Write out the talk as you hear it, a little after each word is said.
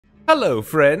Hello,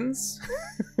 friends.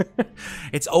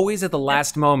 It's always at the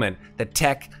last moment that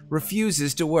tech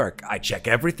refuses to work. I check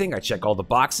everything, I check all the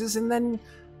boxes, and then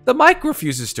the mic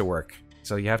refuses to work.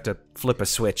 So you have to flip a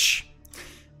switch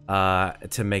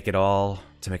to make it all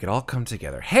come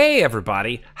together. Hey,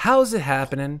 everybody, how's it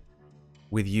happening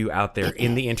with you out there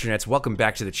in the internets? Welcome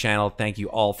back to the channel. Thank you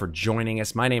all for joining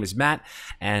us. My name is Matt,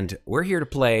 and we're here to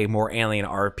play more Alien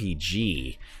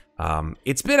RPG.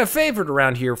 It's been a favorite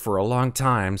around here for a long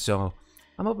time, so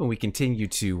I'm hoping we continue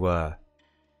to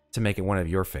make it one of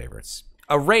your favorites.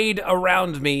 Arrayed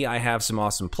around me, I have some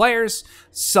awesome players,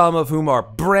 some of whom are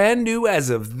brand new as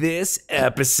of this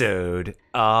episode.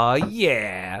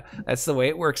 Yeah, that's the way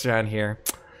it works around here.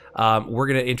 We're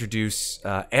gonna introduce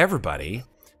everybody,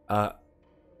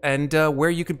 and where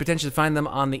you could potentially find them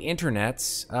on the internet,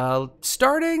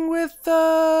 starting with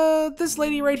this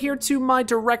lady right here to my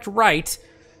direct right.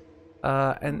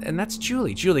 And that's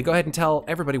Julie. Julie, go ahead and tell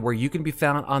everybody where you can be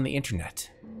found on the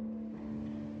internet.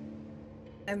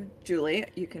 I'm Julie.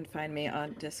 You can find me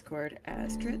on Discord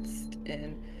as Dritz,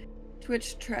 in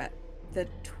the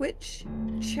Twitch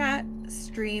chat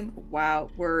stream. Wow,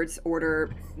 words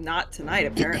order not tonight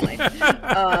apparently.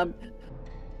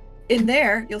 In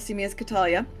there, you'll see me as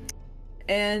Catalia,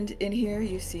 and in here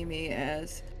you see me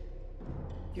as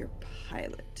your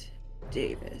pilot,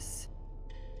 Davis.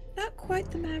 Not quite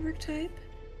the Maverick type.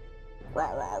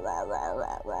 A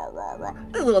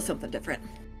little something different.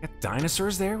 Got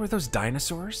dinosaurs there? Were those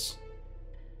dinosaurs?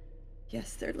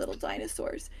 Yes, they're little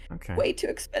dinosaurs. Okay. Way too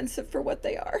expensive for what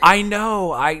they are. I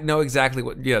know exactly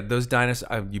what. Yeah, those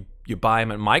dinosaurs. You buy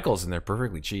them at Michael's and they're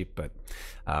perfectly cheap, but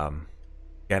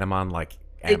get them on like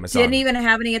Amazon. They didn't even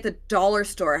have any at the dollar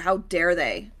store. How dare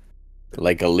they?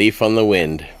 Like a leaf on the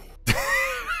wind.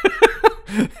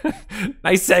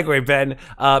 Nice segue, Ben.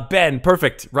 Ben,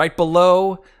 perfect. Right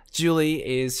below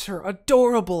Julie is her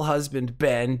adorable husband,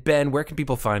 Ben. Ben, where can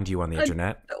people find you on the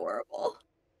internet? Adorable.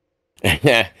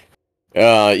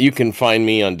 You can find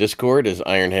me on Discord as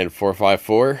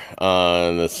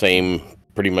Ironhead454. The same,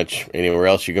 pretty much anywhere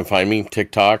else you can find me.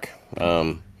 TikTok.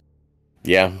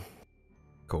 Yeah.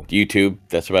 Cool. YouTube.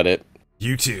 That's about it.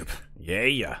 YouTube.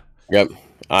 Yeah. Yep.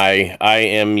 I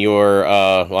am your,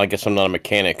 well, I guess I'm not a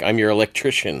mechanic. I'm your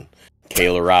electrician,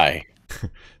 Kayla Rye. Do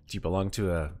you belong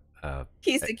to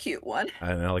He's a cute one.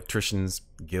 an electrician's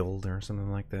guild or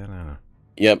something like that? I don't know.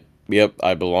 Yep.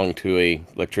 I belong to a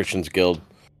electrician's guild.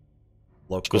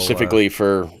 Local, specifically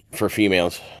for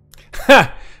females.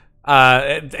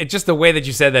 Just the way that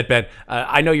you said that, Ben.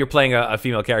 I know you're playing a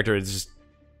female character. It's just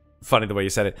funny the way you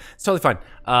said it. It's totally fine.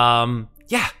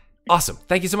 Yeah. Awesome.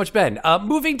 Thank you so much, Ben.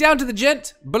 Moving down to the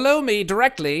gent below me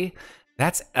directly.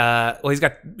 That's well, he's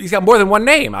got more than one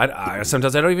name.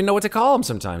 Sometimes I don't even know what to call him.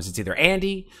 Sometimes it's either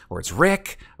Andy or it's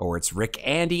Rick or it's Rick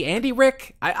Andy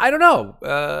Rick. I don't know.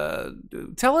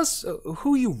 Tell us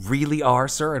who you really are,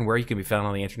 sir, and where you can be found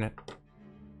on the internet.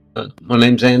 My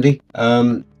name's Andy,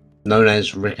 known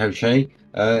as Rick O'Shea.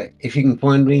 If you can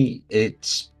find me,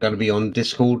 it's going to be on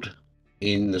Discord,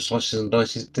 in the Slices and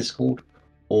Dices Discord,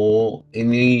 or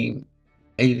in the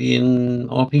Alien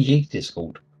RPG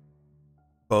Discord.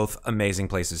 Both amazing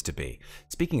places to be.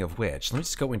 Speaking of which,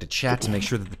 let's go into chat to make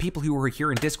sure that the people who are here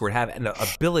in Discord have an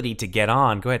ability to get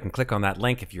on. Go ahead and click on that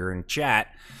link if you're in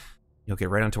chat. You'll get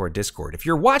right onto our Discord. If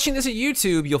you're watching this at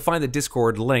YouTube, you'll find the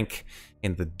Discord link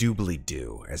in the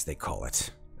doobly-doo, as they call it.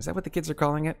 Is that what the kids are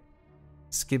calling it?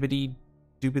 Skibbity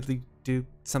doobly doo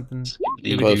something?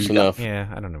 Close enough. Yeah,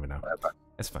 I don't even know.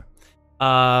 That's fine.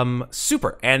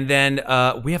 Super. And then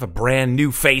we have a brand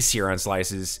new face here on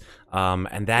Slices,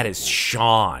 and that is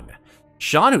Sean.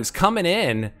 Sean, who's coming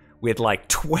in with like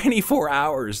 24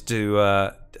 hours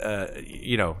to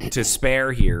to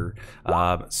spare here.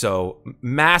 So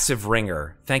massive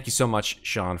ringer. Thank you so much,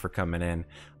 Sean, for coming in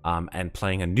and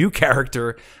playing a new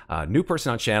character, new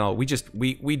person on channel. We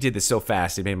did this so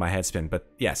fast it made my head spin. But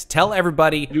yes, tell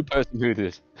everybody. New person who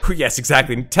this. Yes,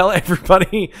 exactly. Tell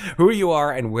everybody who you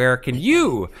are and where can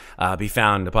you be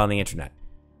found upon the internet.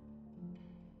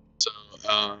 So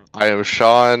I am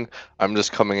Sean. I'm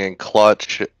just coming in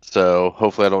clutch, so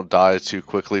hopefully I don't die too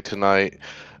quickly tonight.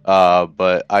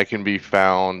 But I can be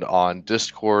found on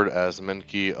Discord as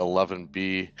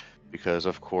Minky11B because,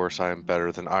 of course, I am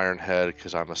better than Ironhead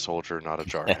because I'm a soldier, not a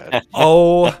jarhead.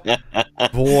 Oh,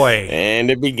 boy.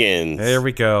 And it begins. There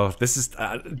we go. This is...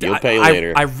 You'll pay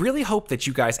later. I really hope that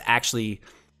you guys actually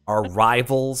are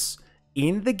rivals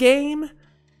in the game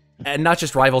and not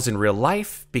just rivals in real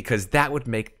life, because that would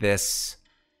make this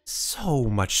so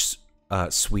much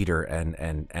sweeter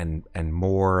and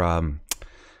more...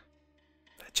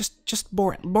 just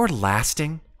more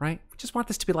lasting, right? just want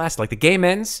this to be last. Like the game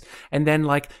ends, and then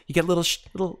like you get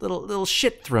little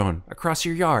shit thrown across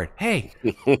your yard. Hey,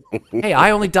 hey,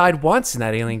 I only died once in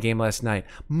that alien game last night,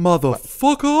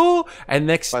 motherfucker. And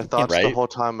next, My thoughts the Right. whole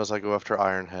time as I go after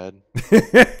Ironhead.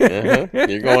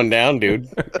 You're going down, dude.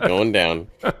 Going down.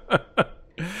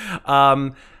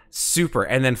 Super.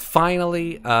 And then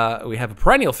finally, we have a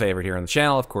perennial favorite here on the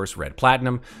channel, of course, Red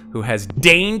Platinum, who has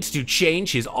deigned to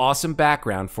change his awesome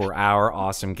background for our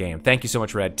awesome game. Thank you so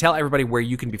much, Red. Tell everybody where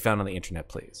you can be found on the internet,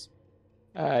 please.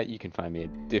 You can find me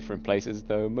at different places,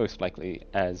 though, most likely,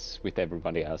 as with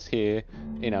everybody else here,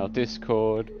 in our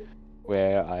Discord,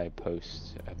 where I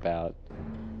post about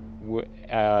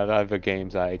other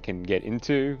games I can get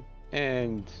into,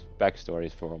 and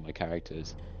backstories for all my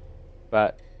characters.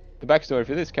 But the backstory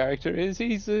for this character is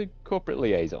he's a corporate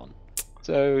liaison.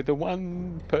 So the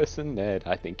one person that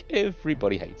I think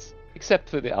everybody hates, except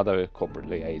for the other corporate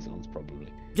liaisons, probably.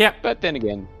 Yeah. But then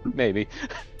again, maybe.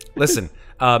 Listen,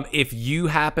 if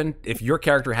your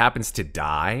character happens to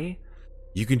die,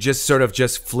 you can just sort of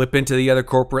just flip into the other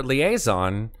corporate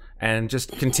liaison and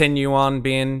just continue on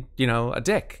being, you know, a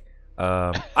dick.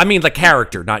 I mean, the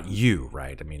character, not you,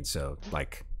 right? I mean, so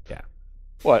like, yeah.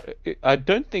 What? I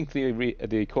don't think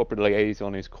the corporate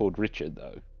liaison is called Richard,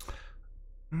 though.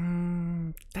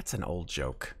 That's an old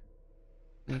joke.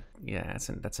 Yeah,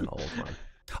 that's an old one.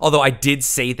 Although I did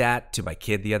say that to my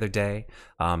kid the other day,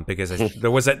 because I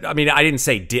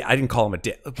didn't call him a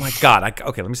dick. Oh my God.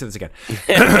 Okay, let me say this again.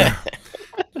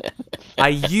 I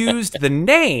used the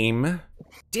name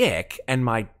Dick, and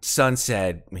my son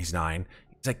said, he's 9,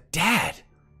 he's like, Dad,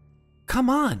 come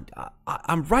on.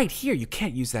 I'm right here. You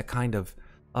can't use that kind of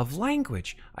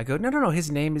language. I go, no, his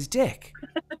name is Dick.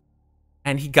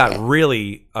 And he got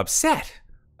really upset.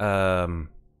 And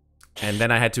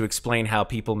then I had to explain how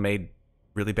people made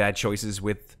really bad choices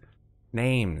with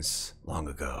names long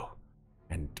ago,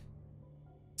 and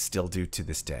still do to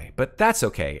this day. But that's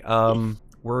okay.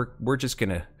 We're just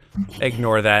gonna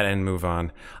ignore that and move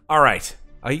on. All right,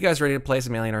 are you guys ready to play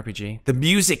some Alien RPG? The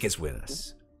music is with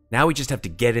us. Now we just have to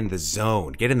get in the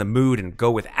zone, get in the mood, and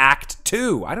go with Act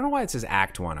 2. I don't know why it says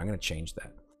Act 1. I'm gonna change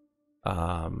that.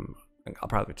 I'll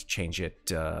probably have to change it.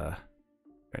 Can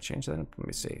I change that? Let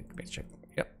me see. Let me check.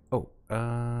 Yep. Oh,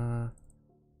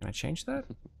 can I change that?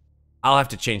 I'll have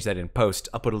to change that in post.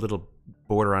 I'll put a little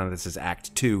border on it that says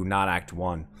Act 2, not Act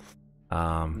 1.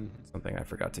 Something I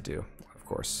forgot to do. Of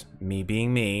course, me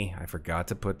being me, I forgot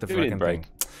to put the fucking thing.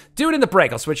 Do it in the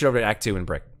break. I'll switch it over to Act 2 and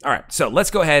break. All right, so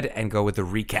let's go ahead and go with the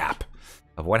recap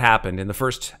of what happened in the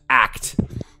first act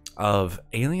of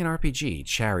Alien RPG,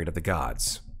 Chariot of the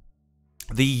Gods.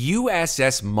 The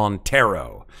USS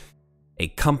Montero, a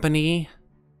company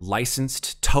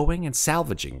licensed towing and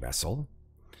salvaging vessel,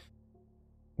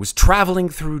 was traveling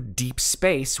through deep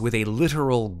space with a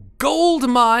literal gold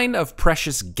mine of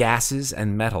precious gases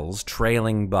and metals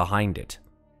trailing behind it.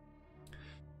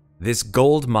 This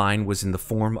gold mine was in the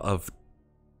form of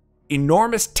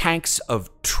enormous tanks of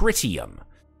tritium,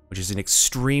 which is an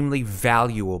extremely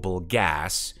valuable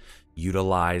gas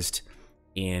utilized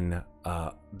in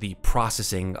the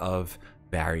processing of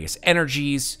various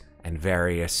energies and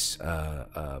various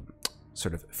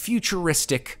sort of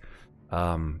futuristic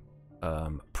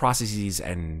processes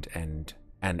and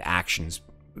actions.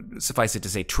 Suffice it to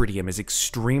say, tritium is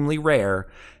extremely rare,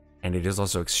 and it is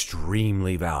also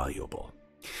extremely valuable.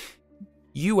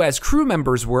 You, as crew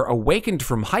members, were awakened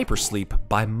from hypersleep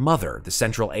by Mother, the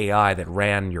central AI that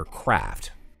ran your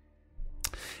craft.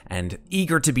 And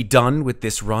eager to be done with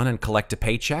this run and collect a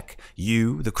paycheck,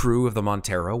 you, the crew of the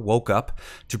Montero, woke up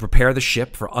to prepare the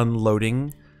ship for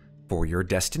unloading for your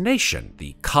destination,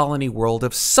 the colony world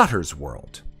of Sutter's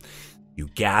World. You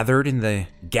gathered in the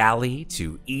galley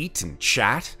to eat and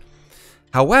chat.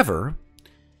 However,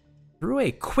 through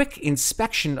a quick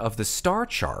inspection of the star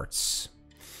charts,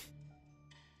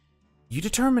 you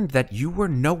determined that you were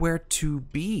nowhere to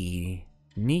be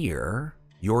near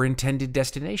your intended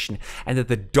destination, and that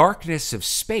the darkness of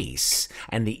space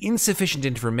and the insufficient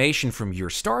information from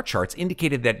your star charts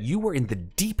indicated that you were in the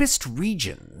deepest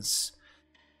regions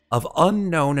of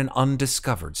unknown and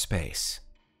undiscovered space.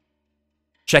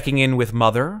 Checking in with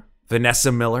Mother,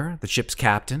 Vanessa Miller, the ship's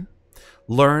captain,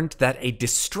 learned that a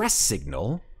distress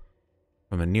signal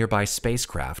from a nearby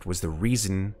spacecraft was the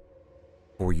reason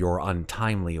for your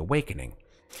untimely awakening.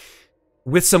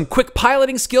 With some quick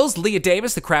piloting skills, Leah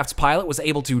Davis, the craft's pilot, was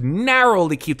able to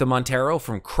narrowly keep the Montero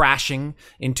from crashing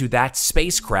into that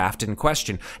spacecraft in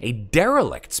question, a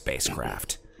derelict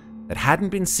spacecraft that hadn't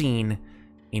been seen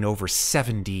in over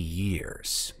 70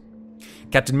 years.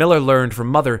 Captain Miller learned from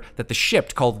Mother that the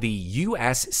ship, called the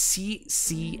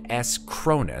USCCS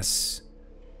Cronus,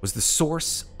 was the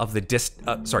source of the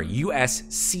USCSS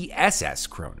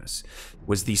Cronus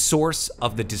was the source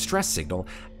of the distress signal,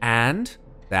 and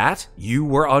that you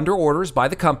were under orders by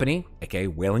the company, aka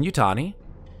Whalen Yutani.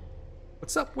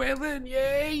 What's up, Whalen?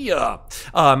 Yeah.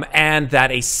 And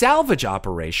that a salvage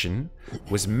operation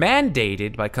was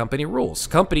mandated by company rules.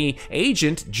 Company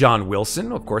agent John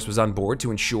Wilson, of course, was on board to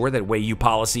ensure that WAYU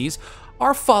policies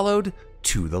are followed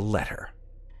to the letter.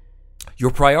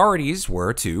 Your priorities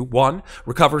were to 1.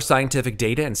 Recover scientific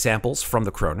data and samples from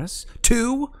the Cronus.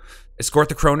 2. Escort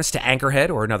the Cronus to Anchorhead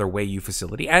or another WAYU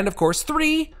facility. And, of course,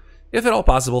 3. If at all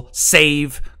possible,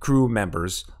 save crew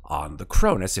members on the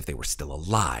Cronus if they were still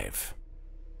alive.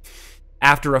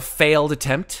 After a failed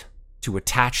attempt to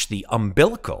attach the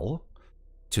umbilical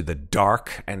to the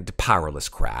dark and powerless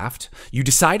craft, you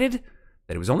decided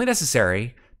that it was only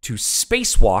necessary to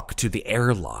spacewalk to the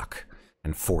airlock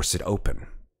and force it open.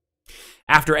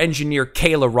 After engineer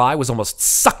Kayla Rye was almost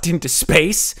sucked into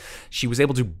space, she was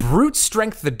able to brute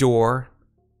strength the door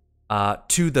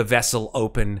to the vessel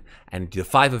open, and the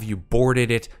 5 of you boarded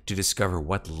it to discover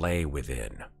what lay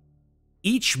within.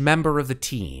 Each member of the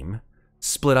team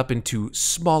split up into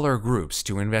smaller groups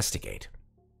to investigate.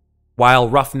 While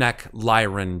Roughneck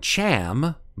Lyron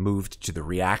Cham moved to the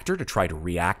reactor to try to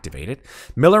reactivate it,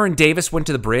 Miller and Davis went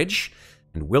to the bridge,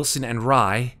 and Wilson and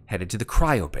Rye headed to the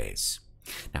cryobays.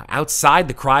 Now, outside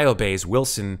the cryobays,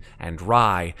 Wilson and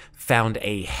Rye found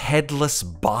a headless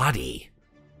body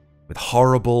with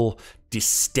horrible,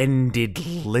 distended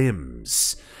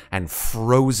limbs and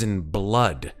frozen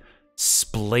blood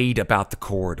splayed about the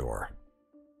corridor.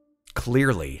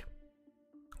 Clearly,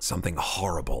 something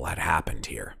horrible had happened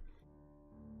here.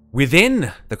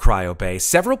 Within the cryobay,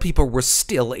 several people were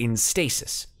still in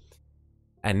stasis.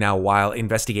 And now, while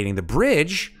investigating the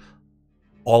bridge,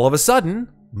 all of a sudden,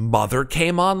 Mother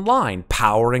came online,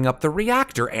 powering up the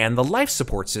reactor and the life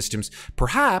support systems,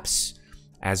 perhaps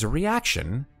as a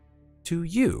reaction to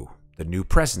you, the new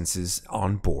presences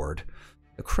on board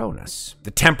the Cronus.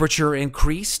 The temperature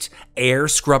increased, air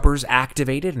scrubbers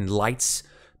activated, and lights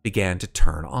began to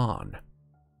turn on.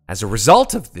 As a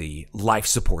result of the life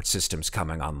support systems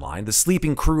coming online, the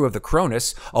sleeping crew of the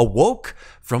Cronus awoke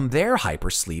from their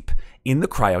hypersleep in the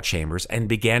cryochambers and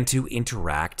began to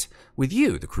interact with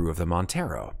you, the crew of the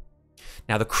Montero.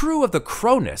 Now, the crew of the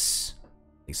Cronus,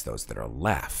 at least those that are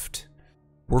left,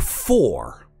 were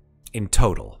 4 in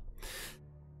total.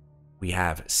 We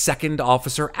have Second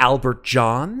Officer Albert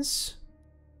Johns,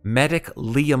 Medic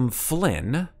Liam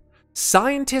Flynn,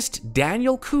 Scientist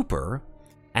Daniel Cooper,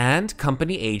 and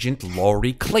Company Agent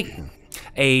Laurie Clayton.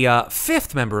 A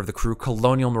 5th member of the crew,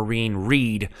 Colonial Marine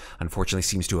Reed, unfortunately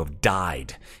seems to have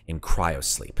died in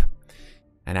cryosleep.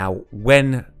 And now,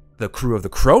 when the crew of the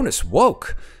Cronus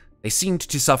woke, they seemed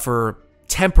to suffer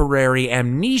temporary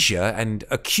amnesia and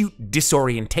acute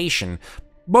disorientation,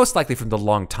 most likely from the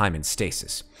long time in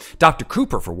stasis. Dr.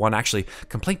 Cooper, for one, actually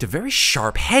complained of very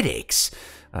sharp headaches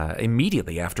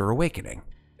immediately after awakening.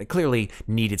 They clearly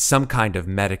needed some kind of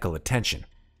medical attention.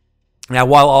 Now,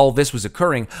 while all this was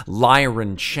occurring,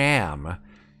 Lyron Cham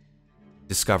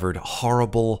discovered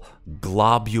horrible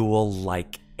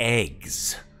globule-like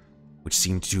eggs, which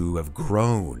seemed to have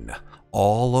grown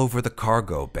all over the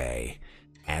cargo bay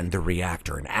and the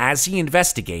reactor. And as he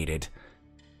investigated,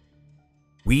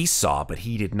 we saw, but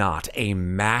he did not, a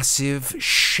massive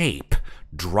shape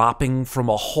dropping from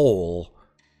a hole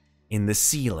in the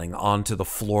ceiling onto the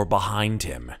floor behind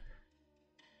him.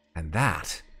 And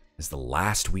that is the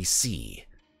last we see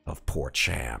of poor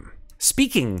Cham.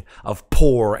 Speaking of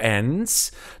poor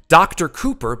ends, Dr.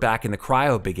 Cooper, back in the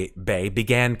cryo bay,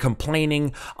 began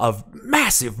complaining of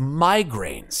massive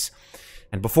migraines.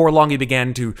 And before long, he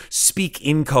began to speak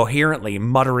incoherently,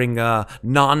 muttering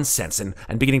nonsense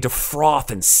and beginning to froth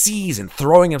and seize and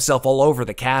throwing himself all over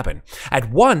the cabin.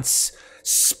 At once,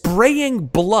 spraying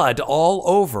blood all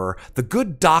over, the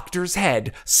good doctor's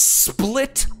head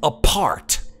split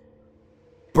apart,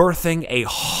 birthing a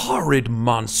horrid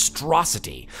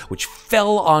monstrosity which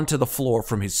fell onto the floor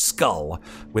from his skull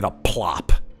with a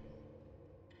plop.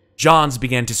 Johns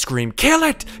began to scream, "Kill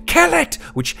it! Kill it!"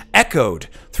 which echoed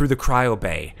through the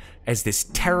cryobay as this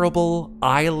terrible,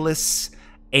 eyeless,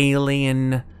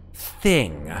 alien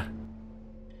thing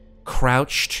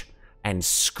crouched and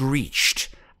screeched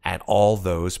at all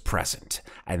those present.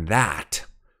 And that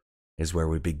is where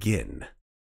we begin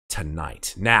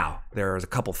tonight. Now, there are a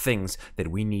couple things that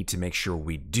we need to make sure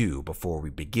we do before we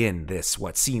begin this,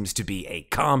 what seems to be a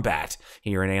combat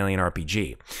here in Alien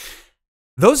RPG.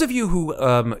 Those of you who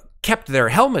kept their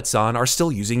helmets on are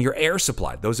still using your air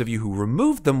supply. Those of you who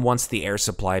removed them once the air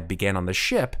supply began on the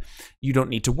ship, you don't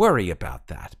need to worry about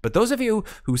that. But those of you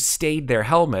who stayed their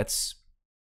helmets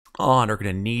on are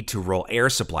going to need to roll air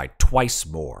supply twice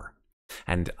more.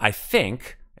 And I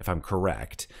think, if I'm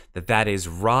correct, that is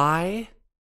Rye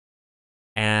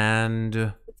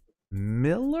and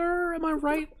Miller. Am I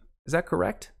right? Is that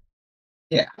correct?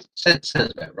 Yeah, sounds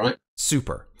about right.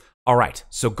 Super. All right,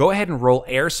 so go ahead and roll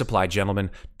air supply, gentlemen,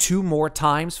 2 more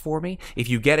times for me. If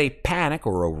you get a panic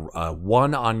or a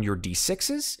 1 on your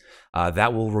d6s,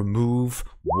 that will remove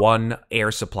 1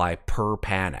 air supply per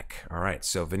panic. All right,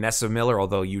 so Vanessa Miller,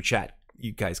 although you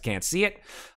guys can't see it,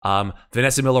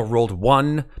 Vanessa Miller rolled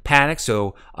 1 panic,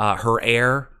 so her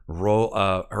air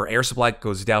supply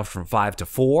goes down from 5 to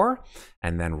 4.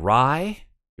 And then Rye,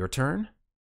 your turn.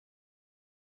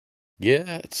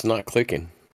 Yeah, it's not clicking.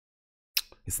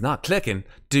 It's not clicking.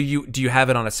 Do you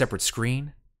have it on a separate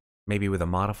screen? Maybe with a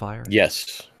modifier?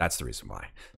 Yes. That's the reason why.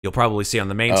 You'll probably see on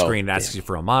the main screen it asks you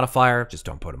for a modifier. Just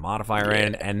don't put a modifier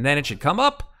in, and then it should come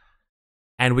up.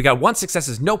 And we got 1 success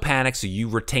is no panic, so you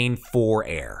retain 4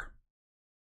 air.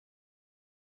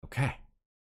 Okay.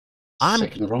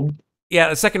 Second roll? Yeah,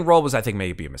 the second roll was, I think,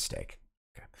 maybe a mistake.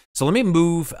 Okay. So let me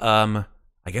move, I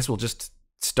guess we'll just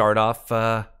start off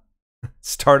the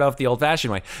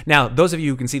old-fashioned way. Now, those of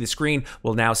you who can see the screen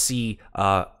will now see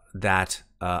that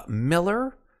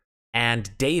Miller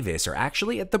and Davis are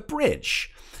actually at the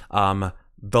bridge.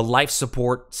 The life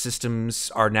support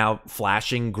systems are now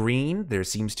flashing green. There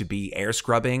seems to be air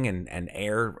scrubbing and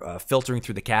air filtering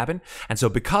through the cabin. And so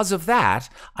because of that,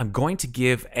 I'm going to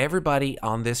give everybody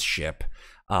on this ship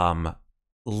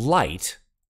light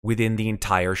within the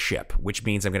entire ship, which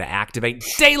means I'm going to activate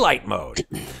daylight mode.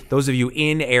 Those of you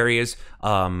in areas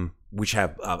which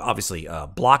have obviously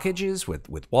blockages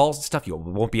with walls and stuff, you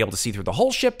won't be able to see through the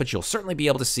whole ship, but you'll certainly be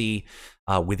able to see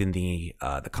within the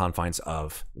confines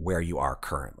of where you are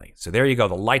currently. So there you go.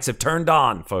 The lights have turned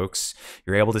on, folks.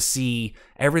 You're able to see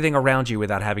everything around you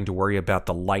without having to worry about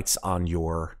the lights on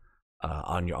your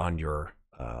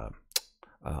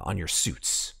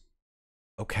suits.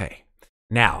 Okay.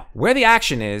 Now, where the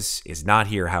action is not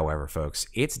here, however, folks.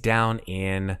 It's down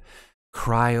in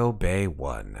Cryo Bay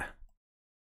 1.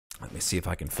 Let me see if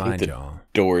I can find y'all.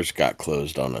 Doors got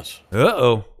closed on us.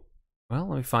 Uh-oh. Well,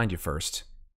 let me find you first.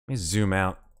 Let me zoom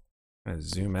out.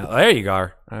 There you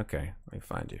are. Okay, let me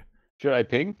find you. Should I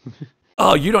ping?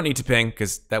 Oh, you don't need to ping,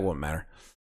 because that won't matter.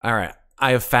 All right,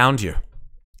 I have found you.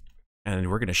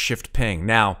 And we're going to shift ping.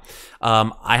 Now,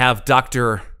 I have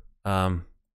Dr.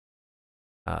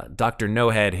 No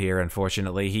Head here,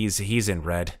 unfortunately. He's in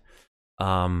red.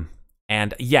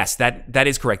 And yes, that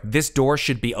is correct. This door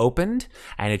should be opened,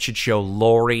 and it should show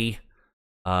Lori,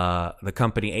 the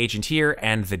company agent here,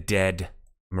 and the dead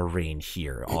Marine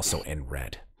here, also in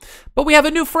red. But we have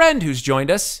a new friend who's joined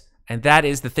us, and that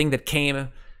is the thing that came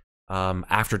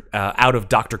out of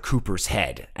Dr. Cooper's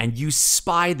head. And you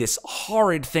spy this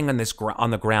horrid thing on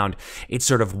the ground. It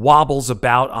sort of wobbles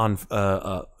about on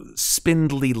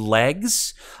spindly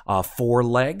legs, 4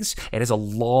 legs. It has a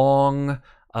long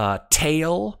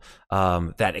tail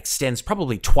that extends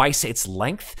probably twice its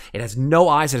length. It has no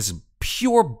eyes. It has a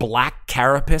pure black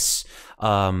carapace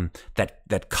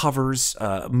that covers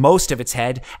most of its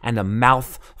head, and a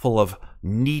mouth full of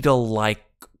needle-like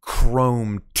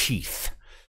chrome teeth.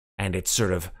 And it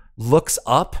sort of looks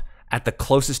up at the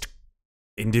closest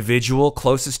individual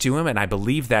closest to him, and I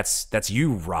believe that's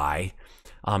you, Rye.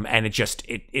 And it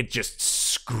just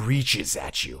screeches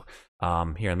at you.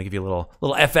 Here, let me give you a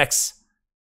little FX.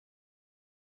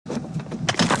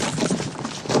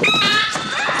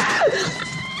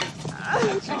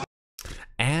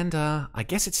 And I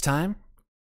guess it's time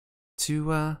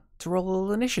to roll a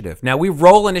little initiative. Now, we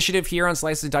roll initiative here on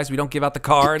Slices and Dice. We don't give out the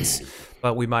cards,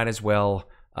 but we might as well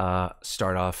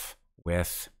start off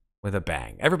with a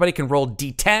bang. Everybody can roll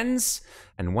d10s,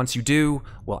 and once you do,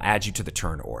 we'll add you to the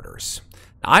turn orders.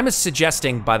 Now, I'm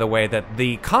suggesting, by the way, that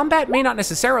the combat may not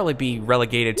necessarily be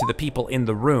relegated to the people in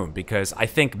the room, because I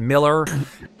think Miller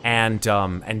and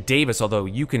Davis, although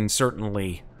you can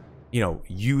certainly,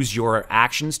 use your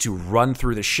actions to run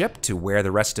through the ship to where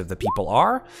the rest of the people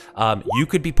are, you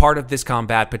could be part of this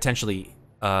combat potentially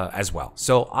as well.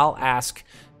 So I'll ask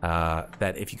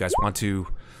that if you guys want to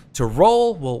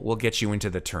roll, we'll get you into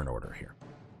the turn order here.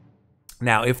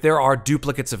 Now, if there are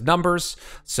duplicates of numbers,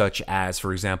 such as,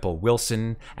 for example,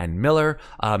 Wilson and Miller,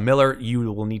 Miller,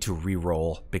 you will need to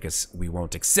re-roll because we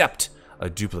won't accept a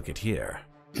duplicate here.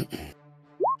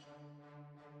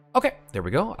 Okay, there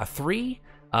we go. A 3.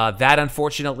 That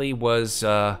unfortunately was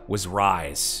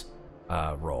Rye's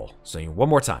roll. So one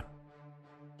more time.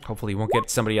 Hopefully you won't get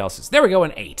somebody else's. There we go,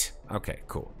 an 8. Okay,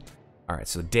 cool. All right,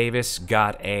 so Davis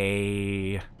got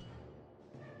a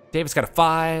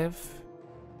 5.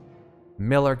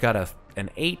 Miller got an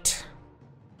 8.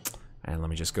 And let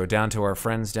me just go down to our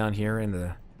friends down here in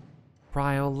the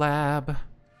cryo lab.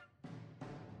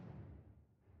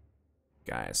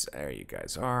 Guys, there you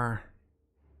guys are.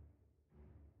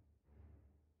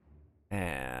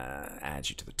 And add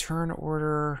you to the turn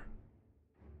order.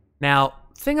 Now,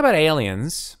 thing about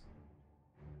aliens,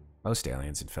 most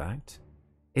aliens in fact,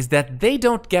 is that they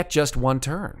don't get just one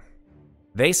turn.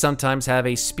 They sometimes have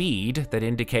a speed that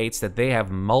indicates that they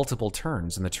have multiple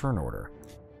turns in the turn order.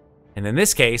 And in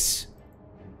this case,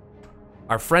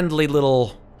 our friendly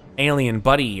little alien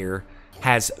buddy here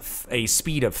has a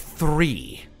speed of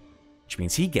 3, which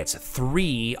means he gets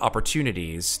 3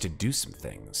 opportunities to do some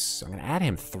things. So I'm gonna add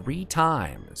him 3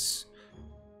 times.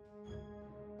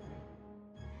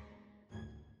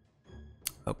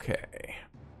 Okay.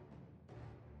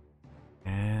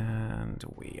 And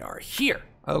we are here.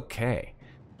 Okay.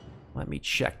 Let me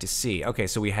check to see. Okay,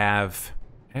 so we have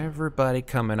everybody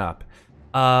coming up.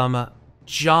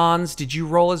 Johns, did you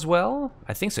roll as well?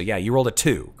 I think so. Yeah, you rolled a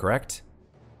 2, correct?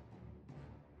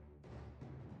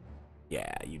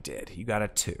 Yeah, you did. You got a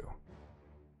 2.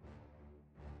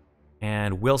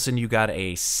 And Wilson, you got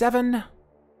a 7.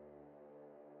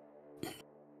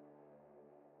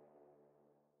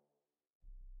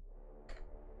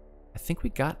 I think we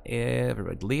got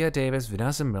everybody. Leah Davis,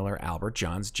 Vanessa Miller, Albert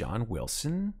Johns, John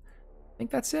Wilson. I think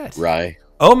that's it. Rye.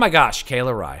 Oh my gosh,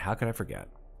 Kayla Rye. How could I forget?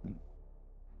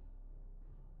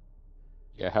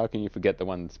 Yeah, how can you forget the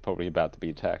one that's probably about to be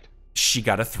attacked? She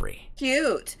got a 3.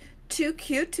 Cute. Too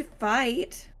cute to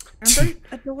fight. Remember?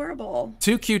 Adorable.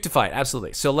 Too cute to fight,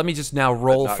 absolutely. So let me just now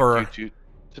roll Not for... cute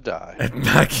to die.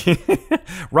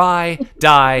 Rye,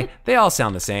 die, they all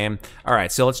sound the same. All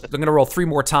right, so I'm gonna roll 3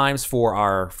 more times for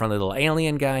our friendly little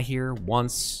alien guy here.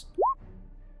 Once,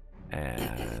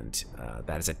 and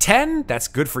that is a 10. That's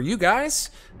good for you guys.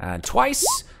 And twice,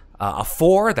 a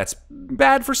 4. That's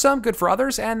bad for some, good for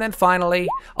others. And then finally,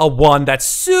 a 1. That's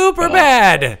super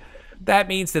bad. That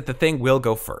means that the thing will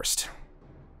go first.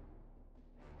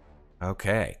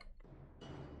 Okay.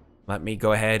 Let me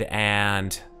go ahead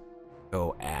and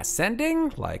go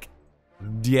ascending, like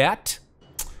yet,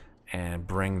 and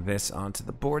bring this onto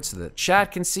the board so the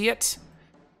chat can see it.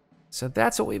 So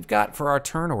that's what we've got for our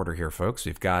turn order here, folks.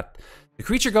 We've got the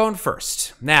creature going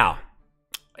first. Now,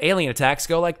 alien attacks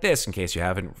go like this, in case you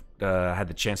haven't had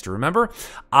the chance to remember.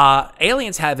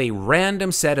 Aliens have a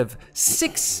random set of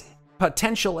 6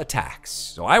 potential attacks.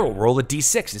 So I will roll a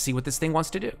d6 to see what this thing wants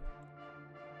to do.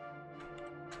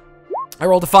 I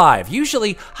rolled a 5.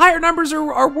 Usually, higher numbers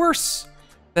are worse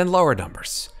than lower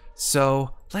numbers.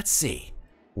 So let's see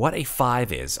what a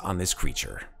 5 is on this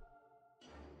creature.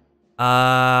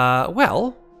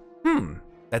 Well,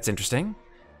 that's interesting.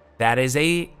 That is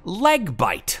a leg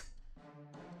bite.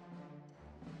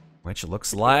 Which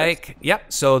looks like,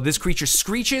 yep, so this creature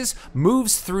screeches,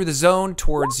 moves through the zone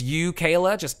towards you,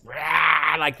 Kayla, just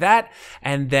like that,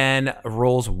 and then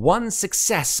rolls 1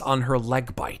 success on her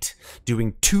leg bite,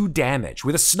 doing 2 damage.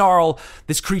 With a snarl,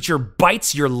 this creature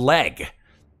bites your leg.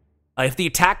 If the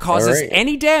attack causes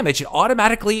any damage, it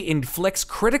automatically inflicts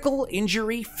critical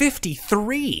injury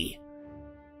 53.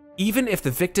 Even if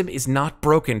the victim is not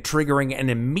broken, triggering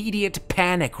an immediate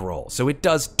panic roll. So it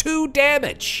does 2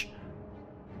 damage.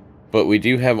 But we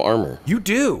do have armor. You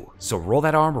do. So roll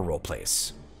that armor roll,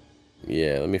 please.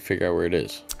 Yeah, let me figure out where it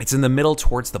is. It's in the middle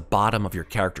towards the bottom of your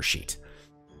character sheet.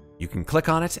 You can click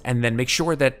on it and then make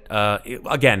sure that,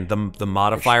 again, the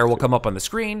modifier will come up on the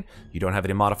screen. You don't have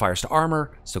any modifiers to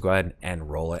armor, so go ahead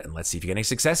and roll it and let's see if you get any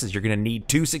successes. You're going to need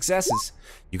 2 successes.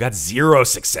 You got 0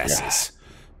 successes.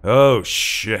 Yeah. Oh,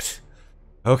 shit.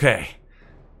 Okay.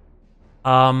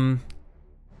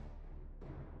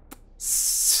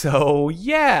 So,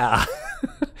 yeah.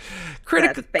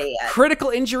 Critical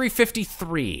injury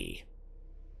 53.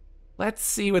 Let's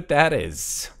see what that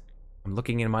is. I'm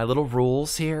looking in my little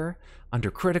rules here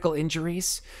under critical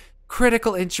injuries.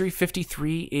 Critical injury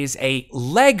 53 is a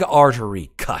leg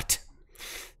artery cut.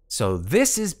 So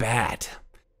this is bad.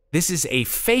 This is a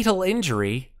fatal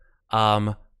injury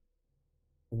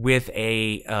with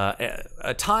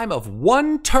a time of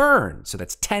 1 turn. So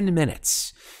that's 10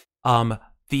 minutes.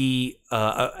 The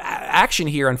action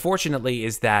here, unfortunately,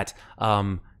 is that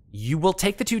you will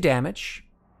take the 2 damage.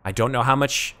 I don't know how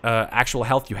much actual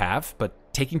health you have,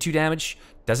 but taking 2 damage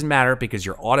doesn't matter because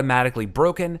you're automatically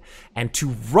broken. And to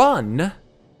run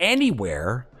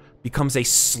anywhere becomes a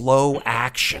slow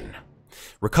action,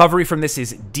 Recovery from this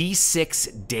is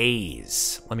D6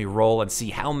 days. Let me roll and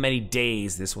see how many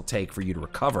days this will take for you to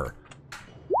recover.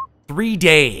 3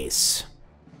 days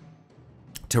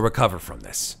to recover from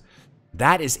this.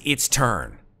 That is its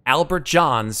turn. Albert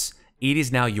Johns, it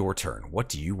is now your turn. What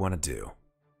do you want to do?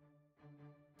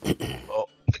 Well,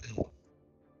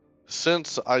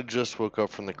 since I just woke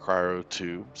up from the cryo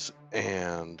tubes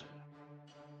and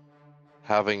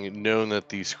having known that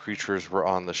these creatures were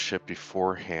on the ship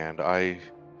beforehand, I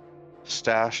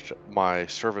stashed my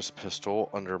service pistol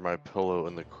under my pillow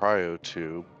in the cryo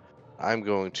tube. I'm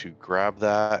going to grab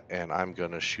that and I'm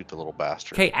going to shoot the little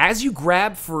bastard. Okay, as you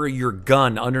grab for your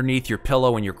gun underneath your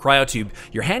pillow and your cryo tube,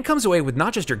 your hand comes away with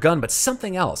not just your gun, but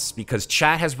something else, because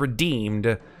chat has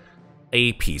redeemed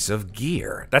a piece of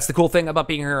gear. That's the cool thing about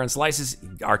being here on Slices.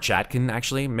 Our chat can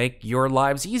actually make your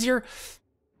lives easier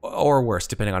or worse,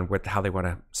 depending on how they want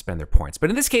to spend their points.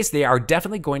 But in this case, they are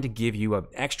definitely going to give you an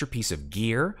extra piece of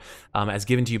gear, as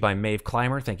given to you by Maeve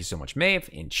Clymer. Thank you so much, Maeve,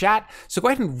 in chat. So go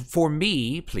ahead and, for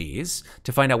me, please,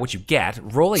 to find out what you get,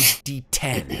 roll a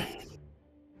d10.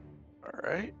 All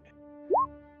right.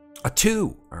 A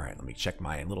 2. All right, let me check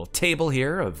my little table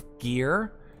here of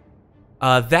gear.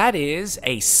 That is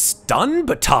a stun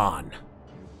baton,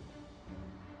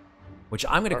 which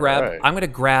I'm gonna grab. Right. I'm gonna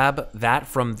grab that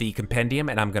from the compendium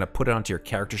and I'm gonna put it onto your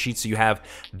character sheet so you have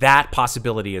that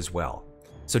possibility as well.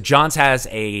 So Johns has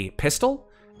a pistol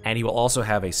and he will also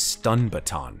have a stun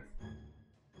baton.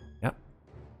 Yep.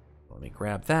 Let me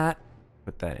grab that.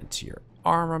 Put that into your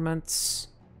armaments.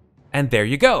 And there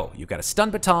you go. You've got a stun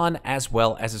baton as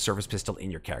well as a service pistol in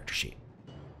your character sheet.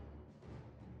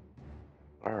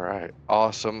 All right.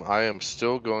 Awesome. I am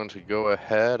still going to go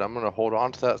ahead. I'm going to hold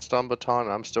on to that stun baton.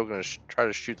 And I'm still going to try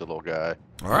to shoot the little guy.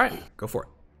 All right, go for it.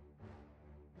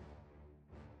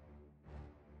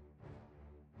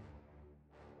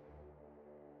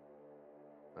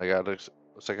 I got, looks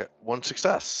like one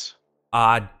success.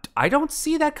 I don't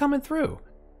see that coming through.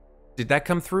 Did that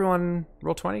come through on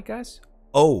Roll20, guys?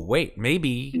 Oh, wait,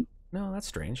 maybe. No, that's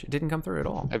strange. It didn't come through at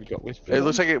all. Have you got whisper? It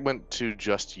looks like it went to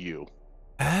just you.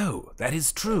 Oh, that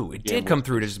is true. It DM did come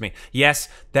through to whispers. just me. Yes,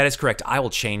 that is correct. I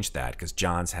will change that because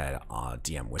John's had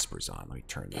DM whispers on. Let me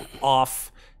turn that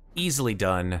off. Easily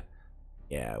done.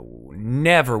 Yeah,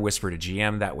 never whisper to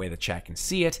GM. That way the chat can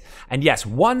see it. And yes,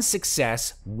 1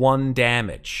 success, 1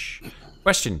 damage.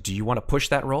 Question, do you want to push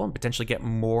that roll and potentially get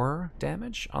more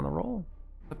damage on the roll?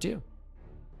 Up to you.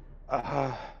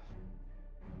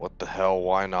 What the hell?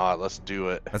 Why not? Let's do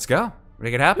it. Let's go.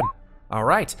 Make it happen. All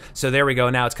right. So there we go.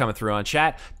 Now it's coming through on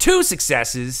chat. 2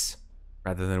 successes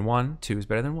rather than 1. 2 is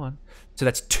better than 1. So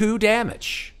that's 2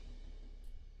 damage.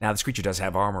 Now this creature does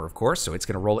have armor, of course, so it's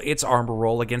going to roll its armor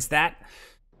roll against that.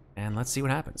 And let's see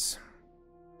what happens.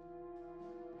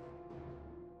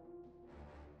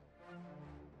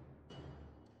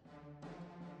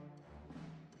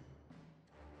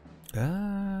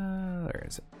 Where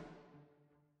is it?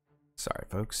 Sorry,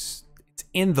 folks. It's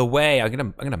in the way. I'm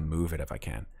gonna move it if I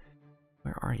can.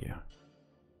 Where are you?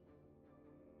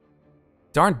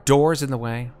 Darn door's in the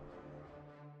way.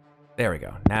 There we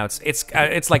go. Now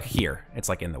it's like here. It's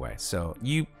like in the way. So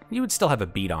you would still have a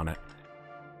beat on it.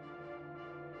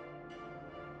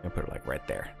 I'm gonna put it like right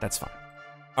there. That's fine.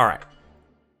 All right.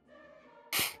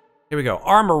 Here we go.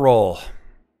 Armor roll.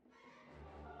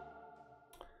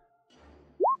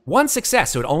 1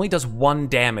 success, so it only does 1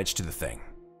 damage to the thing.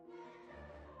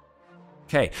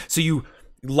 Okay, so you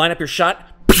line up your shot,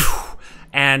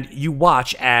 and you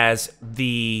watch as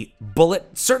the bullet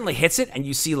certainly hits it, and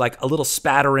you see like a little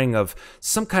spattering of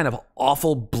some kind of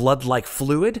awful blood-like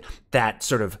fluid that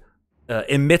sort of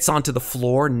emits onto the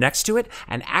floor next to it.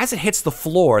 And as it hits the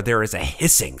floor, there is a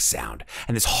hissing sound,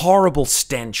 and this horrible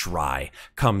stench, Rye,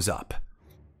 comes up.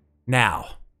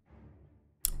 Now,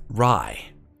 Rye,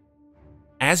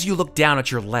 as you look down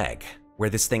at your leg, where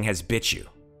this thing has bit you,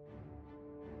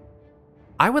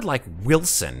 I would like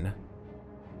Wilson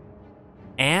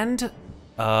and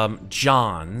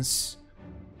Johns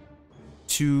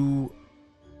to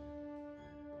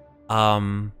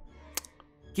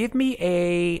give me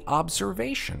a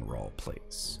observation roll,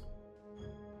 please.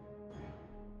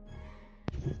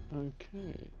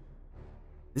 Okay.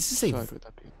 This is Side a would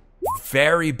that be?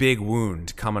 very big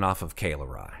wound coming off of Kayla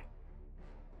Rye.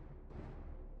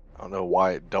 I don't know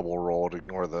why it double rolled.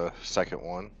 Ignore the second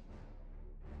one.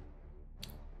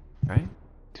 Right?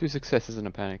 2 successes in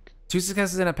a panic. 2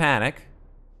 successes in a panic,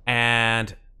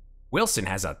 and Wilson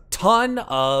has a ton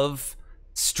of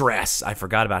stress. I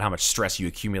forgot about how much stress you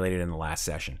accumulated in the last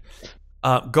session.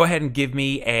 Go ahead and give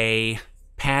me a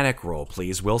panic roll,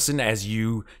 please, Wilson, as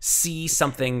you see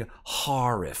something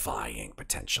horrifying,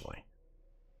 potentially.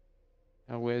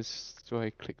 Do I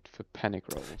click for panic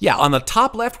rolls? Yeah, on the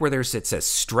top left where it says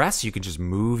stress, you can just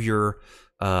move your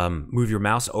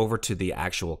mouse over to the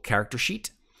actual character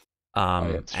sheet.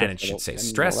 And it should say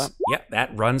stress. Yeah,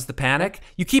 that runs the panic.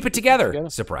 You keep it together,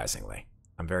 surprisingly.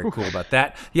 I'm very cool about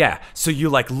that. Yeah, so you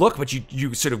like look, but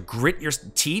you sort of grit your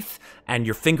teeth and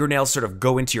your fingernails sort of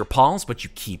go into your palms, but you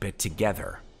keep it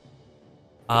together.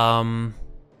 Kayla,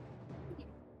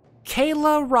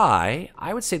 Rye,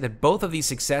 I would say that both of these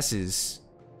successes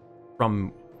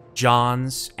from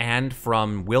John's and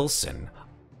from Wilson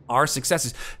are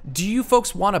successes. Do you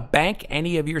folks want to bank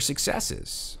any of your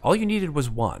successes? All you needed was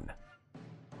one.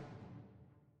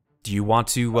 Do you want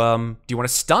to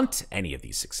stunt any of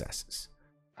these successes?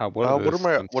 What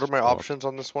are my options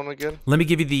on this one again? Let me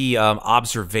give you the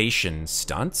observation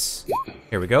stunts.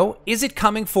 Here we go. Is it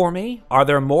coming for me? Are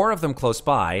there more of them close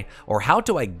by? Or how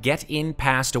do I get in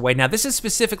past away? Now, this is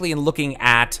specifically in looking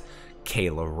at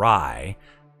Kayla Rye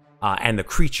and the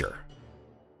creature.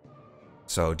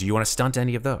 So, do you want to stunt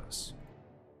any of those?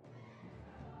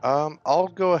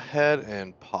 I'll go ahead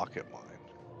and pocket mine.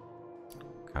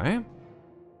 Okay.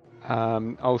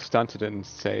 I'll stunt it and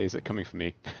say, is it coming for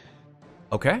me?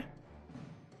 Okay.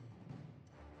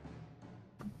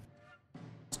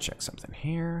 Let's check something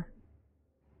here.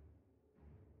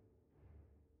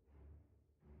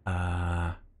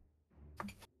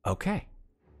 Okay.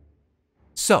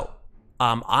 So,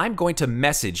 I'm going to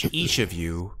message each of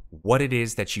you what it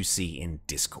is that you see in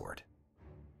Discord.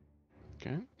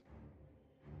 Okay.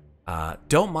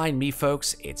 Don't mind me,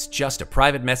 folks. It's just a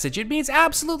private message. It means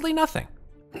absolutely nothing.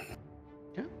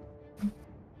 Okay.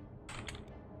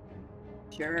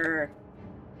 Sure.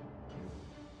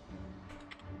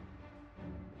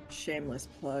 Shameless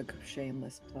plug.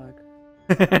 Shameless plug.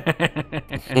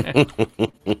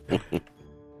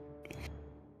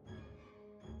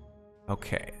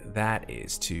 Okay, that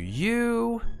is to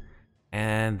you,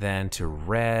 and then to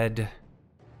Red.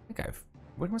 I think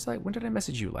when did I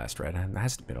message you last, Red? It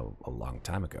hasn't been a long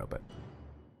time ago, but.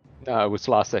 No, it was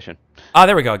last session. Oh,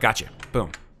 there we go. Got you.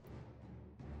 Boom.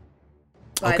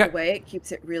 By Okay. the way, it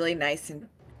keeps it really nice and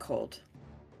cold.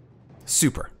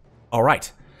 Super. All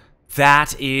right.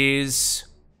 That is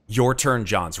your turn,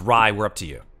 Johns. Rye, we're up to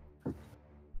you.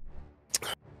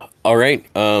 All right.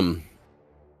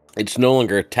 It's no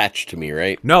longer attached to me,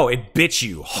 right? No, it bit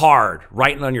you hard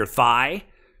right on your thigh,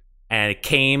 and it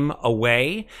came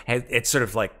away. And it sort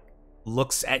of like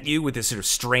looks at you with this sort of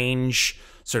strange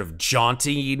sort of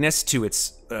jauntiness to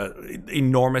its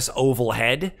enormous oval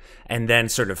head, and then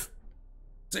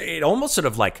it almost sort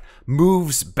of like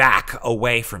moves back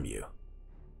away from you.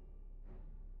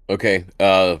 Okay.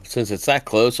 Since it's that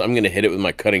close, I'm gonna hit it with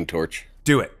my cutting torch.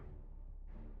 Do it.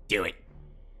 Do it.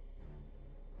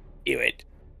 Do it.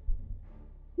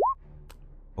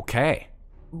 Okay.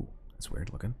 Ooh, that's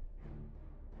weird looking.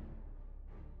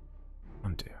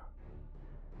 Undo.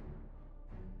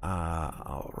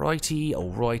 Alrighty.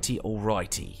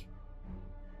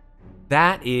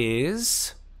 That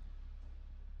is...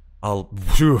 Oh,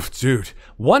 dude.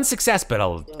 One success, but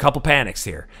a couple panics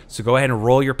here. So go ahead and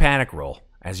roll your panic roll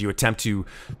as you attempt to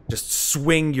just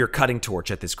swing your cutting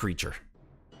torch at this creature.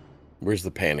 Where's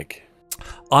the panic?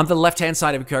 On the left-hand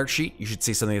side of your character sheet, you should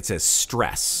see something that says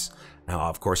stress. Now,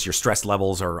 of course, your stress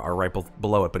levels are right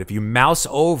below it, but if you mouse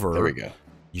over, There we go.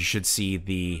 you should see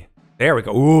the... There we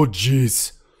go. Oh,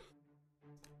 jeez.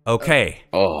 Okay.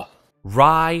 Oh.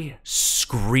 Rye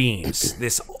screams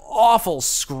this awful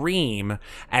scream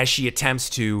as she attempts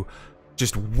to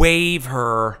just wave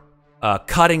her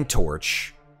cutting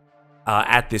torch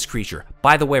at this creature.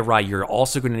 By the way, Rye, you're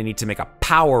also going to need to make a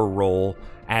power roll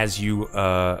as you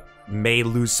may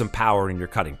lose some power in your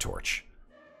cutting torch.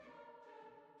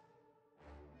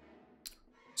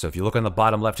 So if you look on the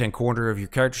bottom left-hand corner of your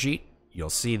character sheet,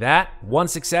 you'll see that. One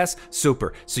success,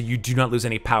 super. So you do not lose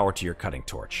any power to your cutting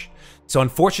torch. So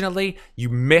unfortunately, you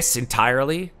miss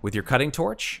entirely with your cutting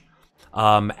torch,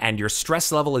 and your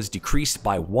stress level is decreased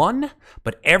by 1,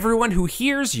 but everyone who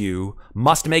hears you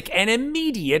must make an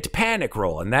immediate panic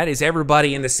roll, and that is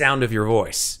everybody in the sound of your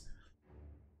voice.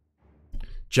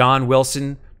 John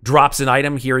Wilson drops an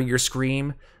item hearing your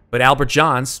scream, but Albert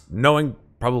Johns, knowing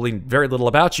probably very little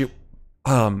about you,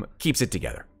 keeps it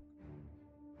together.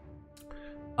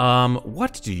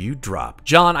 What do you drop?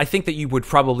 John, I think that you would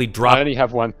probably drop... I only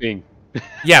have one thing.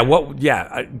 Yeah,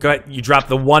 go ahead. You drop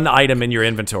the one item in your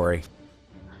inventory.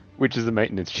 Which is the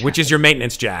maintenance jack. Which is your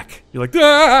maintenance jack. You're like,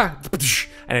 ah!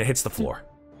 And it hits the floor.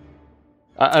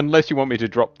 Unless you want me to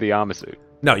drop the armor suit.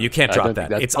 No, you can't drop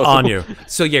that. It's possible. on you.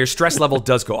 So yeah, your stress level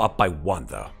does go up by 1,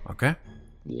 though. Okay?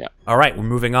 Yeah. All right, we're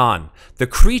moving on. The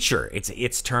creature, it's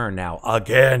its turn now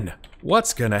again.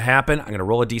 What's going to happen? I'm going to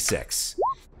roll a d6.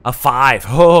 A 5.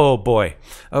 Oh, boy.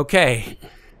 Okay.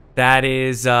 That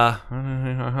is,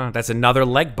 that's another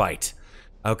leg bite.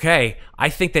 Okay. I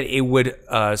think that it would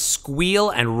squeal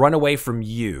and run away from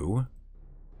you,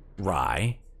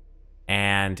 Rye.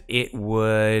 And it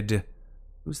would...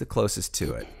 Who's the closest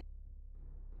to it?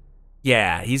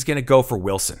 Yeah, he's going to go for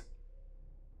Wilson.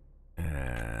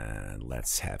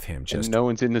 Let's have him just... And no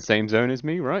one's in the same zone as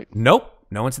me, right? Nope.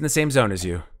 No one's in the same zone as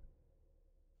you.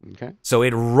 Okay. So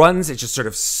it runs, it just sort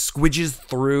of squidges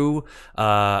through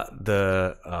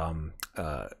the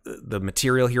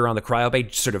material here on the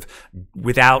cryobay, sort of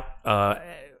without...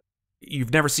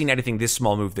 you've never seen anything this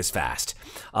small move this fast.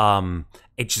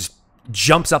 It just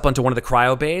jumps up onto one of the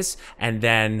cryobays and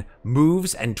then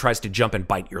moves and tries to jump and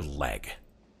bite your leg.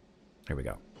 Here we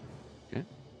go. Okay.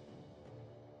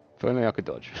 If only I could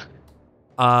dodge.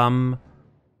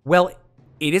 Well,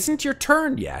 it isn't your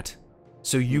turn yet.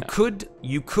 So you could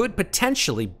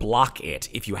potentially block it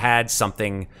if you had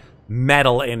something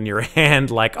metal in your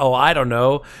hand, like, oh, I don't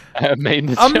know, a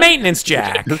maintenance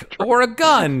jack or a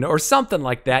gun or something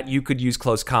like that. You could use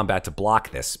close combat to block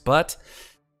this, but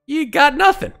you got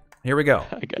nothing. Here we go.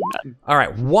 I got nothing. All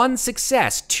right, 1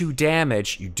 success, 2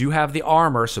 damage. You do have the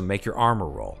armor, so make your armor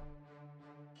roll.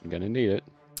 I'm gonna need it.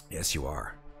 Yes, you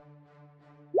are.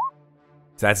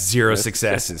 So that's 0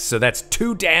 successes. So that's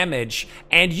 2 damage.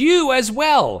 And you as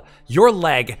well. Your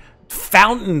leg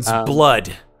fountains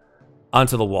blood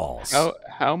onto the walls.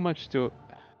 How much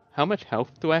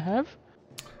health do I have?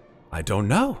 I don't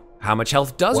know. How much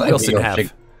health does Wilson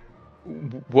have?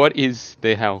 What is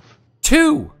the health?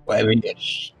 2. Whatever it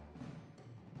is.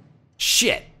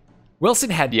 Shit.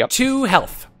 Wilson had Yep. 2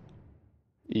 health.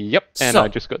 Yep, and So- I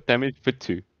just got damaged for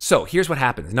 2. So here's what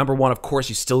happens. Number 1, of course,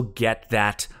 you still get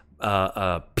that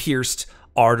pierced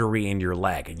artery in your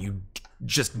leg, and you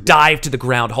just dive to the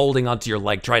ground, holding onto your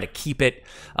leg, try to keep it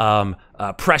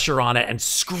pressure on it, and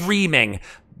screaming.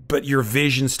 But your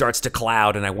vision starts to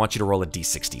cloud, and I want you to roll a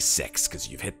d66 because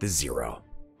you've hit the 0.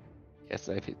 Yes,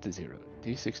 I've hit the 0.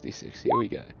 D66. Here we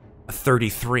go. A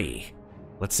 33.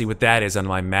 Let's see what that is on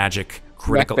my magic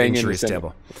critical Bang in the injuries center.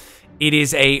 table. It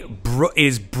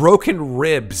is broken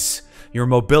ribs. Your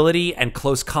mobility and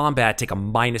close combat take a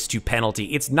 -2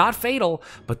 penalty. It's not fatal,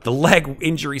 but the leg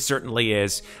injury certainly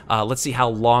is. Let's see how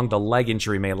long the leg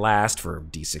injury may last for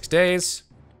d6 days.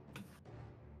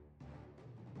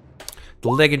 The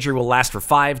leg injury will last for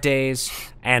 5 days,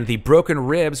 and the broken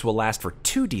ribs will last for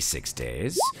 2d6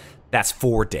 days. That's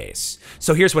 4 days.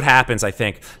 So here's what happens, I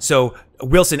think. So,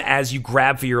 Wilson, as you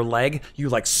grab for your leg, you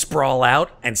like sprawl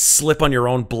out and slip on your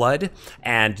own blood,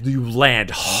 and you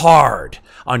land hard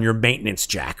on your maintenance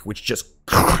jack, which just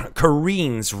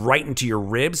careens right into your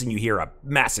ribs, and you hear a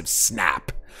massive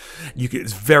snap.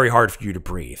 It's very hard for you to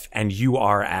breathe, and you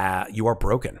are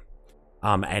broken.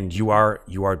 And you are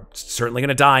certainly going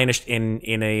to die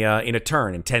in a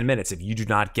turn in 10 minutes if you do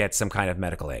not get some kind of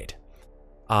medical aid.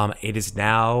 It is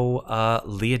now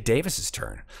Leah Davis's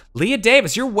turn. Leah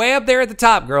Davis, you're way up there at the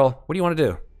top, girl. What do you want to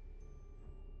do?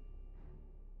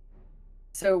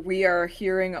 So we are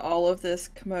hearing all of this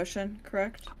commotion,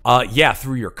 correct? Yeah,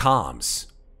 through your comms.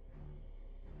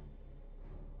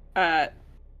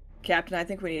 Captain, I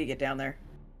think we need to get down there.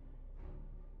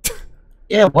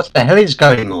 Yeah, what the hell is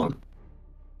going on?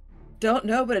 Don't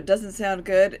know, but it doesn't sound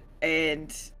good,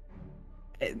 and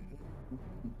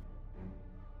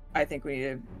I think we need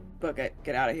to book it.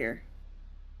 Get out of here.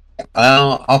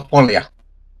 I'll follow you.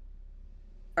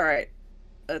 All right,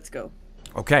 let's go.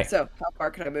 Okay. So, how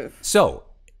far can I move? So,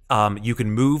 you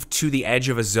can move to the edge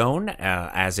of a zone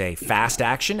as a fast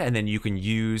action, and then you can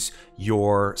use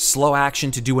your slow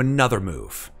action to do another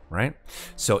move, right?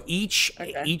 So each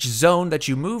zone that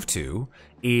you move to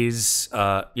is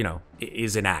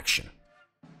is an action.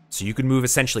 So you can move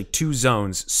essentially 2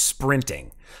 zones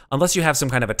sprinting, unless you have some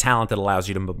kind of a talent that allows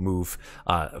you to move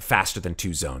faster than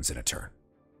 2 zones in a turn.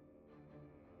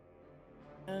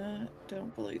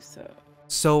 Don't believe so.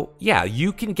 So, yeah,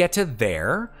 you can get to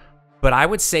there, but I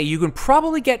would say you can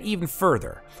probably get even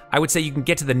further. I would say you can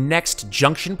get to the next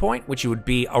junction point, which would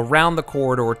be around the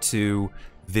corridor to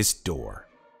this door.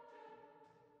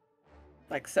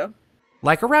 Like so?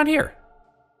 Like around here.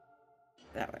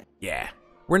 That way. Yeah.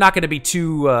 We're not going to be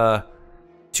too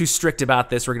strict about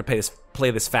this. We're going to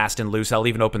play this fast and loose. I'll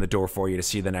even open the door for you to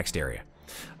see the next area.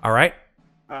 All right?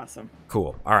 Awesome.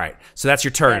 Cool. All right. So that's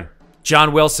your turn. Yeah.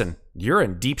 John Wilson, you're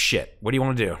in deep shit. What do you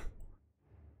want to do?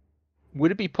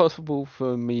 Would it be possible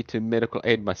for me to medical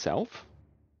aid myself?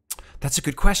 That's a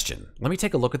good question. Let me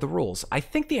take a look at the rules. I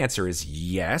think the answer is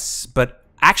yes, but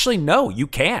Actually, no, you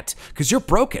can't, because you're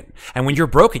broken. And when you're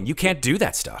broken, you can't do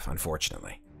that stuff,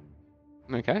 unfortunately.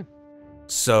 Okay.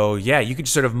 So yeah, you can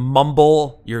sort of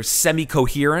mumble. You're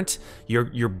semi-coherent.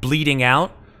 You're bleeding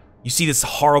out. You see this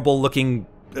horrible-looking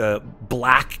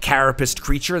black carapaced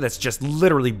creature that's just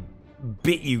literally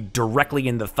bit you directly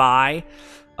in the thigh,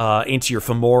 into your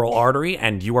femoral artery,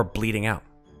 and you are bleeding out.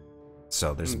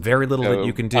 So there's very little that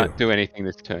you can do. Can't do anything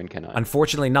this turn, can I?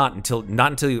 Unfortunately, not until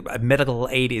medical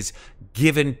aid is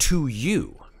given to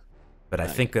you. But I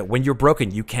think that when you're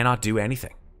broken, you cannot do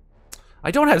anything. I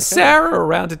don't have Sarah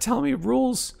around to tell me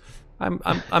rules.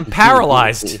 I'm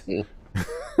paralyzed.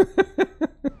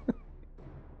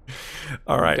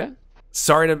 All right. Okay.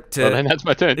 Sorry to well, then that's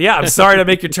my turn. Yeah, I'm sorry to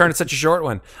make your turn such a short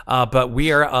one. But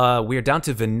we are down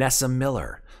to Vanessa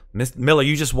Miller. Miss Miller,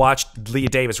 you just watched Leah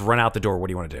Davis run out the door. What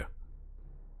do you want to do?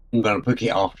 I'm going to book it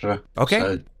after her. Okay.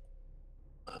 So,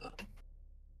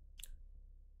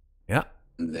 yeah.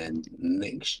 And then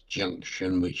next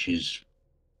junction, which is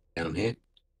down here.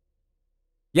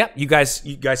 Yeah, you guys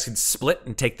can split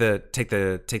and take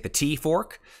the T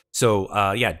fork.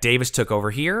 So yeah, Davis took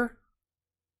over here,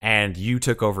 and you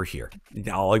took over here.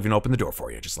 I'll even open the door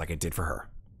for you, just like I did for her.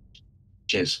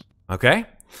 Cheers. Okay.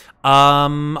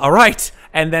 All right,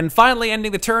 and then finally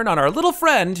ending the turn on our little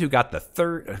friend who got the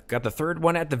third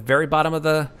one at the very bottom of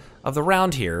the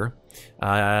round here.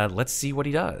 Let's see what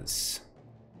he does.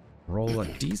 Roll a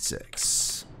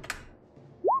d6.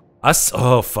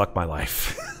 Oh, fuck my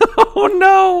life. Oh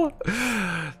no!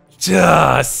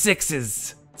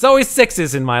 Sixes. It's always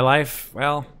sixes in my life.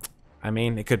 Well, I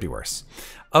mean, it could be worse.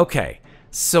 Okay,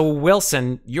 so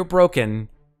Wilson, you're broken.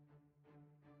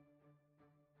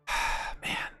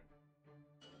 Man.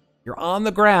 You're on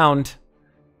the ground.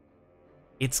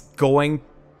 It's going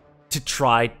to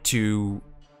try to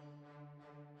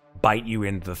bite you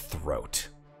in the throat.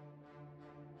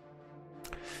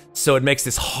 So it makes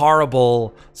this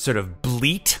horrible sort of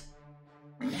bleat.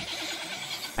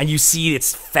 And you see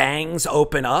its fangs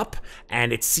open up,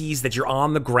 and it sees that you're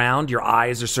on the ground. Your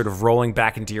eyes are sort of rolling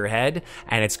back into your head,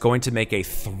 and it's going to make a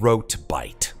throat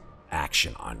bite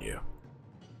action on you.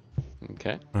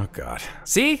 Okay. Oh God!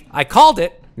 See, I called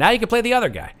it. Now you can play the other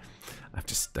guy. I'm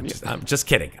just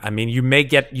kidding. I mean, we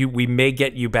may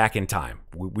get you back in time.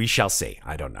 We shall see.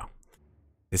 I don't know.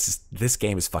 This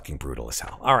game is fucking brutal as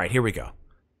hell. All right, here we go.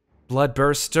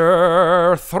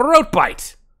 Bloodburster throat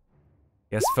bite.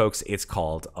 Yes, folks, it's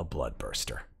called a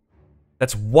bloodburster.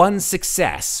 That's 1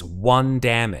 success, 1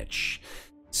 damage.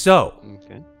 So,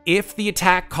 if the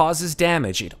attack causes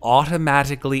damage, it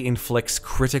automatically inflicts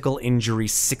critical injury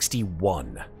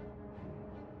 61.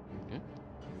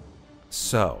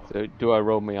 So do I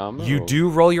roll my armor? You do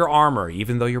roll your armor,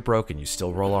 even though you're broken. You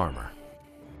still roll armor.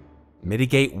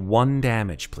 Mitigate 1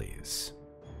 damage, please.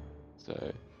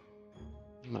 So,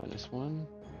 -1.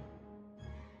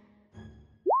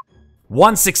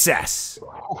 1 success.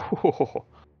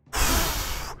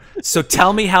 So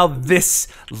tell me how this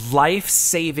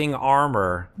life-saving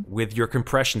armor with your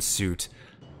compression suit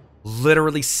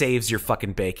literally saves your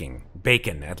fucking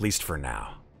bacon, at least for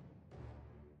now.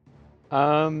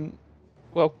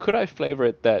 Well, could I flavor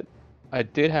it that I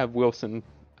did have Wilson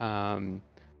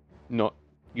not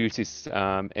use his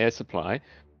air supply,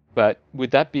 but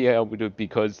would that be able to,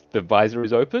 because the visor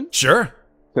is open? Sure.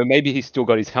 So maybe he's still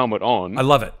got his helmet on. I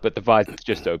love it. But the visor's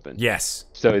just open. Yes.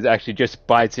 So it actually just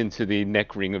bites into the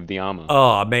neck ring of the armor.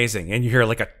 Oh, amazing. And you hear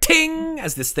like a ting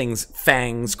as this thing's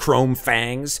fangs, chrome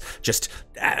fangs, just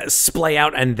splay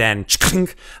out and then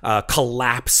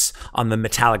collapse on the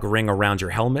metallic ring around your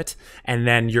helmet. And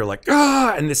then you're like,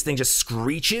 ah, and this thing just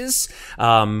screeches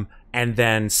and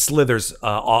then slithers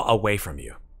away from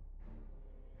you.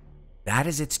 That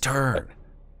is its turn.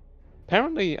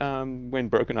 Apparently, when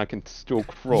broken, I can still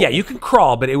crawl. Yeah, you can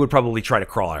crawl, but it would probably try to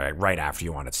crawl right after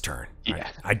you on its turn. Yeah.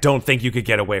 I don't think you could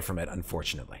get away from it,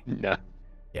 unfortunately. No.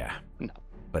 Yeah. No.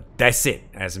 But that's it.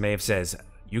 As Maeve says,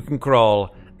 you can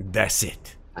crawl, that's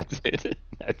it. That's it.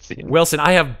 That's it. Wilson,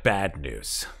 I have bad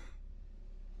news.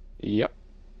 Yep.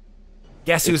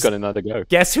 Guess it's got another go.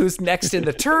 Guess who's next in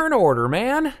the turn order,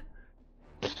 man?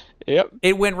 Yep.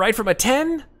 It went right from a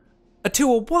 10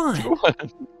 to a 1.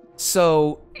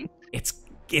 So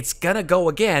it's gonna go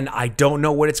again. I don't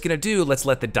know what it's gonna do. Let's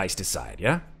let the dice decide,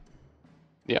 yeah?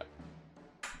 Yeah.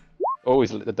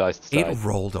 Always let the dice decide. It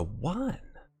rolled a 1.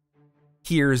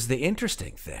 Here's the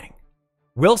interesting thing.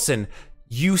 Wilson,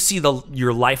 you see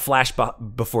your life flash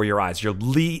before your eyes. Your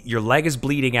leg is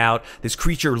bleeding out. This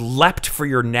creature leapt for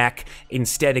your neck.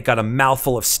 Instead, it got a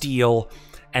mouthful of steel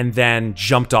and then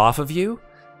jumped off of you.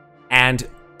 And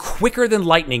quicker than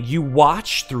lightning, you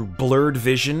watch through blurred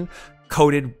vision,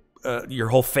 coated your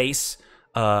whole face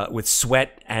with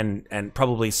sweat and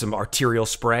probably some arterial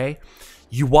spray.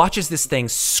 You watch as this thing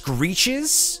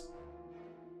screeches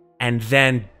and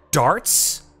then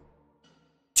darts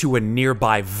to a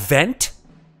nearby vent,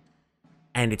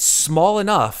 and it's small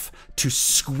enough to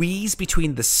squeeze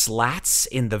between the slats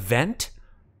in the vent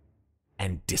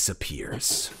and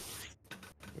disappears.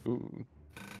 Ooh.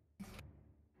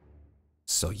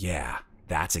 So yeah,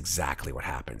 that's exactly what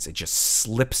happens. It just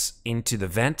slips into the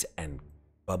vent and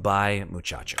bye-bye,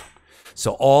 muchacho.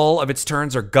 So all of its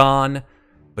turns are gone,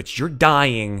 but you're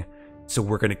dying, so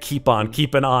we're gonna keep on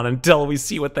keeping on until we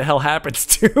see what the hell happens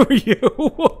to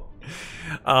you.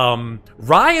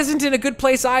 Rye isn't in a good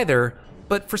place either,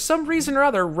 but for some reason or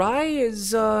other, Rye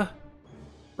is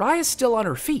still on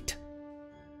her feet,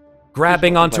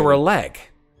 grabbing onto her leg.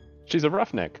 She's a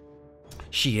roughneck.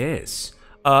 She is.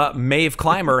 Maeve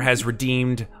Climber has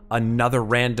redeemed another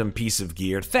random piece of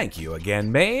gear. Thank you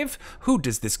again, Maeve. Who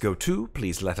does this go to?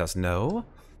 Please let us know.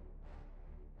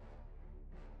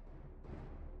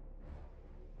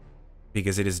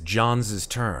 Because it is Johns'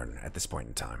 turn at this point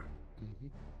in time.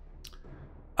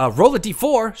 Roll a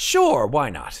d4? Sure, why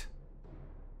not?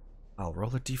 I'll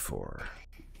roll a d4.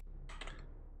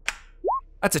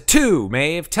 That's a 2,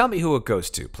 Maeve. Tell me who it goes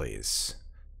to, please.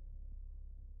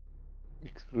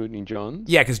 Excluding John?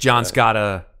 Yeah, because John's got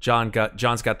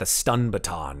the stun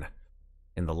baton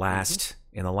in the last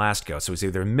go. So it's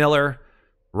either Miller,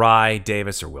 Rye,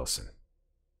 Davis, or Wilson.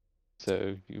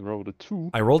 So you rolled a 2.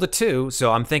 I rolled a 2,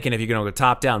 so I'm thinking if you're gonna go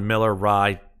top down, Miller,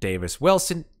 Rye, Davis,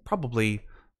 Wilson, probably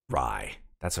Rye.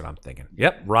 That's what I'm thinking.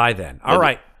 Yep, Rye then. All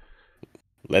right.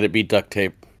 Let it be duct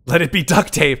tape. Let it be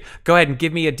duct tape. Go ahead and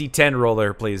give me a d10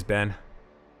 roller, please, Ben.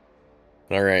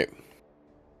 All right.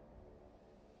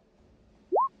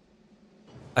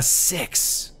 A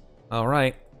 6. All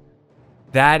right.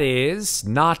 That is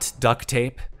not duct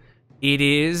tape. It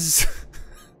is...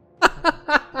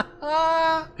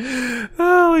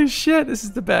 Holy shit, this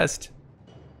is the best.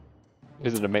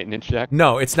 Is it a maintenance jack?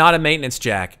 No, it's not a maintenance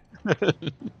jack. It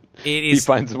is... He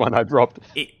finds the one I dropped.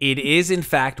 It is, in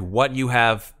fact, what you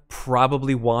have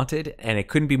probably wanted, and it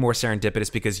couldn't be more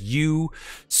serendipitous because you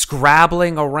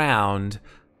scrabbling around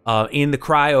in the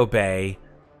cryo bay,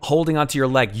 holding onto your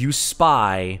leg, you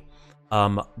spy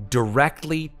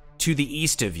directly to the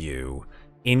east of you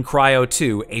in Cryo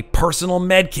 2 a personal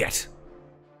med kit.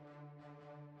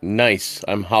 Nice.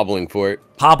 I'm hobbling for it.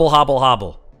 Hobble, hobble,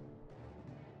 hobble.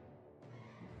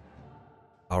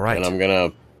 All right. And I'm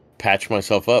going to patch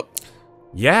myself up.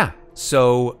 Yeah.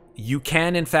 So you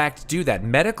can, in fact, do that.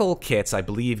 Medical kits, I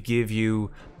believe, give you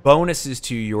bonuses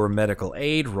to your medical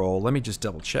aid roll. Let me just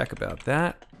double check about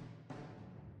that.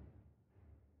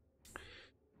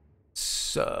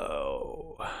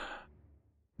 So,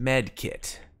 med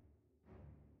kit.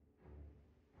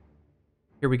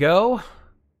 Here we go.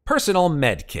 Personal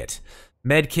med kit.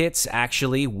 Med kits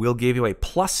actually will give you a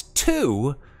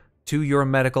 +2 to your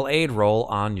medical aid roll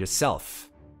on yourself.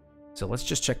 So let's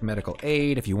just check medical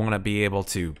aid if you want to be able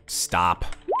to stop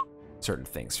certain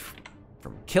things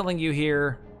from killing you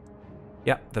here.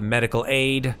 Yep, the medical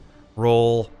aid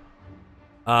roll.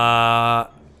 Yeah,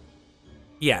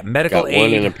 medical Got aid.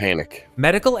 one in a panic.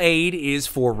 Medical aid is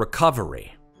for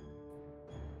recovery.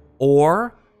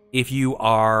 Or if you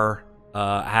are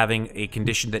having a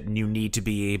condition that you need to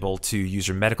be able to use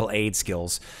your medical aid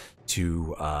skills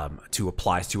to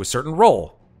apply to a certain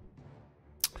role.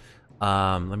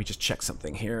 Let me just check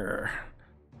something here.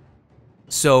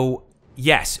 So,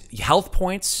 yes, health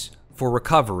points for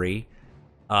recovery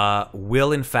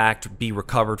will in fact be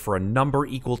recovered for a number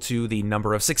equal to the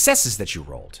number of successes that you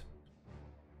rolled.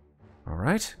 All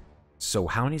right. So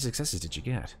how many successes did you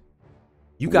get?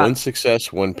 You got 1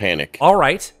 success, 1 panic. All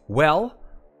right. Well,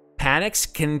 panics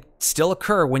can still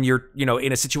occur when you're,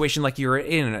 in a situation like you're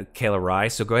in, Kayla Rye.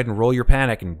 So go ahead and roll your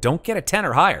panic and don't get a 10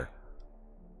 or higher.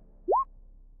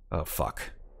 Oh,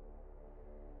 fuck.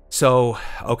 So,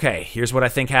 okay, here's what I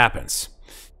think happens.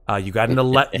 You got an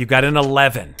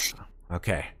 11.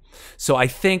 Okay. So I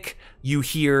think you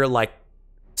hear, like,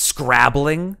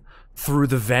 scrabbling through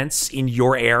the vents in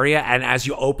your area, and as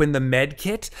you open the med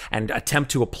kit and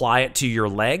attempt to apply it to your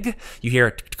leg, you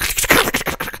hear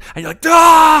and you're like,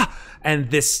 ah! And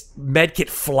this med kit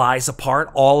flies apart.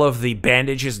 All of the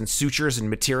bandages and sutures and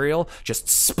material just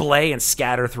splay and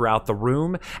scatter throughout the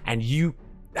room, and you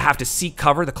have to seek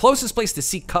cover. The closest place to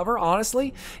seek cover,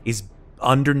 honestly, is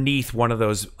underneath one of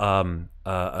those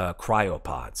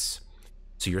cryopods.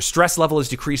 So your stress level is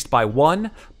decreased by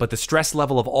 1, but the stress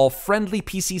level of all friendly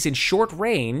PCs in short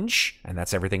range, and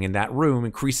that's everything in that room,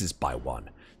 increases by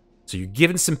 1. So you're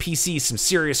giving some PCs some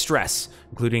serious stress,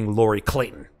 including Lori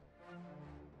Clayton.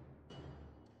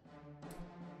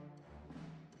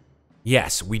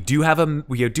 Yes, we do have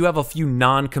a few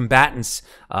non-combatants.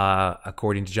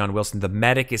 According to John Wilson, the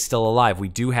medic is still alive. We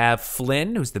do have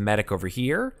Flynn, who's the medic over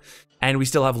here, and we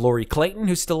still have Lori Clayton,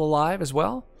 who's still alive as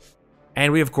well.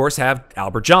 And we of course have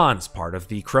Albert Johns, part of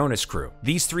the Cronus crew.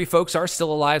 These 3 folks are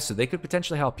still alive, so they could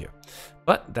potentially help you.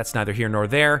 But that's neither here nor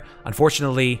there.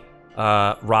 Unfortunately,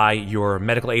 Rye, your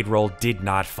medical aid roll did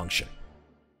not function.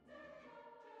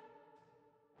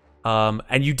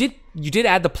 And you did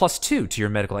add the +2 to your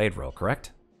medical aid roll,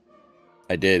 correct?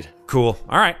 I did. Cool.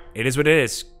 All right. It is what it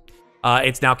is.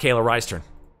 It's now Kayla Rye's turn.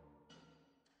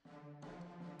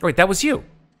 Wait, that was you.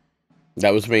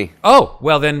 That was me. Oh,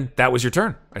 well then that was your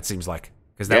turn, it seems like.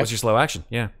 Because that Yeah. was your slow action.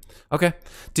 Yeah. Okay.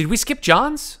 Did we skip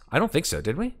Johns? I don't think so,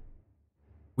 did we?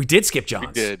 We did skip Johns.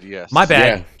 We did, yes. My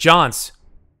bad. Yeah. Johns,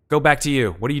 go back to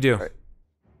you. What do you do?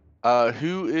 Right.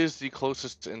 Who is the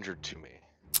closest injured to me?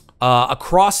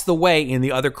 Across the way in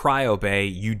the other cryo bay,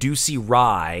 you do see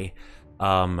Rye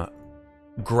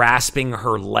grasping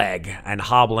her leg and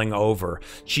hobbling over.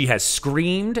 She has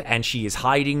screamed and she is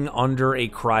hiding under a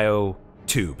cryo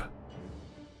tube.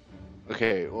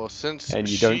 Okay, well, since And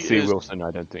you she don't see is... Wilson,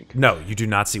 I don't think. No, you do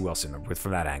not see Wilson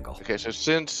from that angle. Okay, so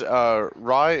since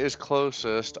Rye is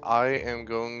closest, I am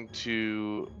going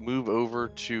to move over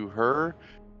to her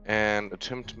and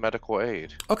attempt medical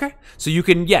aid. Okay, so you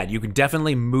can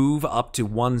definitely move up to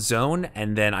one zone,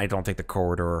 and then I don't think the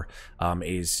corridor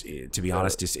is, to be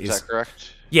honest, is that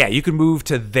correct? Yeah, you can move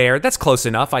to there. That's close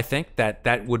enough. I think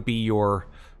that would be your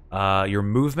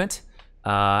movement,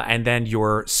 and then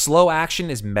your slow action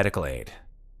is medical aid.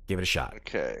 Give it a shot.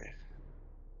 Okay.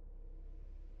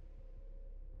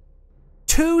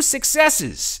 2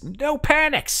 successes. No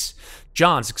panics.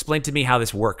 Johns, explain to me how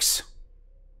this works.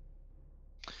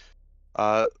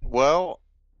 Well,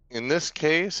 in this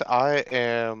case, I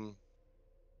am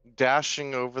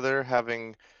dashing over there,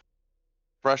 having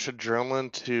fresh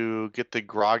adrenaline to get the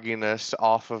grogginess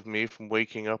off of me from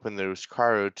waking up in those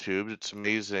cryo tubes. It's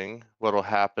amazing what'll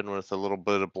happen with a little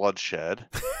bit of bloodshed.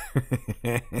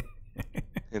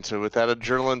 And so with that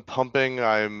adrenaline pumping,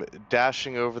 I'm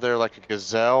dashing over there like a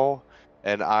gazelle,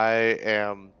 and I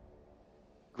am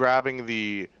grabbing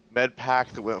the med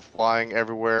pack that went flying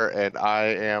everywhere, and I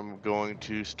am going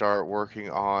to start working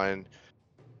on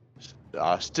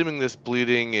stemming this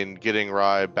bleeding and getting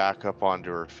Rye back up onto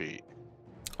her feet.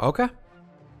 Okay.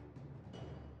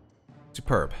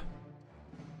 Superb.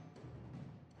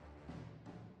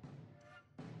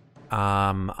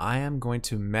 I am going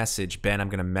to message Ben. I'm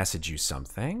going to message you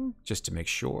something just to make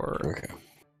sure. Okay.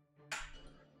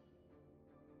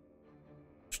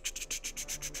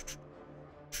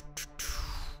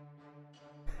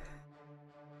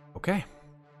 Okay.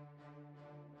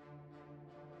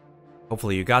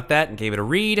 Hopefully you got that and gave it a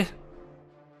read.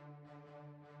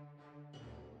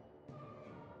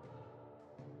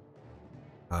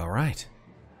 All right.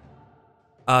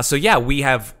 So yeah, we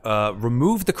have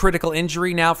removed the critical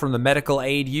injury now from the medical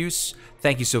aid use.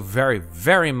 Thank you so very,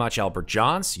 very much, Albert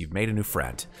Johns. You've made a new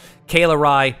friend. Kayla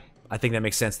Rye, I think that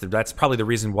makes sense. That's probably the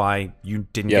reason why you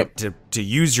didn't get to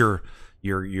use your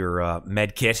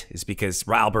med kit, is because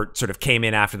Albert sort of came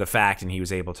in after the fact and he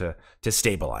was able to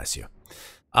stabilize you.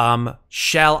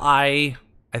 Shall I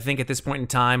think at this point in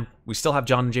time, we still have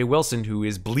John J. Wilson, who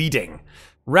is bleeding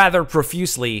rather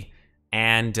profusely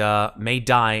and may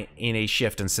die in a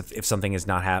shift, and if something is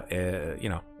not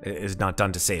is not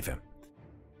done to save him.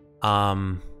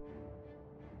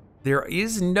 There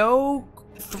is no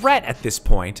threat at this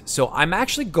point, so I'm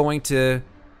actually going to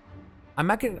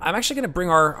bring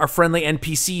our friendly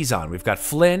NPCs on. We've got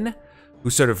Flynn, who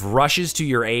sort of rushes to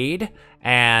your aid,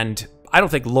 and I don't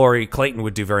think Lori Clayton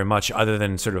would do very much other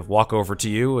than sort of walk over to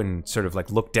you and sort of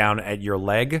like look down at your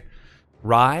leg,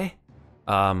 Rye,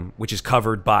 which is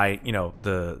covered by, you know,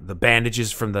 the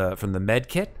bandages from the med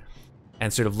kit,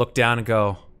 and sort of look down and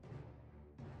go,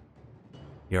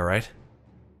 "You all right?"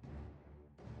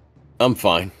 I'm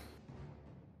fine.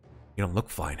 You don't look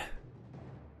fine.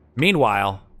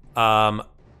 Meanwhile, I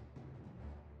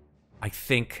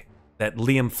think that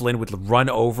Liam Flynn would run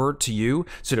over to you,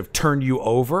 sort of turn you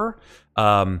over,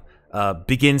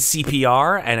 begin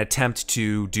CPR, and attempt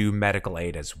to do medical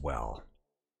aid as well.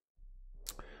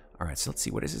 All right, so let's see.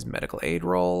 What is his medical aid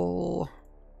roll?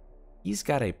 He's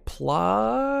got a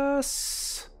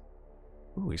plus...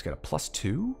 Ooh, he's got a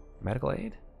 +2 medical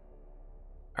aid.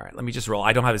 All right, let me just roll.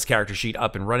 I don't have his character sheet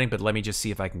up and running, but let me just see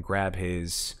if I can grab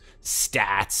his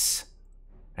stats,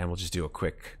 and we'll just do a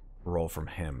quick roll from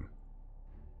him.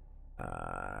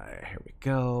 Here we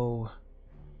go.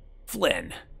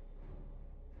 Flynn.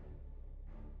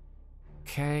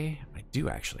 Okay, I do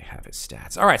actually have his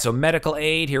stats. All right, so medical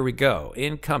aid, here we go.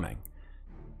 Incoming.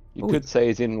 You Ooh. could say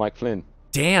he's in like Flynn.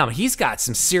 Damn, he's got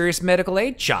some serious medical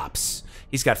aid chops.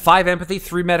 He's got 5 empathy,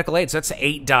 3 medical aid, so that's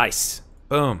 8 dice.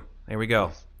 Boom. There we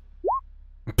go.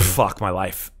 Fuck my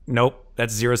life. Nope,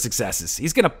 that's 0 successes.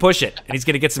 He's gonna push it, and he's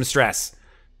gonna get some stress.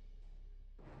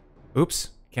 Oops.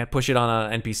 Can't push it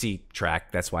on an NPC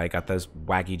track. That's why I got those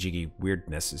waggy-jiggy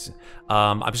weirdnesses.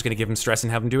 I'm just gonna give him stress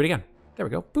and have him do it again. There we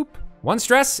go. Boop. 1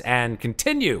 stress, and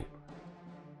continue.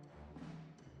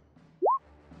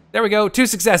 There we go. 2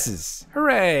 successes.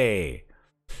 Hooray!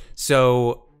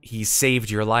 So, he saved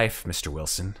your life, Mr.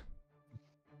 Wilson.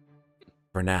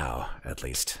 For now, at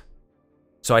least.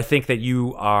 So I think that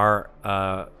you are,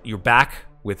 you're back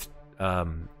with, I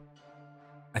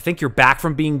think you're back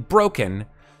from being broken.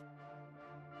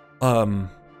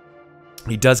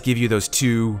 He does give you those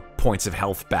 2 points of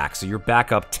health back, so you're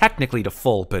back up technically to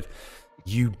full, but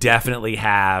you definitely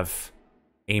have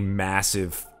a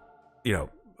massive, you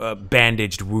know,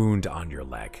 bandaged wound on your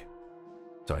leg.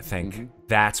 So I think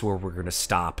that's where we're going to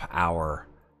stop our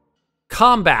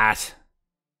combat.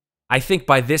 I think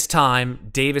by this time,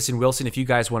 Davis and Wilson, if you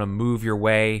guys want to move your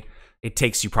way, it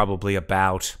takes you probably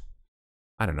about,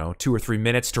 I don't know, 2 or 3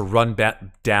 minutes to run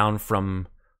down from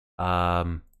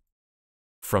the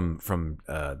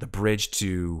bridge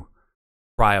to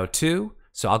Cryo 2.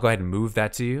 So I'll go ahead and move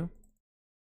that to you.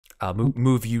 I'll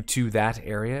move you to that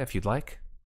area if you'd like.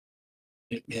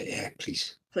 Yeah,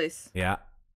 please. Please. Yeah.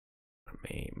 Let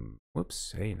me,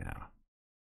 whoops, hey now.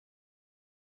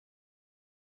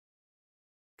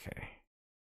 Okay.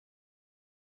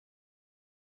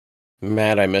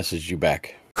 Matt, I messaged you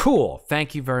back. Cool.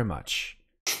 Thank you very much.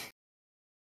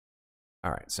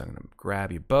 All right, so I'm going to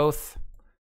grab you both,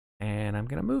 and I'm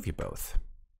going to move you both.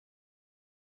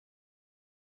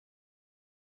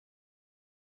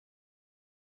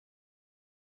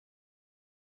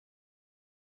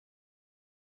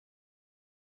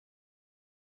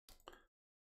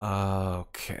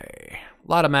 Okay.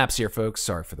 A lot of maps here, folks.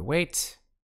 Sorry for the wait.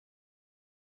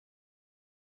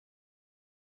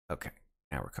 Okay,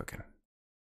 now we're cooking.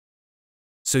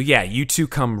 So yeah, you two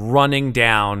come running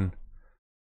down.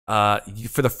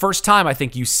 For the first time, I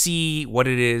think you see what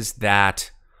it is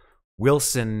that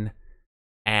Wilson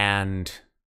and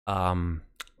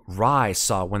Rye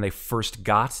saw when they first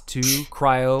got to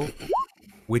Cryo,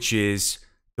 which is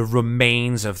the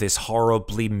remains of this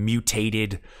horribly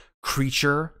mutated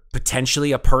creature,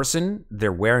 potentially a person.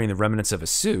 They're wearing the remnants of a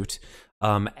suit,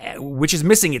 which is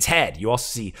missing its head. You also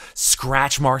see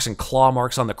scratch marks and claw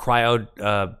marks on the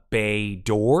cryo bay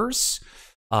doors,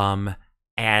 and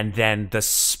then the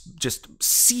just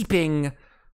seeping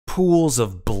pools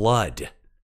of blood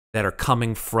that are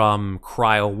coming from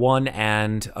Cryo 1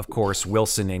 and, of course,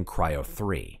 Wilson in Cryo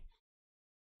 3.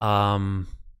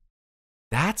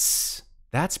 That's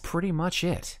pretty much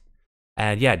it.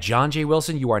 And yeah, John J.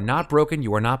 Wilson, you are not broken.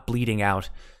 You are not bleeding out.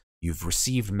 You've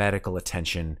received medical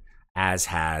attention, as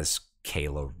has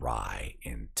Kayla Rye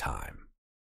in time.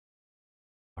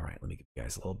 All right, let me give you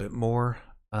guys a little bit more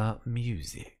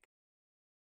music.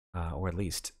 Or at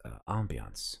least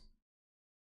ambiance.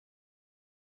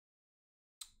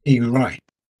 You're right.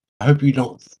 I hope you're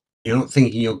not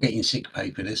thinking you're getting sick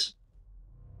pay for this.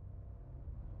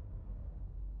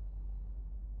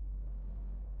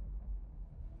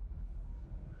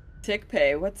 Sick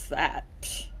pay, what's that?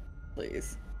 Psh,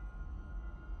 please.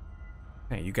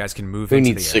 Hey, you guys can move Who into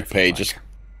the needs air sick if you'd pay? like. Just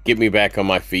get me back on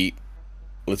my feet.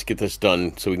 Let's get this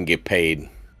done so we can get paid.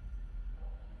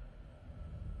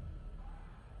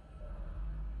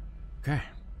 Okay.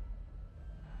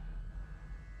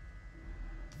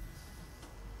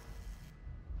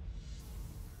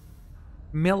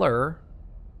 Miller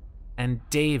and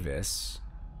Davis,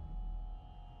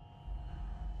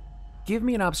 give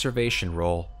me an observation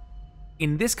roll.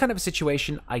 In this kind of a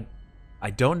situation, I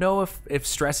don't know if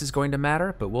stress is going to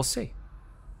matter, but we'll see.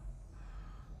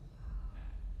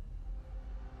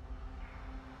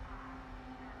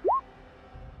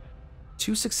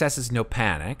 Two successes, no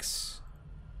panics,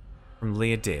 from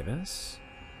Leah Davis.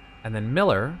 And then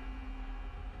Miller,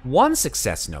 1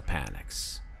 success, no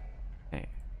panics. Okay.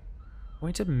 I'm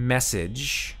going to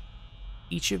message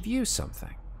each of you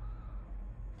something.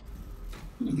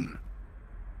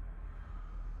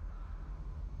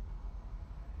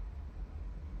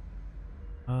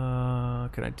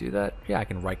 Can I do that? Yeah, I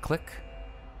can right click.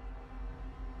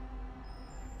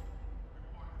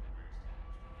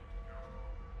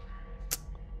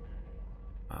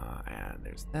 And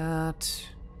there's that.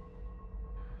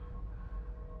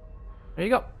 There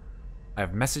you go.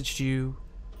 I've messaged you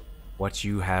what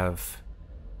you have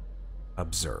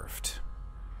observed.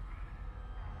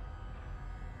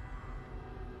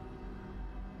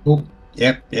 Cool.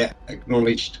 Yep, yeah,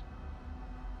 acknowledged.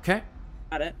 Okay.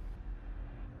 Got it.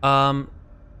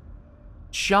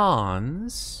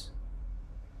 John's.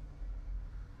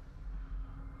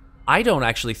 I don't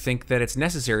actually think that it's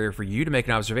necessary for you to make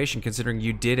an observation, considering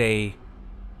you did a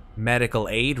medical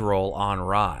aid roll on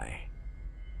Rye.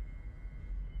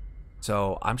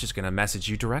 So I'm just going to message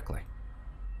you directly.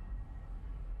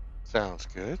 Sounds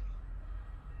good.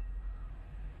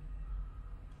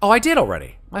 Oh, I did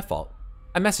already. My fault.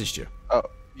 I messaged you. Oh,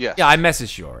 yes. Yeah, I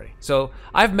messaged you already. So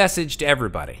I've messaged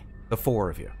everybody, the 4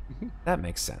 of you. That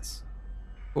makes sense.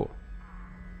 Cool.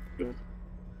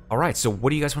 All right, so what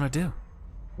do you guys want to do?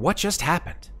 What just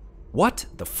happened? What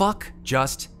the fuck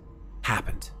just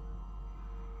happened?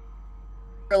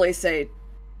 Really say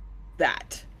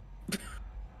that.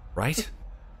 Right?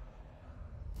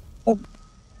 What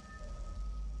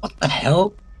the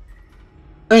hell?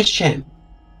 Where's Cham?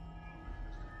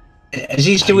 Is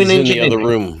he still He's in in the engineering? other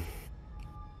room.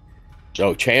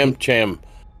 Oh, Cham.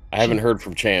 I haven't heard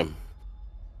from Cham.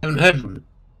 Haven't heard from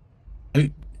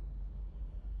him.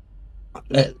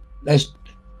 There's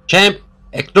Cham.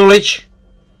 Acknowledge.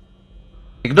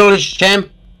 Acknowledge, Cham.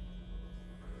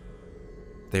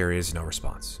 There is no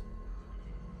response.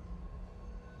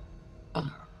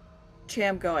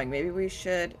 Cham going. Maybe we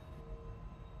should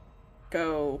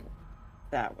go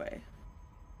that way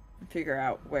and figure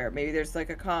out where. Maybe there's like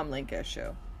a comm link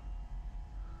issue.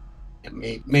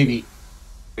 Maybe.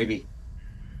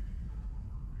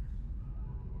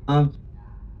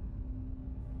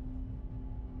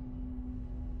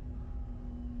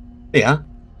 Yeah.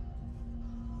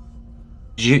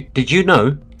 Did you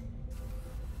know?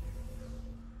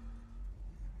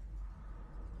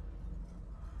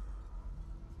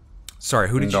 Sorry,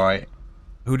 who did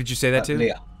you say that to?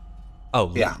 Leah.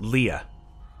 Oh, Yeah. Leah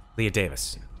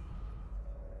Davis.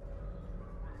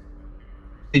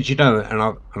 Did you know?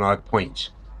 And I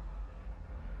point.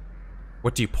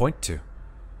 What do you point to?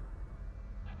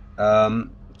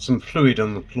 Some fluid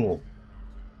on the floor.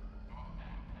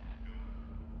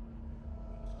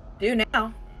 Do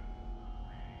now.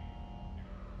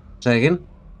 Say again.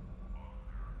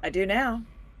 I do now.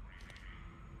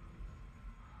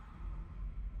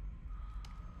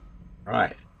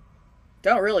 Right.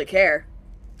 Don't really care.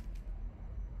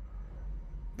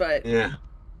 But Yeah.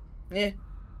 yeah.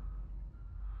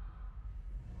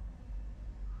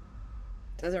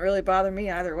 Doesn't really bother me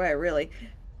either way, really.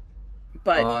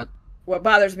 But what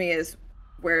bothers me is,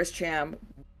 where's Cham?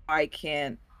 Why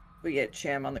can't we get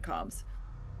Cham on the comms?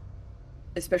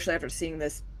 Especially after seeing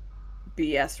this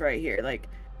BS right here. Like,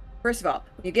 first of all,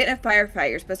 when you get in a firefight,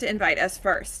 you're supposed to invite us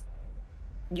first.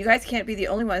 You guys can't be the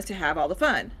only ones to have all the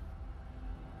fun.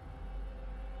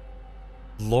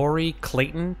 Lori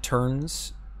Clayton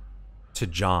turns to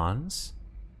Johns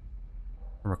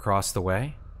from across the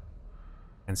way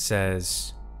and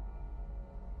says,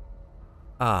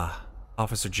 "Ah,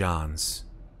 Officer Johns.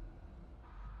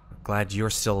 Glad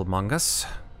you're still among us."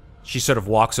 She sort of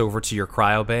walks over to your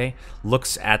cryo bay,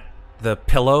 looks at the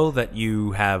pillow that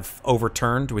you have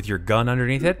overturned with your gun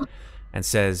underneath it, and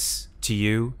says to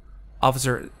you,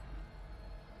 "Officer,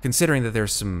 considering that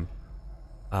there's some,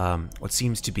 what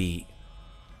seems to be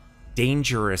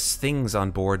dangerous things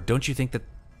on board, don't you think that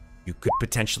you could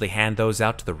potentially hand those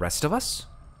out to the rest of us?"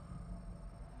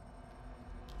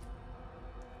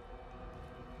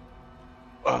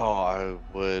 Oh, I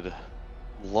would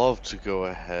love to go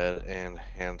ahead and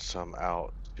hand some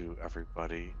out to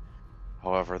everybody.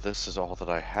 However, this is all that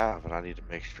I have, and I need to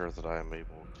make sure that I am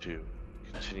able to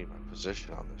continue my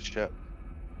position on this ship.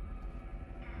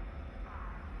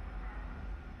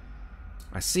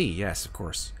 I see, yes, of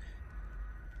course.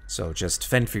 So just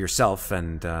fend for yourself,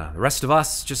 and the rest of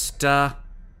us just, great.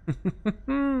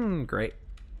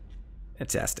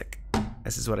 Fantastic.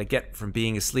 This is what I get from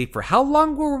being asleep. For how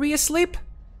long were we asleep?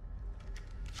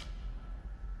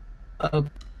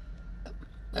 Only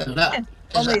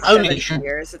only 7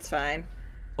 years, it's fine.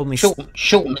 Only short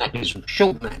nap,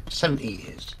 70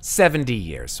 years. 70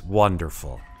 years.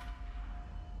 Wonderful.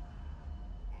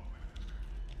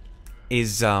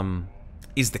 Is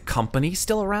the company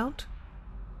still around?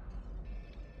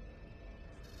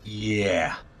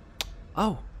 Yeah.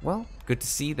 Oh, well, good to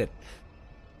see that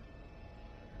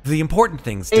the important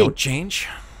things don't change.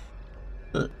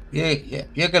 Yeah,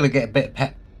 you're gonna get a bit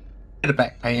of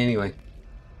back pay anyway.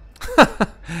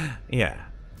 Yeah,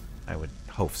 I would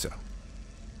hope so.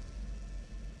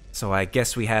 So I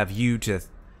guess we have you to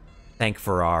thank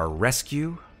for our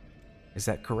rescue. Is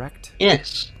that correct?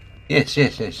 Yes.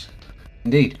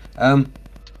 Indeed. I'm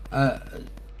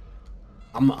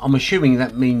assuming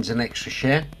that means an extra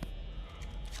share.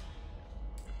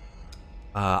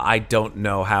 I don't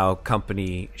know how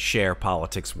company share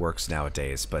politics works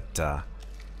nowadays, but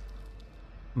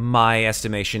my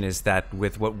estimation is that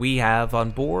with what we have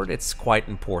on board, it's quite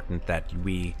important that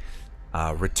we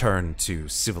return to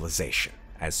civilization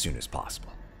as soon as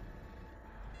possible.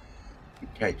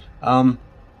 Okay.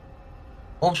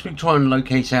 Whilst we try and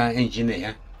locate our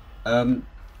engineer, do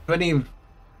any of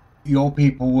your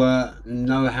people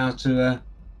know how to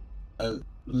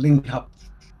link up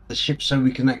the ship so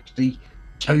we can actually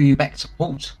tow you back to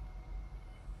port?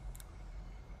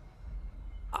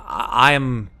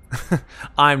 I'm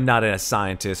I'm not a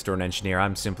scientist or an engineer.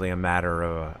 I'm simply a matter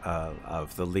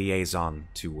of the liaison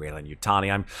to Wayland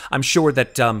Yutani. I'm sure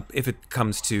that if it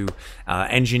comes to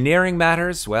engineering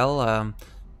matters, well,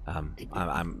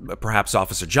 perhaps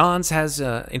Officer Johns has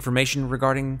information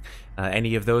regarding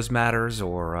any of those matters,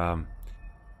 or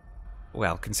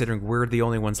well, considering we're the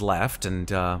only ones left, and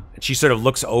she sort of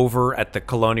looks over at the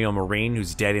Colonial Marine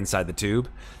who's dead inside the tube.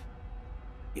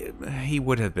 He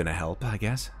would have been a help, I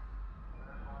guess.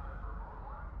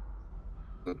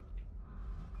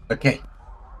 Okay,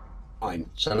 fine.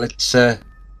 So let's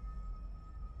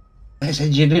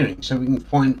engineering so we can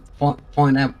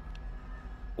find out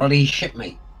bloody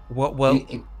shipmate. Well,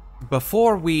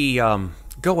 before we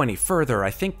go any further,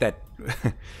 I think that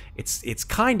it's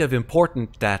kind of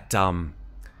important that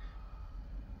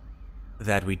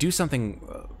that we do something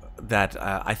that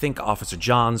I think Officer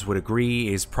Johns would agree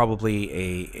is probably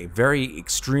a very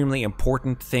extremely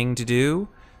important thing to do.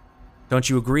 Don't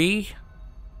you agree,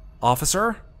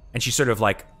 officer? And she sort of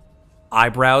like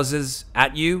eyebrowses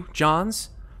at you, Johns,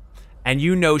 and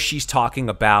you know she's talking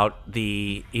about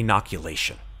the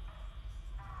inoculation.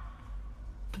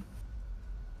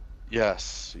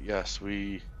 Yes,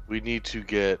 we need to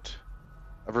get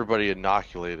everybody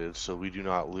inoculated so we do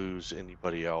not lose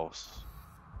anybody else.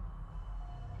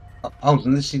 Oh,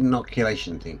 and this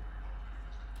inoculation thing.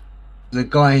 The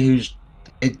guy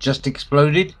it just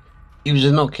exploded, he was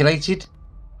inoculated?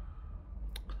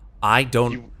 I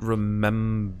don't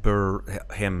remember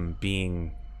him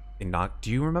being do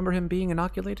you remember him being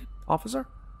inoculated, officer?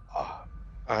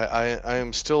 I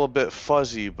am still a bit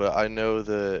fuzzy, but I know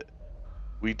that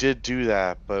we did do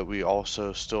that, but we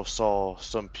also still saw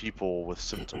some people with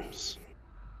symptoms.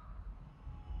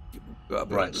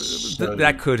 Right.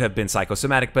 That could have been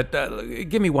psychosomatic, but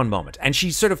give me one moment. And she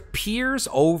sort of peers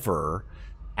over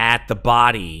at the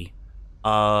body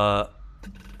of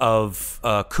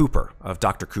Cooper, of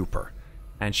Dr. Cooper.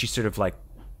 And she sort of like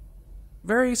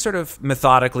very sort of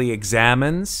methodically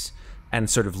examines and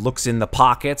sort of looks in the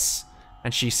pockets,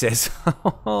 and she says,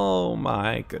 "Oh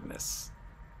my goodness."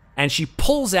 And she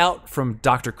pulls out from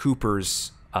Dr.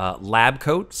 Cooper's lab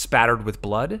coat, spattered with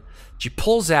blood, she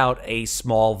pulls out a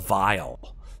small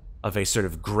vial of a sort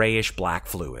of grayish black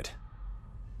fluid.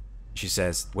 She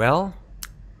says, "Well,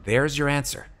 there's your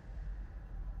answer.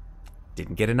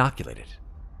 Didn't get inoculated."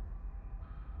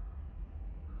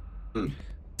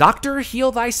 Doctor,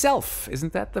 heal thyself.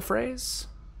 Isn't that the phrase?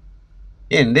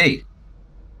 Indeed.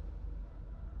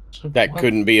 That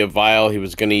couldn't be a vial he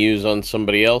was going to use on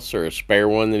somebody else, or a spare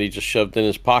one that he just shoved in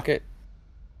his pocket?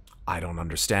 I don't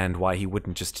understand why he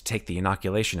wouldn't just take the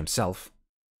inoculation himself.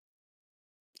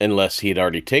 Unless he'd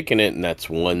already taken it, and that's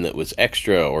one that was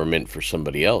extra or meant for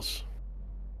somebody else.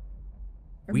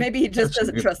 Or maybe he just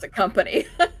doesn't trust the company.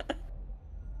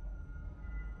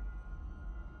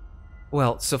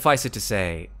 Well, suffice it to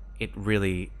say, it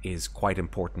really is quite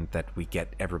important that we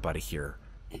get everybody here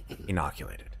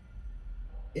inoculated.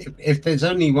 If there's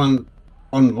only one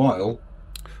vial,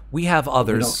 we have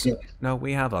others. No,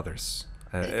 we have others.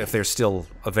 If they're still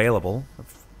available.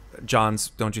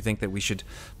 Johns, don't you think that we should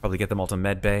probably get them all to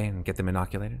med bay and get them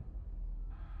inoculated?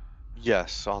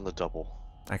 Yes, on the double.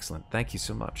 Excellent. Thank you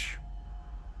so much.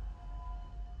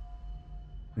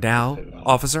 Now,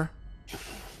 officer?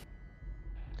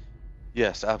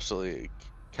 Yes, absolutely.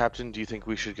 Captain, do you think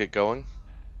we should get going?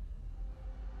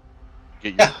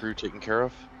 Get your crew taken care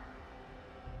of?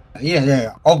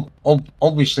 Yeah.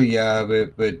 Obviously,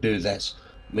 we'll do that.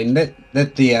 I mean, let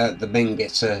the men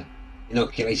get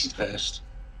inoculated first.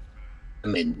 I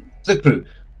mean, the crew.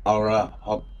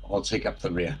 I'll take up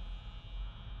the rear.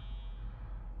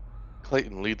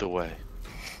 Clayton, lead the way.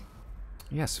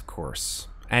 Yes, of course.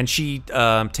 And she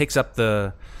takes up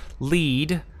the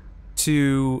lead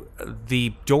to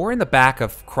the door in the back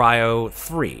of Cryo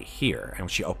 3 here,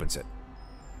 and she opens it.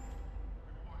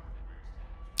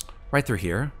 Right through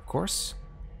here, of course.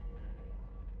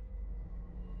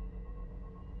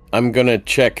 I'm gonna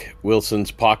check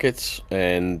Wilson's pockets,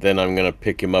 and then I'm gonna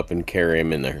pick him up and carry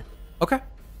him in there. Okay.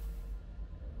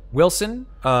 Wilson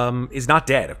is not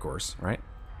dead, of course, right?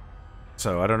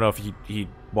 So I don't know if he'd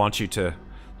want you to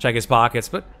check his pockets,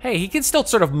 but hey, he can still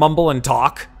sort of mumble and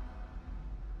talk.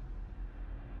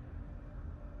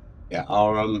 Yeah,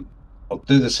 I'll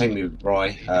do the same with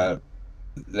Roy.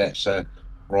 Let's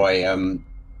Roy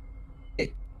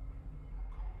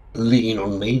lean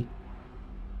on me.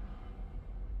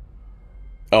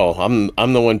 Oh,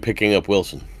 I'm the one picking up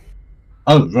Wilson.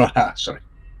 Oh, right. Sorry.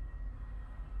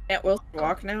 Can't Wilson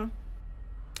walk now?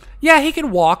 Yeah, he can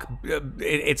walk.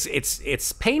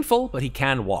 It's painful, but he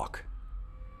can walk.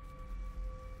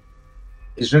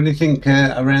 Is there anything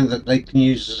around that they can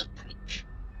use as a crutch?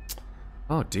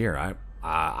 Oh dear,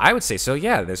 I would say so.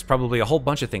 Yeah, there's probably a whole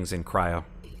bunch of things in cryo.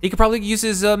 He could probably use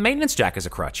his maintenance jack as a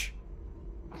crutch.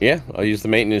 Yeah, I'll use the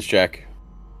maintenance jack.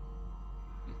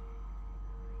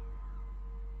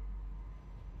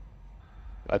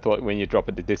 I thought when you drop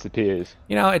it, it disappears.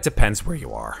 You know, it depends where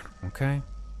you are. Okay.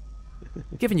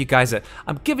 I'm giving you guys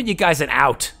an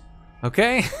out.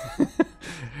 Okay.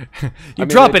 You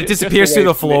drop it, it disappears through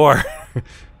the floor.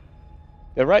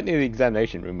 They're right near the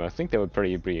examination room. I think there would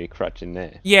probably be a crutch in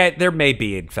there. Yeah, there may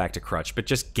be, in fact, a crutch, but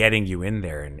just getting you in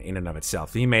there in and of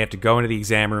itself. You may have to go into the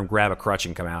exam room, grab a crutch,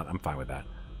 and come out. I'm fine with that.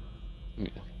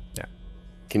 Yeah.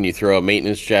 Can you throw a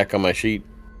maintenance jack on my sheet?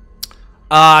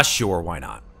 Sure, why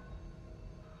not?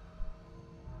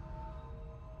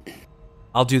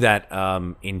 I'll do that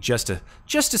in just a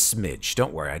smidge.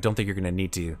 Don't worry. I don't think you're going to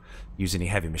need to use any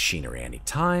heavy machinery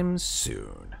anytime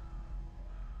soon.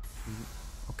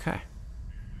 Okay.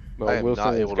 Well, I am Wilson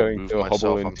not is able to going move to hobble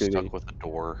myself. I'm into stuck the. with a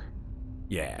door.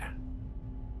 Yeah.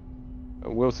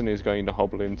 Wilson is going to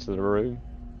hobble into the room.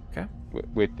 Okay.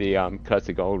 With the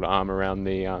classic old arm around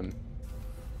the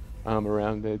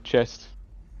chest,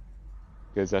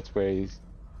 because that's where he's.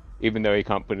 Even though he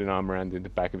can't put an arm around in the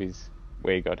back of his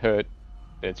where he got hurt,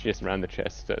 it's just around the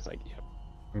chest. So it's like, yep.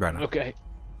 Right on. Okay.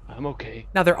 I'm okay.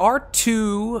 Now, there are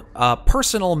 2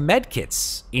 personal med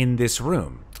kits in this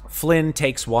room. Flynn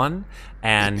takes one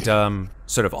and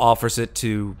sort of offers it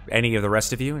to any of the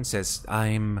rest of you and says,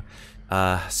 I'm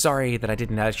sorry that I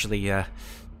didn't actually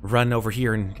run over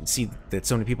here and see that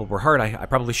so many people were hurt. I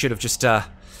probably should have just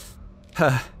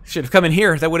should have come in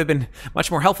here. That would have been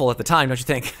much more helpful at the time, don't you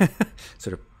think?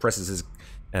 Sort of presses his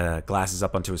glasses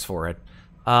up onto his forehead.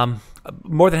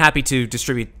 More than happy to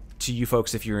distribute to you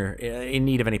folks if you're in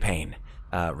need of any pain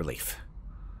relief.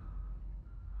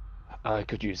 I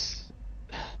could use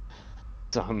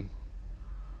some.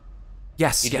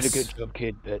 Yes, You yes. did a good job,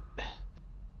 kid, but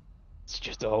it's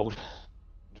just old.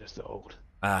 Just old.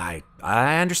 I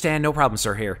understand. No problem,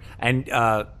 sir. Here. And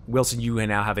Wilson, you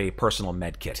now have a personal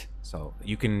med kit. So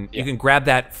you can grab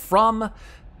that from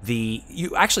the you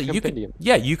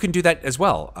can do that as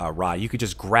well, Ra. You could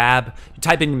just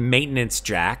type in maintenance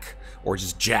jack or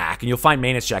just jack, and you'll find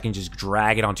maintenance jack and just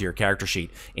drag it onto your character sheet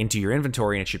into your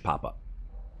inventory, and it should pop up.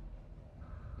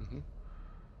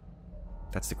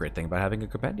 That's the great thing about having a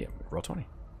compendium. Roll 20.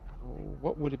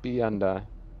 What would it be under?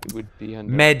 It would be under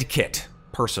Med kit,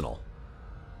 personal.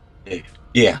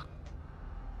 Yeah.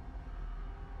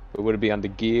 But would it be under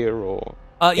gear or?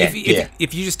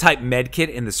 If you just type med kit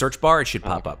in the search bar, it should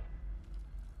pop up.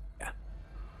 Yeah.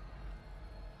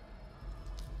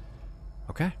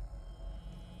 Okay.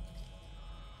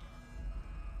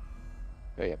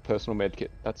 Oh yeah, personal med kit.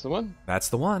 That's the one. That's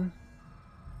the one.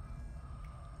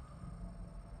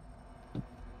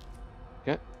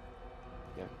 Okay.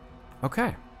 Yeah.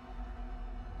 Okay.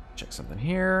 Check something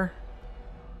here.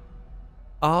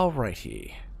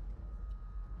 Alrighty.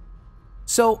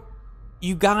 So,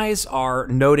 you guys are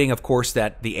noting, of course,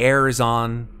 that the air is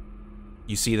on.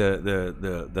 You see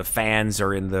the fans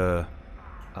are in the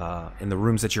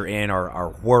rooms that you're in are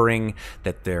whirring.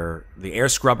 That the air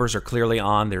scrubbers are clearly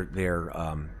on. They're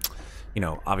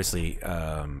obviously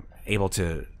able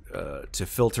to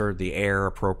filter the air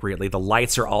appropriately. The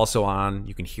lights are also on.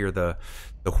 You can hear the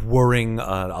whirring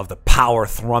of the power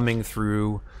thrumming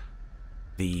through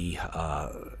the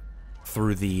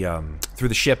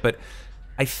ship. But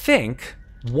I think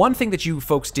one thing that you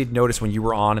folks did notice when you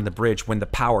were on in the bridge when the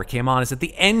power came on is that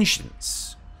the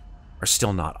engines are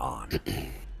still not on.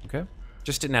 Okay?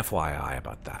 Just an FYI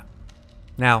about that.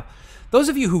 Now, those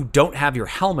of you who don't have your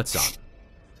helmets on,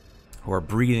 who are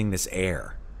breathing this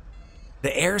air,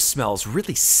 the air smells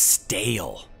really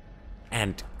stale.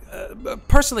 And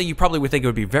personally, you probably would think it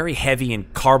would be very heavy in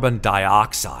carbon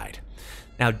dioxide.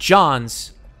 Now,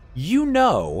 Johns, you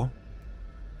know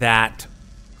that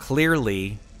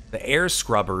clearly the air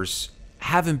scrubbers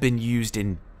haven't been used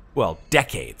in, well,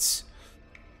 decades.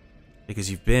 Because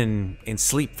you've been in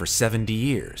sleep for 70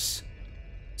 years.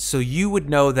 So you would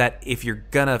know that if you're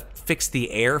gonna fix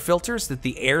the air filters, that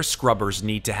the air scrubbers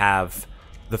need to have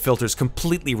the filters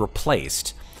completely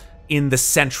replaced in the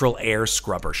central air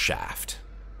scrubber shaft.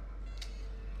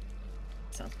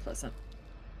 Sounds pleasant.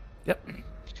 Yep.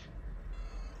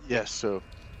 Yes, so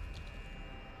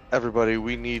everybody,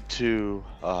 we need to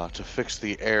fix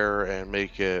the air and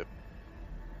make it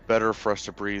better for us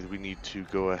to breathe. We need to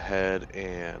go ahead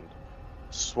and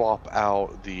swap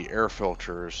out the air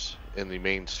filters in the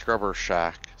main scrubber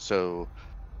shack so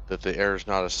that the air is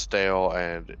not as stale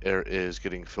and air is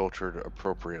getting filtered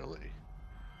appropriately.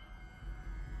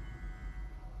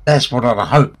 That's what I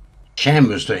hope Sham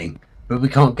was doing, but we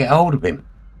can't get hold of him.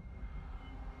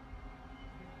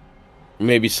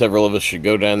 Maybe several of us should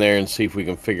go down there and see if we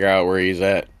can figure out where he's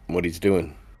at, what he's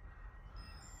doing.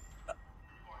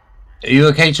 Are you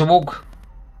okay to walk?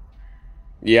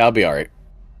 Yeah, I'll be all right.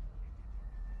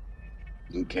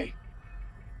 Okay.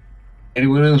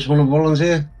 Anyone else want to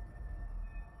volunteer?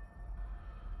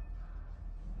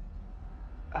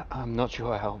 I'm not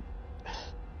sure how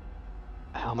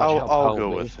much help I'll I'll go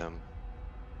need. with him.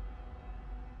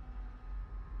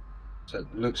 So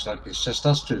it looks like it's just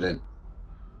us two then.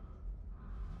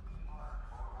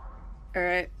 All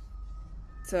right.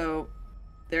 So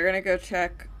they're gonna go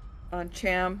check on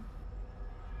Cham,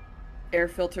 air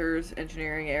filters,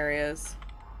 engineering areas.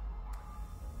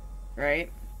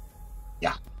 Right?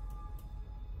 Yeah.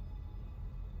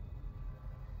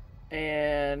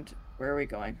 And where are we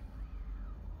going?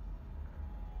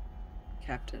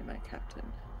 Captain, my captain.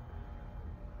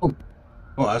 Well,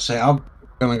 I say I'm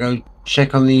gonna go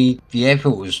check on the air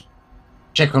filters.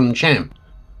 Check on Cham.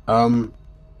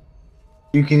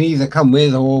 You can either come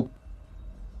with or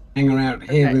hang around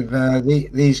here Okay.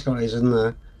 with these guys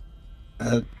and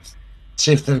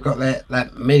see if they've got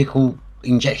that medical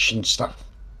injection stuff.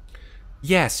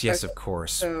 Yes, yes, Okay, of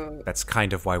course. so- That's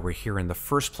kind of why we're here in the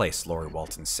first place, Lori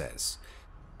Walton says.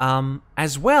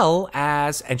 As well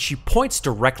as, and she points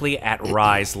directly at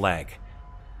Rye's leg.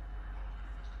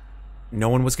 No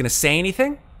one was going to say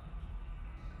anything?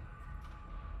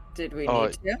 Did we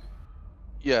need to?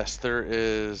 Yes, there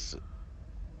is.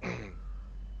 I'll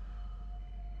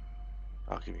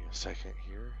give you a second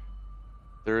here.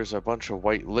 There is a bunch of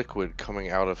white liquid coming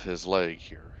out of his leg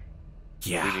here.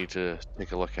 Yeah. We need to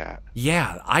take a look at.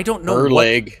 Yeah, I don't know Her what...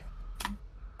 leg.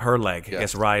 Her leg. Yes.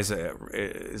 Yes, Rye's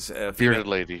is a Bearded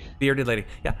lady. Bearded lady.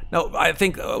 Yeah. No, I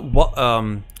think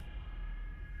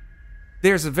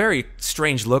there's a very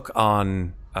strange look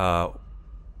on the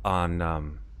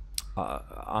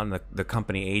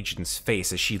company agent's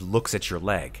face as she looks at your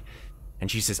leg,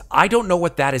 and she says, "I don't know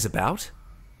what that is about,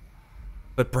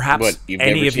 but perhaps What, you've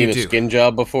any never of you seen a do." skin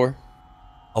job before?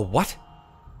 A what?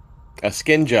 A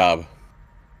skin job.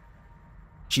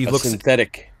 She A looks.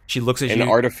 synthetic. She looks at An you.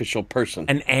 artificial person.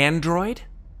 An android?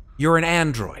 You're an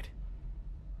android.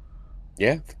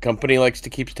 Yeah, the company likes to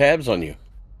keep tabs on you.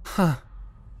 Huh.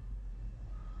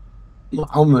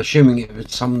 I'm assuming it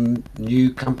was some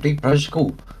new company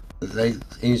protocol that they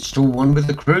install one with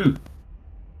the crew.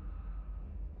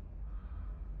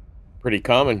 Pretty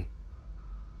common.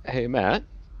 Hey, Matt.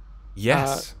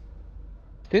 Yes.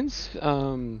 Since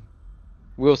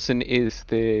Wilson is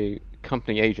the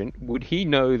company agent, would he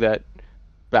know that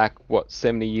back,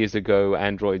 70 years ago,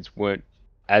 androids weren't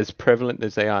as prevalent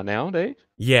as they are nowadays?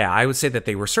 Yeah, I would say that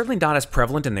they were certainly not as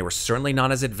prevalent, and they were certainly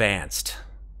not as advanced.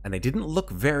 And they didn't look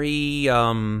very,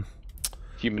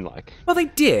 Human-like. Well, they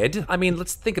did. I mean,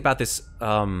 let's think about this,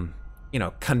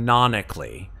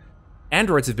 canonically.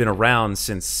 Androids have been around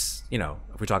since,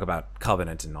 if we talk about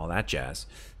Covenant and all that jazz,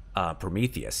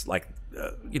 Prometheus.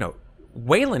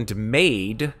 Wayland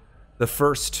made the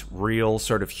first real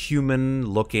sort of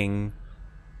human-looking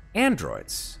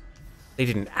androids. They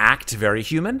didn't act very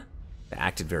human. They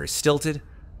acted very stilted.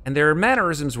 And their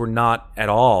mannerisms were not at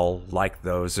all like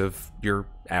those of your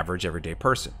average everyday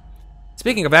person.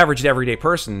 Speaking of average everyday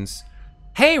persons,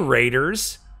 hey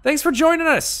Raiders! Thanks for joining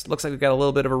us! Looks like we've got a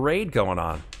little bit of a raid going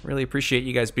on. Really appreciate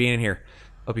you guys being here.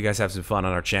 Hope you guys have some fun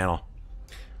on our channel.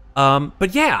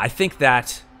 But yeah, I think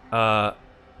that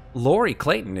Lori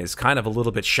Clayton is kind of a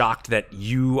little bit shocked that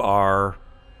you are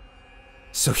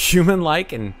so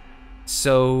human-like and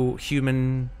so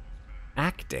human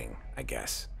acting, I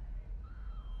guess.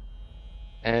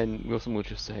 And Wilson will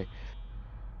just say,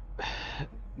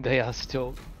 they are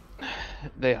still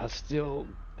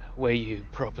Wayu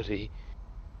property,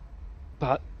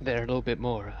 but they're a little bit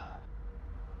more,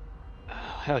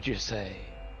 how'd you say?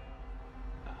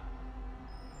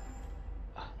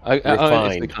 I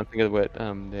honestly Refined. can't think of the word,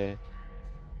 they're,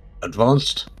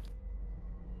 Advanced?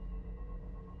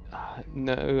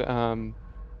 no,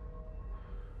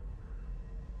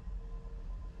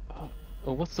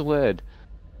 what's the word?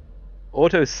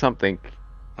 Auto something.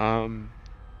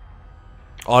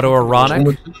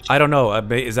 Autoerotic? I don't know.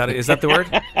 Is that the word?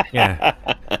 Yeah.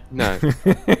 No.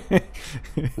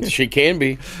 She can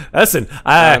be. Listen,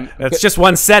 that's just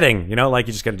one setting. You know, like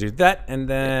you just got to do that and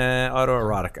then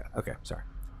autoerotica. Okay, sorry.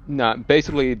 No,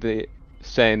 basically the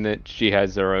saying that she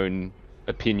has her own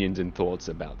opinions and thoughts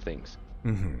about things.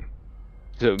 Mm-hmm.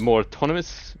 So more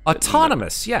autonomous?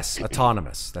 Autonomous, yes.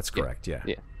 Autonomous. That's correct, yeah.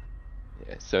 Yeah.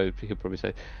 Yeah, so he'll probably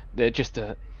say they're just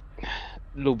a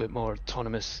little bit more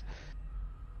autonomous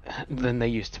than they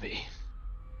used to be.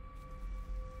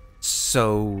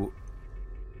 So,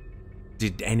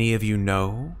 did any of you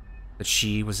know that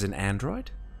she was an android?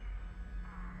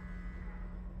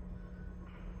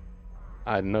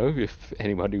 I don't know if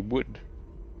anybody would.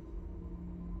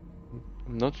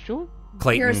 I'm not sure.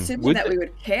 Clayton. You're assuming would that they? we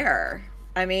would care.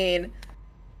 I mean,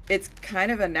 it's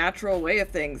kind of a natural way of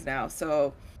things now.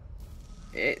 So,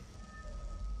 I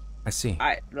see.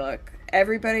 Look,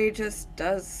 everybody just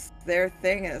does their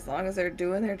thing as long as they're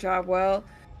doing their job well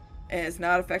and it's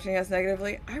not affecting us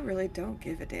negatively. I really don't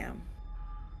give a damn.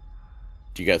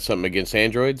 Do you got something against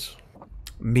androids?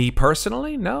 Me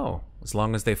personally? No. As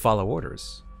long as they follow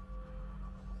orders.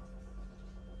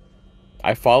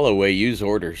 I follow AU's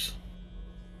orders.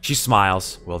 She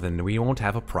smiles. Well, then we won't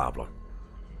have a problem.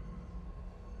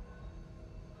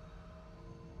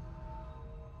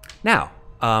 Now,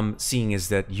 seeing as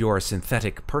that you're a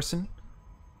synthetic person,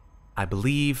 I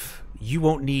believe you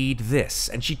won't need this.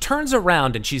 And she turns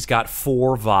around and she's got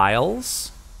 4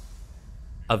 vials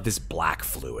of this black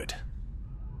fluid.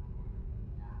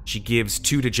 She gives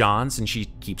 2 to Johns and she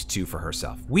keeps 2 for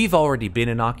herself. We've already been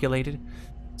inoculated,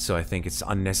 so I think it's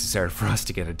unnecessary for us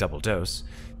to get a double dose.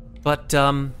 But,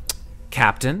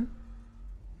 Captain,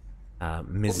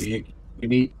 Ms. Well, you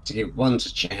need to give one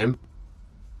to Cham.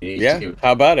 You need to Yeah, give-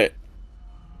 how about it?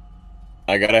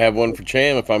 I gotta have one for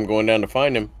Cham if I'm going down to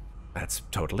find him. That's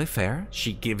totally fair.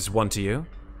 She gives 1 to you.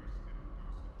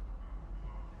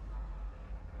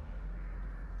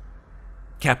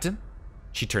 Captain,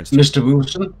 she turns to Mr.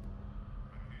 Wilson,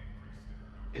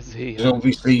 Is he? 'cause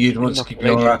obviously you'd want to give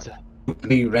your inoculation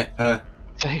company rep,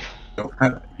 safe?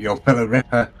 your fellow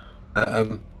rep,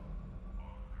 an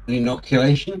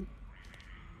inoculation.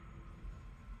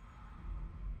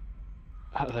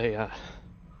 Are they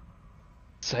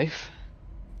safe?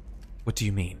 What do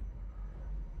you mean?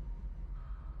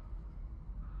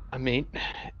 I mean,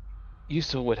 you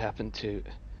saw what happened to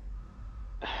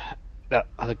that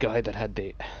other guy that had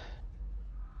the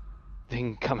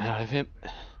thing come out of him.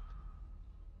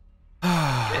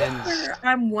 And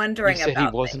I'm you wondering said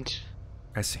about he wasn't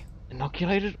I see.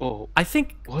 inoculated, or I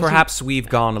think Was perhaps we've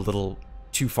gone a little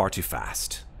too far too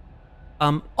fast.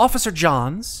 Officer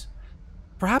Johns,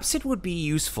 perhaps it would be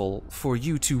useful for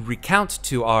you to recount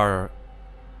to our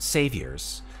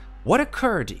saviors what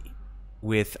occurred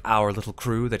with our little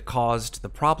crew that caused the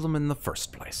problem in the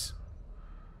first place.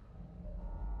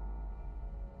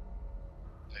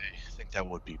 I think that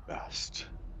would be best.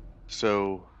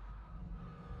 So,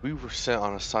 we were sent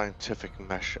on a scientific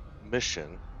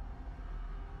mission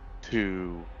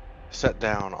to set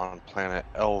down on planet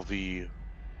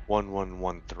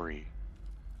LV-1113.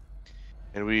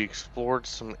 And we explored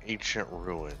some ancient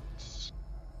ruins.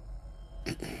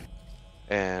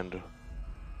 And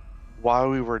while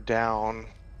we were down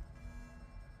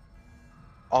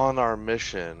on our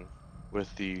mission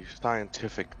with the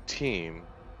scientific team,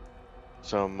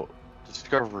 some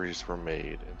discoveries were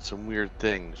made and some weird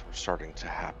things were starting to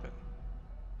happen.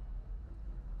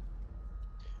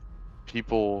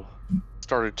 People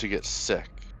started to get sick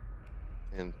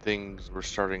and things were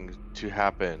starting to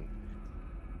happen,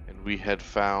 and we had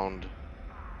found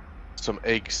some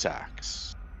egg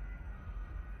sacs.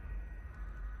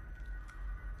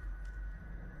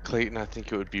 Clayton, I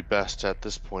think it would be best at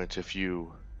this point if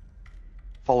you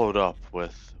followed up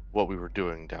with what we were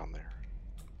doing down there.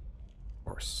 Of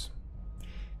course.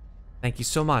 Thank you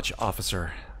so much,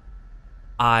 officer.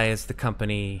 I, as the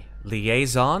company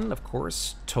liaison, of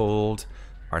course, told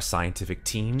our scientific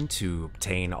team to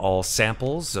obtain all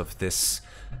samples of this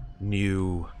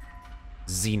new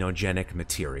xenogenic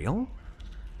material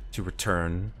to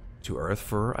return to Earth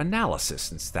for analysis,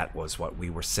 since that was what we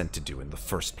were sent to do in the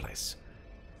first place.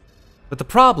 But the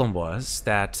problem was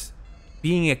that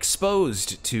being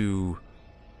exposed to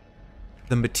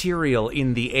the material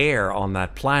in the air on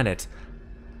that planet,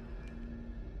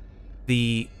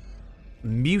 the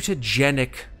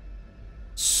mutagenic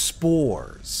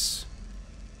spores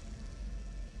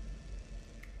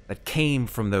that came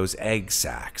from those egg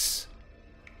sacs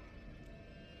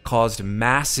caused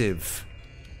massive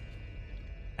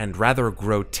and rather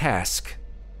grotesque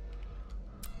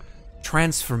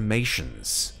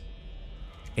transformations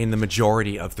in the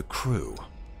majority of the crew.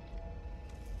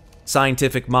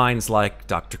 Scientific minds like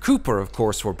Dr. Cooper, of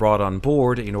course, were brought on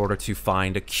board in order to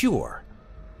find a cure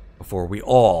before we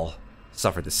all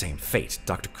suffered the same fate.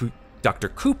 Dr.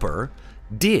 Cooper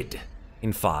did,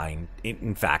 in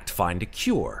fact, find a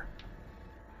cure.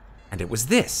 And it was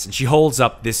this. And she holds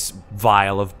up this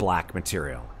vial of black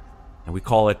material. And we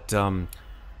call it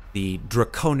the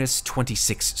Draconis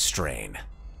 26 strain.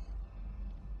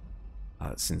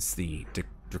 Since the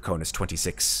Draconis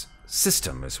 26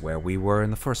 system is where we were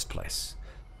in the first place.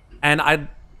 And I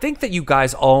think that you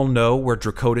guys all know where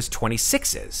Draconis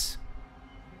 26 is.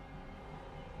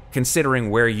 Considering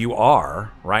where you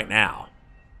are right now,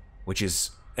 which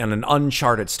is in an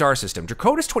uncharted star system.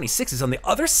 Draconis 26 is on the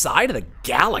other side of the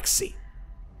galaxy.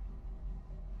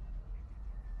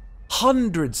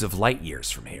 Hundreds of light years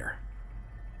from here.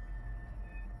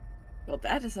 Well,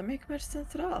 that doesn't make much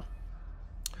sense at all.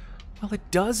 Well,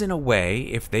 it does in a way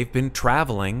if they've been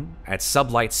traveling at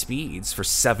sublight speeds for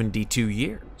 72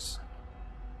 years.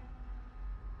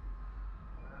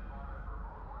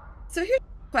 So here's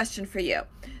a question for you.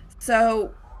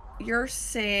 So you're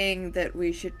saying that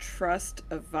we should trust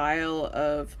a vial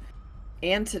of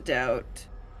antidote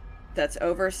that's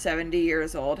over 70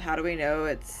 years old? How do we know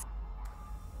it's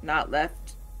not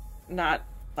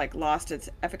lost its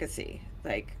efficacy?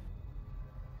 Like,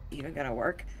 even gonna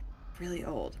work? Really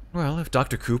old. Well, if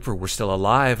Dr. Cooper were still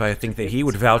alive, I think that he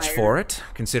would vouch for it,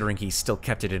 considering he still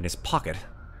kept it in his pocket.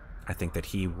 I think that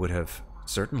he would have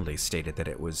certainly stated that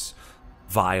it was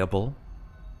viable.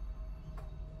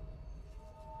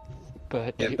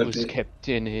 But Yeah, it but was it- kept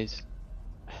in his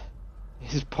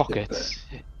pockets,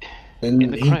 And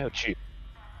in the cryo tube.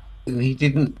 he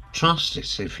didn't trust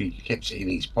it if he kept it in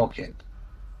his pocket.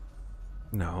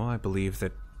 No, I believe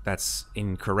that that's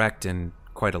incorrect and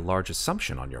quite a large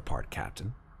assumption on your part,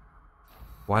 Captain.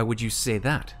 Why would you say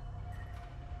that?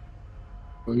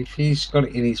 Well, if he's got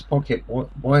it in his pocket,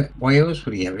 why else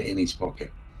would he have it in his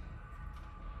pocket?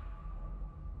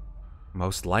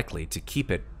 Most likely to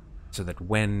keep it so that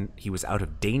when he was out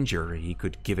of danger, he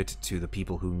could give it to the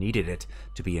people who needed it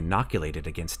to be inoculated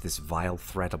against this vile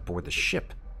threat aboard the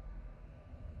ship.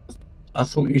 I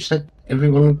thought you said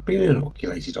everyone had been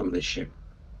inoculated on this ship.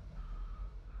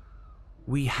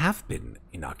 We have been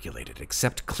inoculated,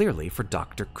 except clearly for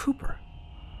Dr. Cooper.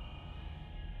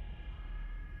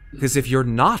 Because if you're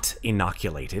not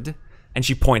inoculated, and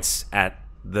she points at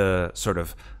the sort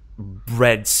of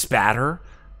red spatter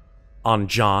on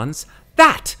John's,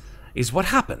 that is what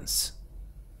happens.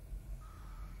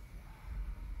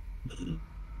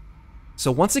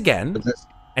 So once again, But that's,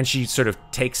 and she sort of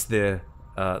takes the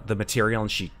material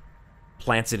and she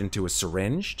plants it into a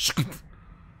syringe,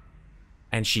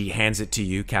 and she hands it to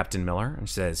you, Captain Miller, and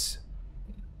says,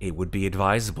 "It would be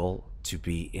advisable to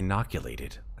be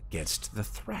inoculated against the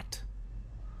threat."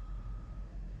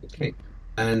 okay.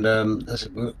 And that's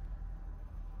it.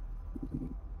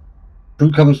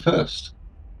 Who comes first?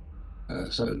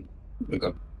 So we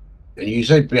got. And you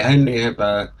said we only have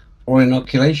 4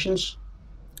 inoculations.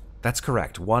 That's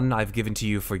correct. One I've given to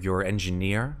you for your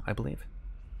engineer, I believe.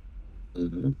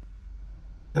 Mm-hmm.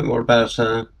 And what about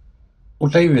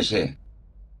Davis here?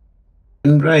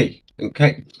 And Ray and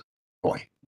Kate. Boy.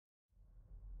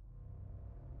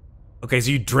 Okay,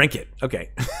 so you drink it.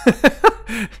 Okay.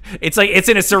 It's like, it's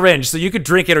in a syringe, so you could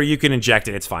drink it or you can inject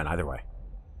it. It's fine, either way.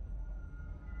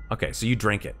 Okay, so you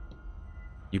drink it.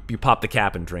 You pop the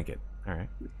cap and drink it. All right.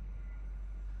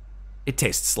 It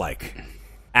tastes like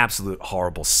absolute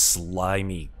horrible,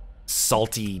 slimy,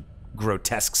 salty,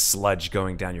 grotesque sludge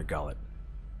going down your gullet.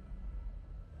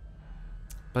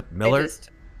 But Miller's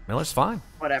fine.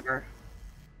 Whatever.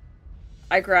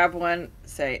 I grab one,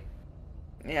 say,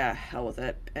 yeah, hell with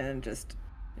it, and then just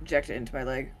inject it into my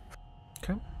leg.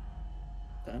 Okay.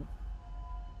 Done.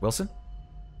 Wilson?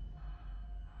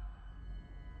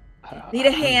 Need a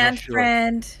I'm not hand, sure.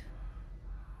 friend.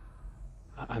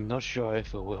 I'm not sure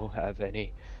if it will have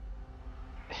any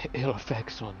ill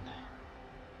effects on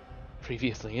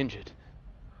previously injured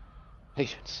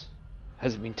patients.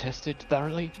 Has it been tested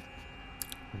thoroughly?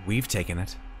 We've taken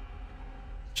it.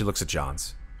 She looks at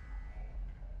John's.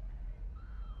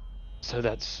 So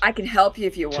that's I can help you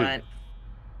if you Two. want.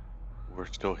 We're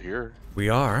still here. We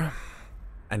are.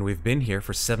 And we've been here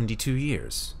for 72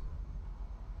 years.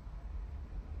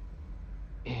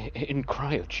 in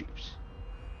cryotubes.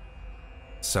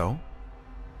 So?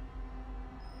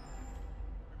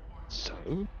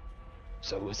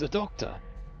 So was the doctor.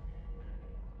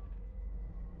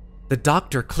 The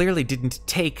doctor clearly didn't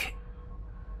take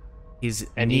his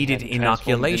And he needed hadn't transformed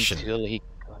inoculation. until he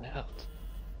got out.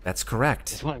 That's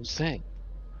correct. That's what I'm saying.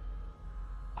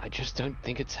 I just don't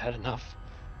think it's had enough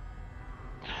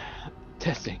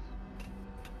testing.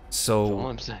 That's all So,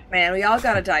 I'm saying. Man, we all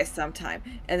gotta die sometime.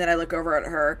 And then I look over at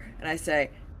her and I say,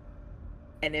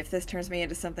 and if this turns me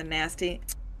into something nasty,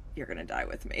 you're gonna die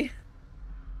with me.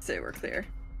 So we're clear.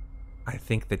 I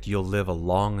think that you'll live a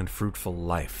long and fruitful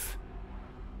life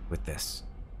with this.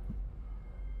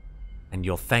 And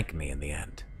you'll thank me in the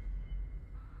end.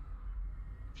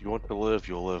 If you want to live,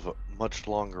 you'll live much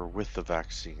longer with the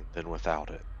vaccine than without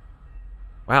it.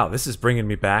 Wow, this is bringing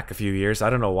me back a few years.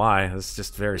 I don't know why. It's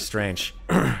just very strange.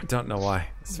 I don't know why.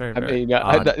 It's very, I very mean,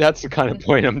 odd. that's the kind of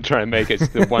point I'm trying to make. It's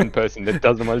the one person that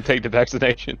doesn't want to take the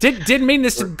vaccination. Didn't mean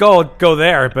this to go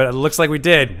there, but it looks like we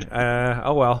did.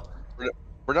 Oh well.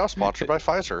 We're now sponsored by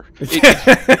Pfizer.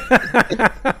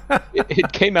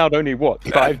 It came out only, what,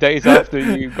 5 days after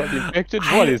you got infected?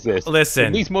 What is this? Listen.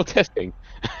 It needs more testing.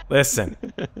 Listen.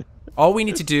 All we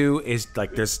need to do is,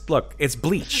 like, look, it's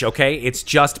bleach, okay? It's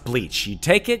just bleach. You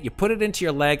take it, you put it into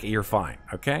your leg, you're fine,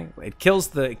 okay? It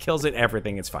kills it,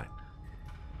 everything, it's fine.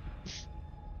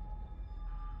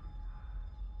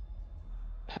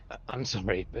 I'm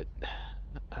sorry, but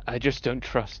I just don't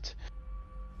trust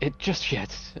it just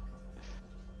yet.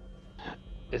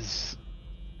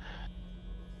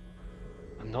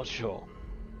 I'm not sure.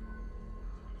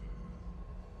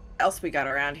 What else we got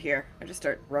around here? I just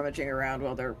start rummaging around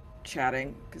while they're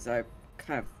chatting because I've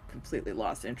kind of completely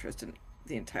lost interest in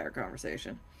the entire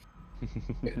conversation.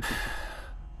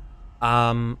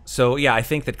 So yeah, I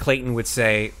think that Clayton would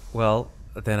say, well,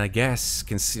 then I guess,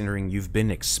 considering you've been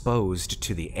exposed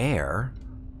to the air,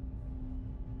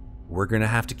 we're gonna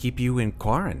have to keep you in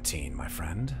quarantine, my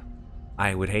friend.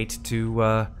 I would hate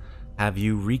to have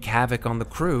you wreak havoc on the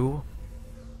crew.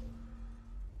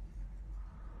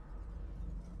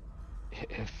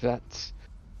 If that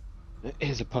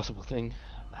is a possible thing,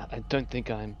 I don't think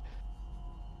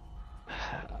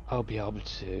I'll be able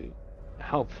to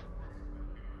help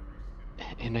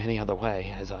in any other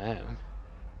way as I am.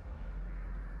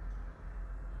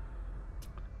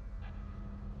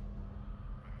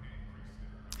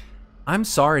 I'm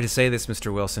sorry to say this,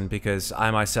 Mr. Wilson, because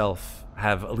I myself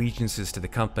have allegiances to the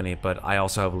company, but I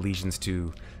also have allegiance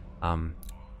to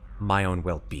my own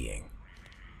well-being.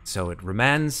 So it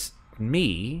remands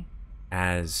me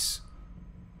as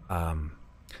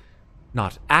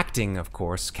not acting, of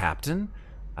course, captain.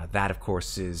 That, of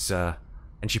course, is, and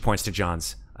she points to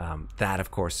John's, that, of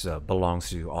course,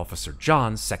 belongs to Officer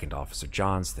Johns, Second Officer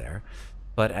Johns there.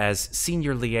 But as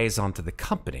senior liaison to the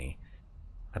company,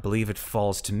 I believe it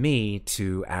falls to me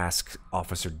to ask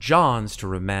Officer Johns to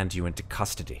remand you into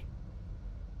custody.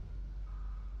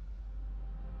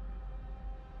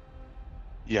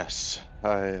 Yes,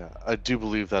 I do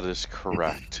believe that is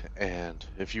correct. And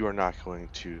if you are not going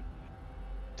to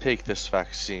take this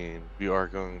vaccine, we are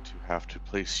going to have to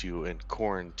place you in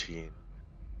quarantine.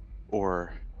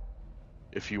 Or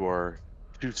if you are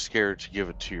too scared to give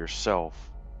it to yourself,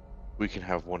 we can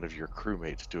have one of your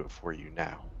crewmates do it for you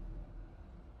now.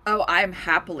 Oh, I'm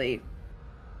happily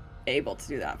able to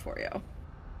do that for you.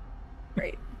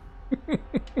 Great.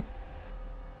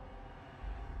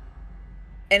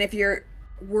 And if you're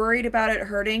worried about it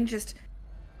hurting, just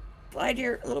slide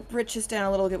your little britches down a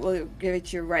little bit. We'll give it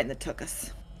to you right in the tuchus.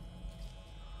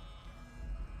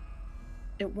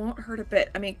 It won't hurt a bit.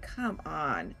 I mean, come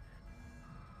on.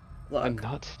 Look, I'm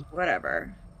not.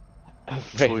 whatever.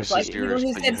 Choice like is yours, people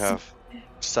who but you said- have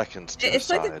seconds to It's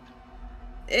like decide.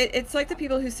 It's like the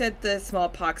people who said the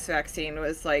smallpox vaccine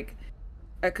was like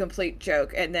a complete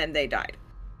joke and then they died.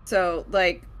 So,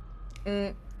 like,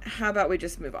 how about we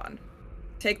just move on?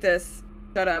 Take this,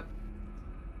 shut up,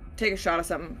 take a shot of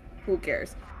something. Who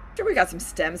cares? Sure, we got some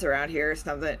stems around here or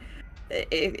something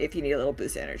if you need a little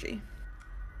boost of energy.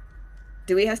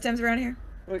 Do we have stems around here?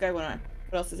 What we got going on?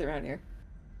 What else is around here?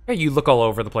 Hey, you look all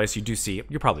over the place.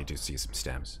 You probably do see some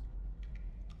stems.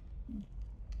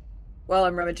 While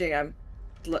I'm rummaging, I'm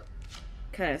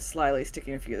kind of slyly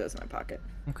sticking a few of those in my pocket.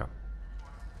 Okay.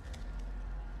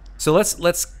 So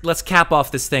let's cap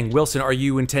off this thing. Wilson, are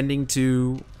you intending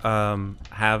to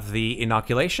have the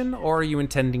inoculation, or are you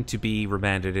intending to be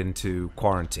remanded into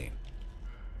quarantine?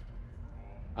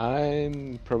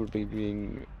 I'm probably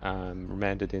being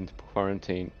remanded into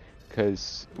quarantine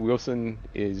because Wilson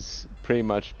is pretty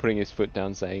much putting his foot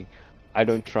down saying, I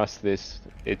don't trust this.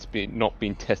 It's not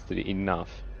been tested enough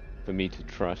for me to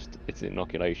trust its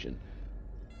inoculation.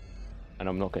 And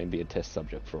I'm not going to be a test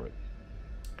subject for it.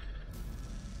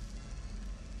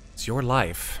 It's your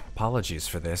life. Apologies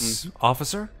for this,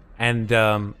 officer.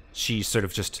 And she sort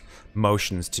of just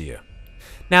motions to you.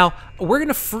 Now, we're going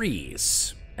to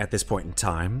freeze at this point in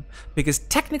time, because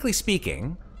technically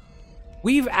speaking,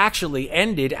 we've actually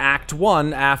ended Act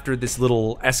 1 after this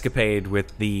little escapade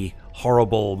with the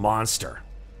horrible monster.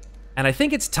 And I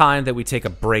think it's time that we take a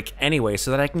break anyway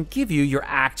so that I can give you your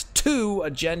Act 2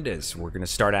 agendas. We're going to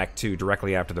start Act 2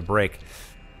 directly after the break.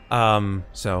 So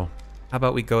how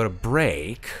about we go to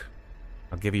break?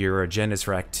 I'll give you your agendas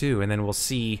for Act 2, and then we'll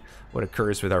see what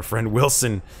occurs with our friend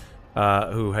Wilson,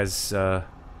 who has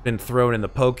been thrown in the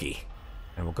pokey.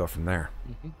 And we'll go from there.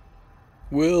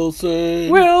 Wilson!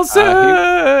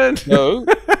 Wilson! No,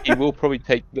 he will probably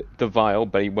take the vial,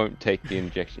 but he won't take the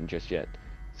injection just yet.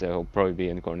 So he'll probably be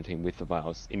in quarantine with the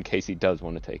vials in case he does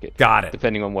want to take it. Got it.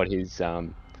 Depending on what his,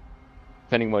 what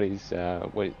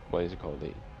is it called?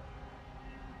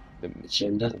 The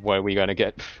Agenda? What are we gonna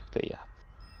get? The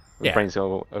Yeah. brains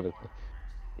all over.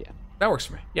 That works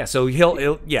for me. Yeah, so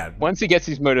he'll Once he gets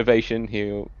his motivation,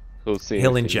 he'll see.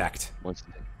 he'll if he inject. wants to.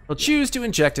 He'll choose to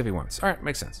inject if he wants. All right,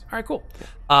 makes sense. All right, cool.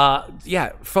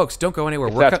 Yeah, folks, don't go anywhere.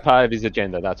 If that's part of his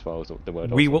agenda. That's what was the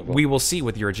word. We will see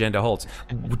what your agenda holds.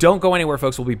 Don't go anywhere,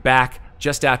 folks. We'll be back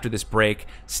just after this break.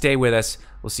 Stay with us.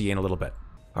 We'll see you in a little bit.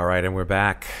 All right, and we're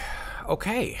back.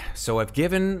 Okay, so I've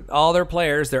given all their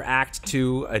players their Act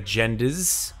 2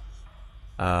 agendas.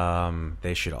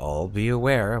 They should all be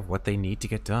aware of what they need to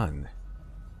get done.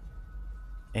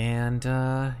 And,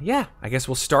 yeah, I guess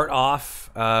we'll start off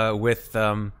with,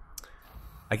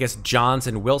 I guess, Johns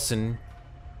and Wilson.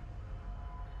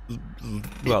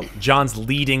 Well, John's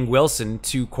leading Wilson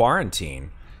to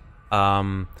quarantine.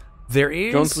 There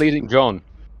is... John's leading John.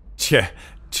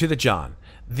 To the John.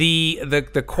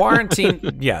 The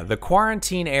quarantine... yeah, the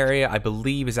quarantine area, I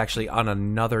believe, is actually on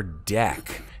another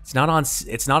deck. It's not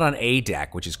on A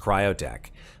deck, which is cryo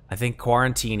deck. I think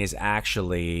quarantine is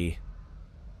actually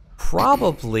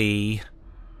probably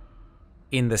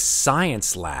in the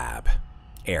science lab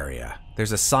area.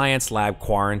 There's a science lab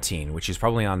quarantine, which is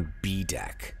probably on B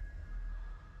deck.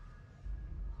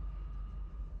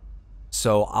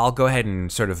 So I'll go ahead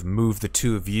and sort of move the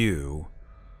two of you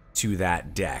to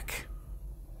that deck.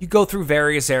 You go through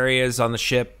various areas on the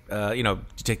ship. You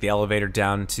take the elevator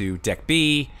down to deck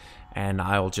B, and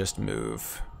I'll just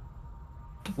move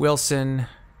Wilson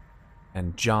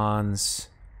and Johns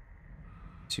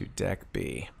to deck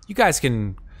B. You guys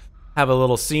can have a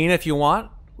little scene if you want.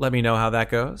 Let me know how that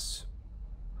goes.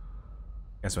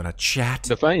 You guys want to chat?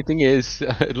 The funny thing is,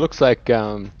 it looks like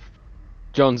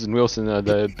Johns and Wilson are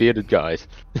the bearded guys.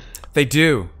 They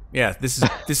do. Yeah, this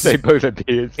is They both have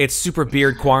beards. it's super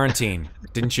beard quarantine.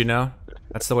 Didn't you know?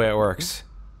 That's the way it works.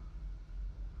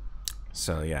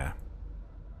 So yeah,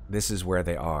 this is where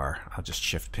they are. I'll just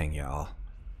shift ping y'all.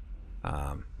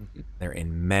 They're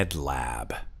in Med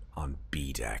Lab on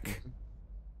B deck.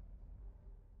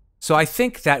 So I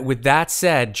think that with that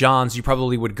said, Johns, you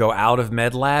probably would go out of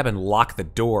Med Lab and lock the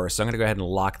door. So I'm going to go ahead and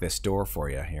lock this door for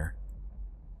you here.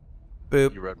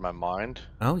 Boop. You read my mind.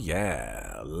 Oh,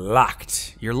 yeah.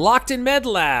 Locked. You're locked in Med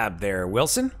Lab there,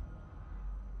 Wilson.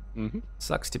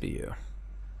 Sucks to be you.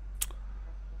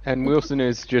 And Wilson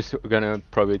is just gonna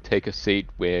probably take a seat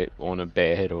on a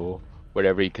bed or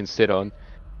whatever he can sit on,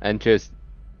 and just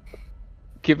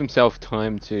give himself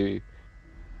time to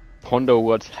ponder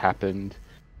what's happened,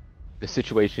 the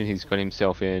situation he's got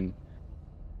himself in,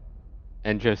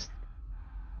 and just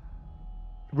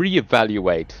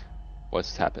reevaluate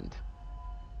what's happened.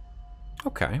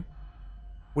 Okay.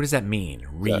 What does that mean?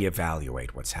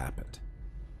 Reevaluate what's happened.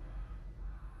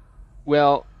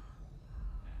 Well,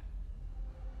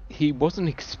 he wasn't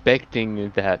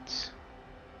expecting that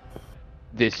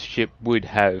this ship would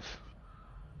have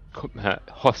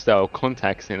hostile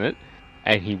contacts in it,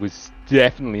 and he was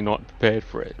definitely not prepared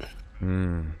for it.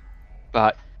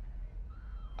 But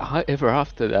ever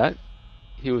after that,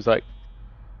 he was like,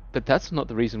 but that's not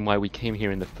the reason why we came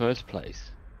here in the first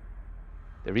place.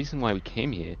 The reason why we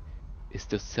came here is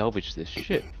to salvage this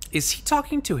ship. Is he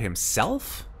talking to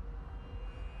himself?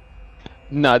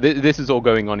 No, this is all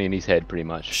going on in his head, pretty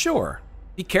much. Sure.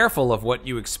 Be careful of what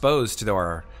you expose to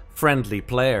our friendly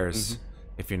players,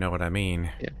 if you know what I mean.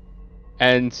 Yeah.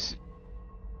 And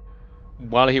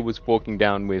while he was walking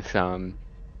down with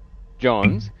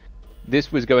Johns,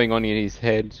 this was going on in his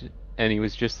head, and he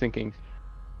was just thinking,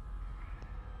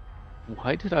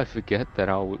 why did I forget that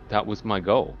that was my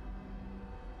goal?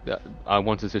 That I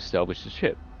wanted to salvage the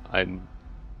ship. I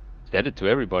said it to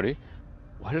everybody.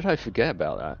 Why did I forget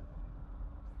about that?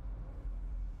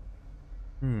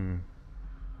 And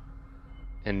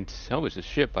to salvage the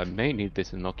ship, I may need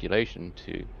this inoculation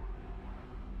to...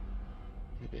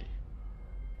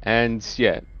 And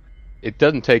yeah, it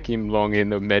doesn't take him long in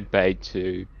the med bay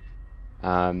to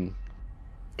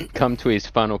come to his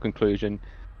final conclusion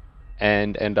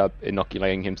and end up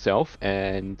inoculating himself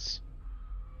and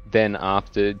then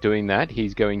after doing that,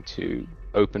 he's going to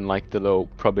open like the little,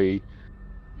 probably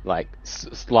like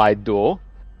slide door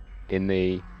in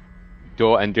the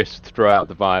door and just throw out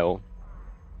the vial,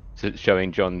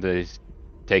 showing John that he's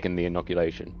taken the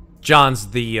inoculation. John's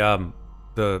the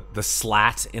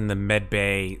slat in the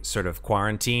medbay sort of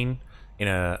quarantine in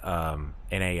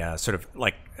a sort of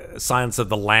like Silence of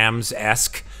the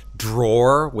Lambs-esque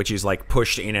drawer, which is like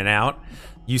pushed in and out.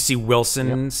 You see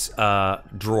Wilson's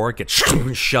drawer get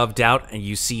shoved out, and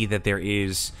you see that there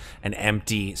is an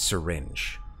empty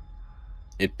syringe.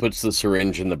 It puts the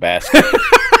syringe in the basket.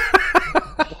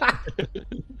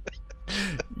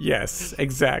 Yes,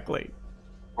 exactly.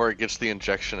 Or it gets the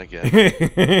injection again.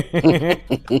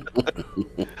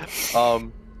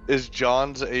 Is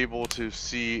John's able to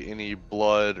see any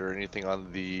blood or anything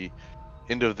on the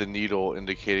end of the needle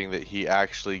indicating that he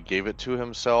actually gave it to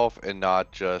himself and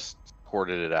not just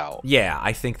ported it out? Yeah,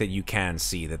 I think that you can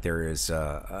see that there is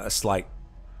a slight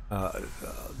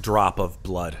drop of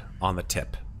blood on the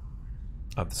tip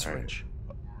of the syringe.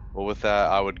 Right. Well, with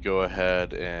that, I would go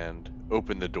ahead and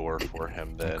open the door for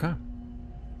him then. Okay.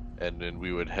 And then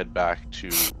we would head back to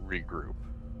regroup.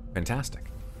 Fantastic.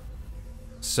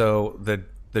 So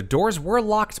the doors were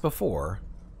locked before,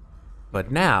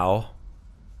 but now,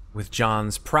 with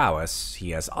John's prowess,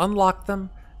 he has unlocked them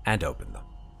and opened them.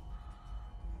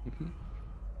 Mm-hmm.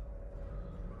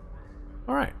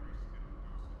 All right.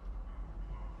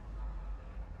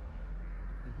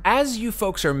 As you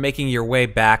folks are making your way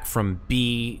back from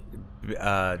B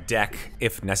deck,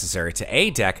 if necessary, to A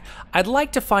deck, I'd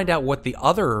like to find out what the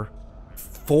other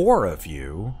 4 of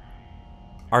you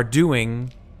are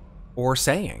doing or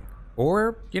saying,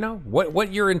 or, you know,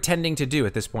 what you're intending to do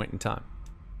at this point in time.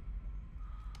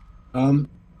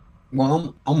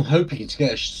 Well, I'm hoping to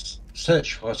get a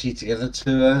search party together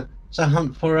to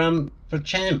hunt for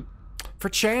Cham. For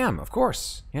Cham, of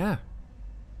course, yeah.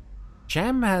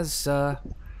 Cham has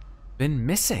been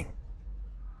missing.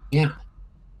 Yeah,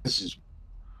 this is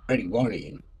pretty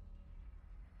worrying.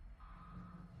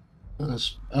 I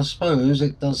suppose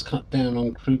it does cut down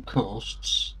on crew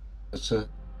costs, but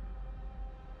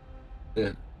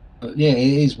yeah, it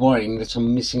is worrying that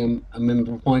I'm missing a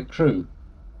member of my crew.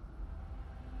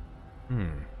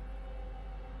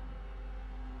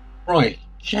 Right,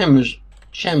 Cham is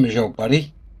your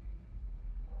buddy.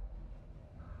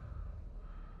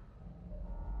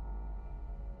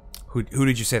 Who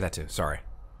did you say that to? Sorry.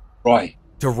 Right.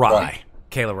 To Rye. Right.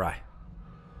 Kayla Rye.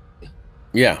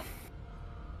 Yeah.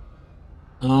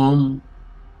 You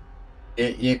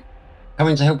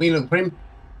coming to help me look for him?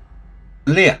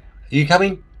 Leah, are you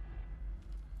coming?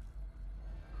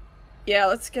 Yeah,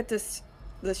 let's get this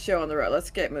show on the road. Let's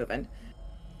get moving.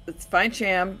 Let's find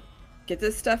Cham, get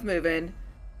this stuff moving.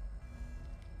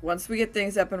 Once we get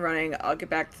things up and running, I'll get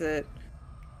back to the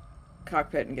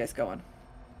cockpit and get us going.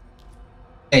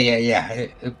 Yeah.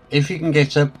 If we can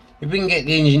get the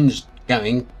engines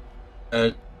going,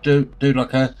 do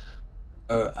like a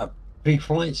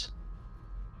pre-flight.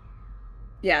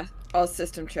 Yeah, all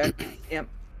system check. Yep.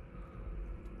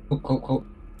 Cool.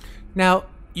 Now,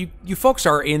 you folks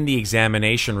are in the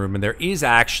examination room, and there is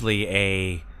actually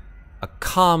a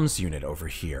comms unit over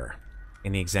here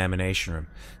in the examination room.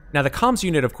 Now, the comms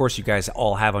unit, of course, you guys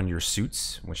all have on your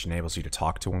suits, which enables you to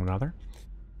talk to one another.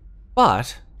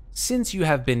 But since you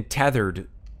have been tethered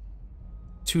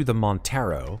to the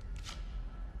Montero,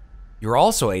 you're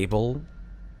also able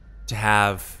to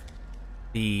have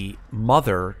the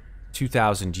Mother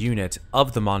 2000 unit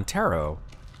of the Montero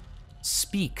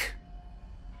speak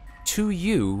to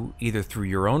you either through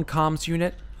your own comms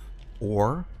unit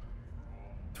or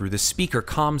through the speaker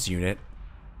comms unit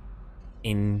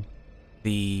in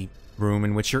the room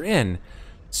in which you're in.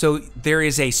 So there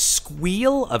is a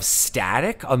squeal of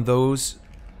static on those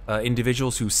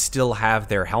individuals who still have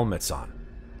their helmets on.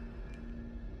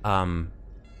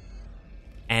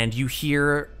 And you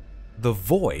hear the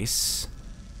voice,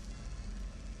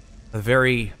 a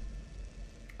very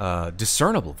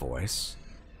discernible voice,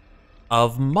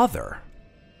 of Mother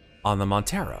on the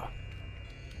Montero.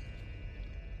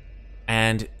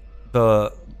 And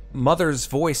the Mother's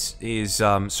voice is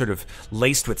sort of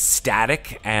laced with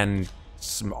static and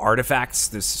some artifacts,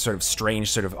 this sort of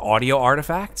strange sort of audio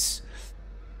artifacts.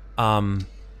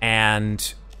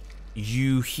 And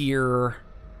you hear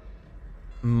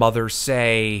Mother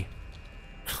say,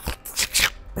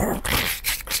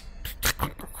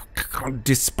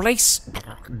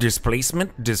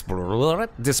 displacement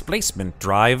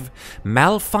drive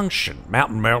malfunction,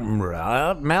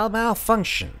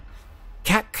 malfunction,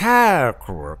 cascade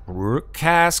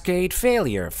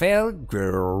failure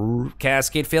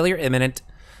imminent,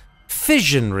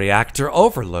 fission reactor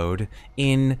overload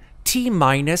in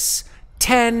T-minus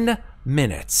 10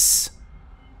 minutes.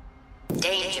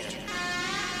 Danger.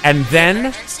 And then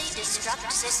Emergency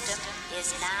disrupt system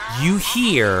is now you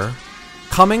hear,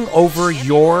 coming over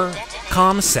your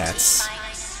comm sets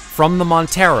from the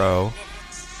Montero,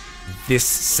 this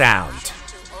sound. to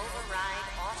override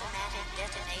automatic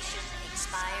detonation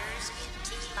expires in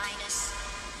T-minus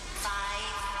 5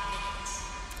 minutes.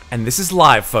 And this is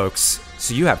live, folks,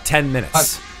 so you have 10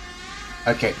 minutes.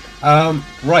 Okay.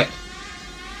 Right.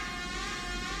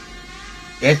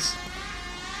 Let's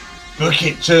book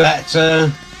it to that.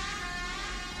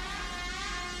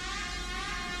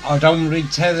 I don't really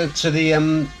tether to the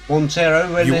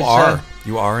Montero. When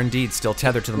You are indeed still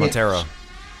tethered to the Yes. Montero.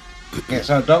 Yes,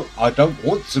 I don't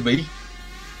want to be.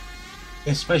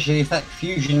 Especially if that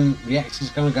fusion reactor is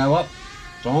going to go up.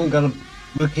 So I'm going to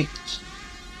book it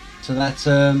to that.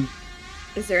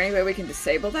 Is there any way we can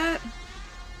disable that?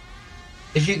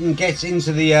 If you can get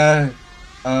into the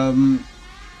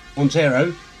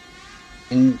Montero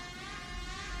and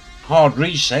hard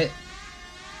reset.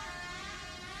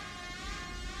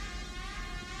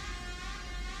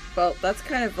 Well, that's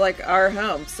kind of like our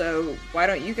home, so why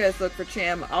don't you guys look for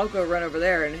Cham? I'll go run over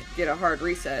there and get a hard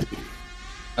reset.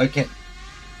 Okay.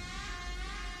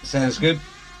 Sounds good.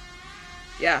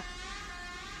 Yeah.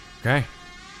 Okay.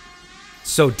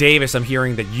 So, Davis, I'm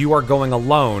hearing that you are going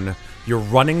alone. You're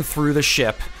running through the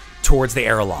ship towards the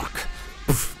airlock.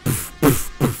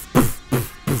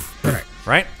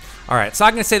 Right? All right. So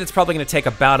I'm going to say that's probably going to take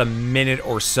about a minute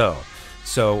or so.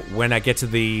 So when I get to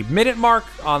the minute mark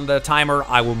on the timer,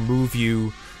 I will move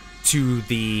you to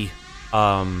the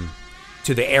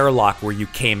airlock where you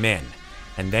came in.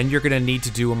 And then you're going to need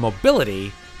to do a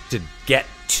mobility to get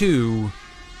to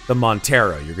the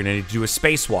Montero. You're going to need to do a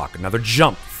spacewalk, another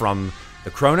jump from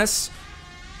the Cronus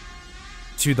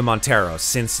to the Montero,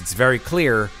 since it's very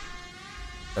clear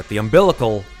that the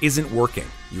umbilical isn't working.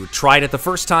 You tried it the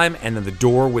first time, and then the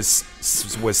door was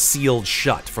sealed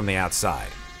shut from the outside.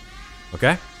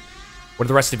 Okay? What are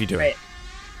the rest of you doing? Right.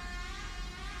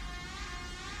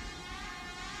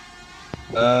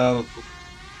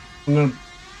 I'm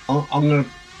gonna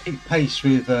keep pace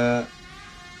with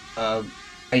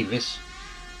Davis.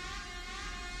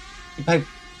 Keep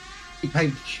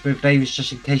pace with Davis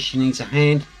just in case she needs a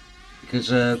hand,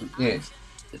 because yeah,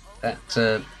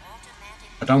 that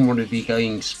I don't want to be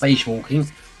going spacewalking,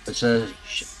 but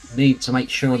need to make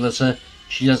sure that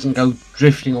she doesn't go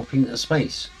drifting off into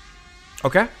space.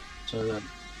 Okay. So.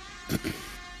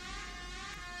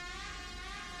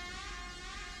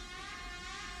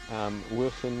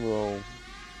 Wilson will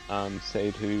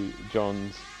say to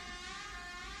Johns,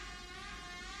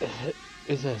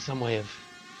 is there some way of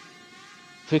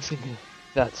fixing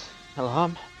that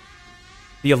alarm?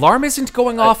 The alarm isn't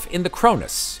going off in the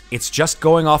Cronus. It's just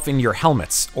going off in your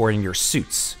helmets or in your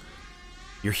suits.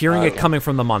 You're hearing it coming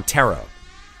from the Montero.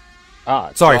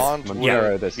 Sorry. Johns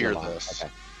Yeah. wouldn't hear this.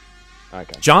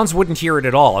 Okay. Johns wouldn't hear it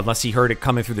at all unless he heard it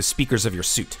coming through the speakers of your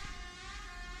suit.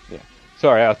 Yeah.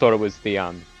 Sorry, I thought it was the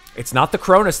It's not the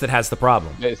Cronus that has the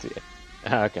problem.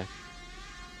 Okay.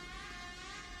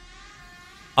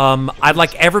 I'd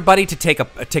like everybody to take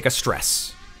a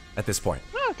stress at this point.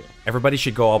 Okay. Everybody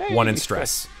should go up one in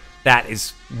stress. That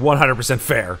is 100%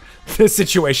 fair. This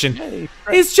situation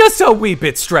is just a wee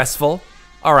bit stressful.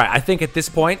 All right, I think at this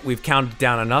point we've counted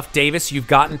down enough. Davis, you've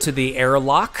gotten to the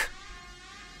airlock.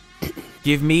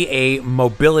 Give me a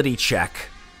mobility check.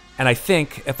 And I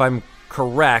think, if I'm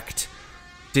correct,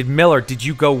 did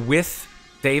you go with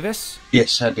Davis?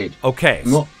 Yes, I did. Okay.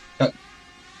 Not,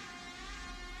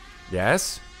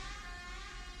 Yes?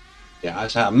 yeah, I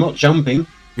say I'm not jumping.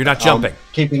 You're not jumping.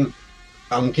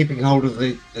 I'm keeping hold of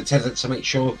the tether to make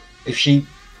sure if she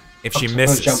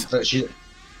misses. jump, that she,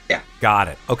 yeah. Got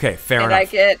it. Okay, fair And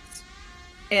enough.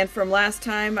 and from last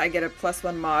time, I get a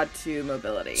 +1 mod to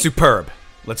mobility. Superb.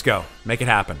 Let's go. Make it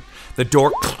happen. The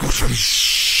door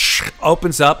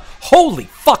opens up. Holy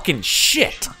fucking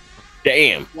shit.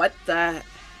 Damn. What the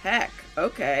heck?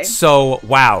 Okay. So,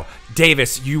 wow.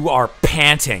 Davis, you are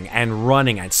panting and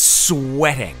running and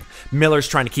sweating. Miller's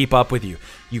trying to keep up with you.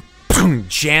 You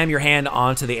jam your hand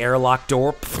onto the airlock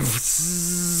door.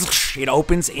 It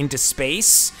opens into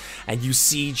space, and you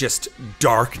see just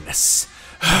darkness.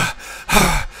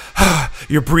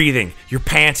 You're breathing, you're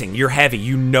panting, you're heavy.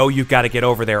 You know you've got to get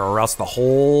over there, or else the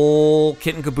whole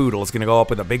kit and caboodle is going to go up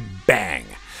with a big bang.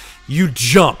 You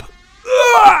jump.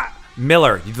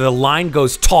 Miller, the line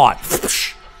goes taut.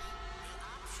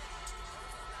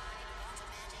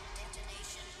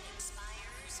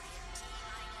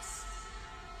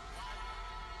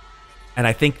 And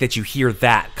I think that you hear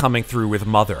that coming through with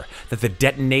Mother. That the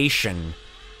detonation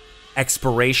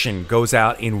expiration goes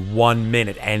out in 1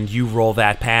 minute, and you roll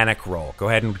that panic roll. Go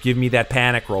ahead and give me that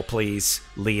panic roll, please,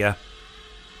 Leah.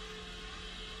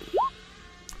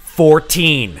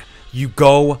 14. You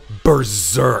go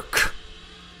berserk.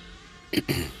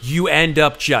 You end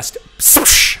up just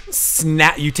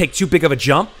snap. You take too big of a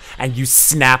jump, and you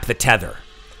snap the tether.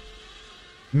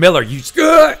 Miller, you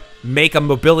make a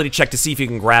mobility check to see if you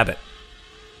can grab it.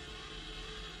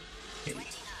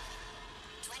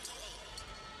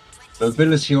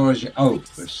 Mobility or is it? Oh, it's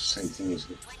the same thing,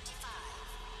 isn't it?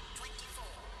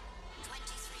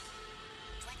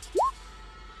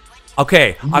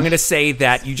 Okay, I'm going to say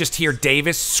that you just hear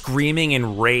Davis screaming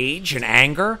in rage and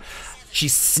anger. She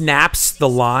snaps the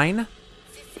line.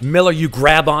 Miller, you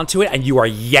grab onto it, and you are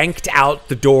yanked out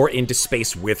the door into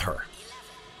space with her.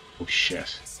 Oh,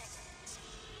 shit.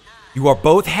 You are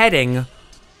both heading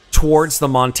towards the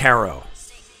Montero,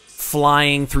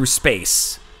 flying through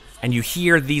space. And you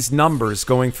hear these numbers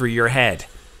going through your head.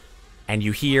 And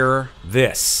you hear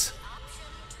this.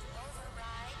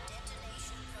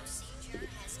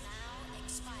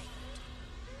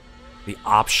 The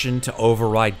option to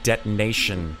override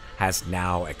detonation has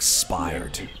now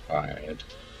expired.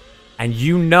 And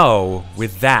you know,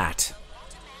 with that,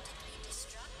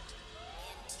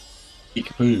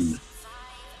 Boom.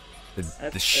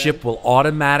 the ship will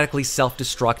automatically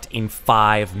self-destruct in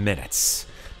 5 minutes.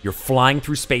 You're flying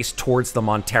through space towards the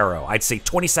Montero. I'd say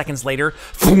 20 seconds later,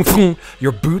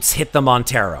 your boots hit the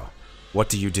Montero. What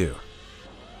do you do?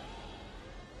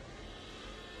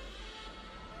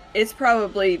 It's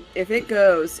probably, if it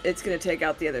goes, it's going to take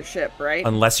out the other ship, right?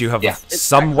 Unless you have Yeah.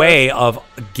 some way of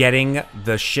getting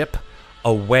the ship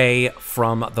away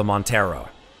from the Montero.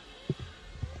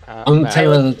 I'm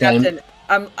telling the Captain,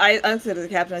 I said to the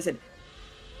captain, I said,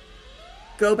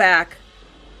 go back.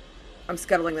 I'm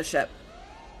scuttling the ship.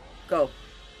 Go.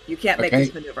 You can't make Okay.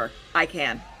 this maneuver. I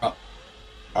can. All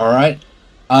right.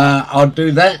 I'll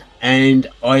do that, and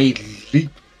I leap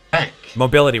back.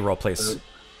 Mobility roll, please.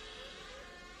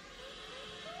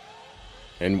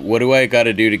 And what do I got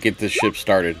to do to get this ship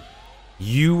started?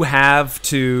 You have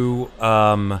to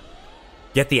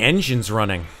get the engines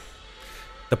running.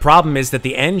 The problem is that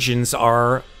the engines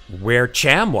are where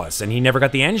Cham was, and he never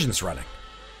got the engines running.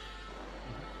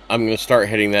 I'm going to start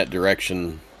heading that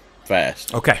direction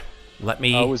fast. Okay, let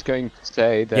me... I was going to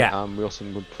say that Yeah.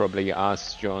 Wilson would probably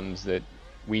ask Johns that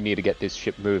we need to get this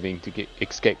ship moving to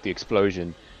escape the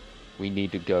explosion. We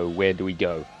need to go. Where do we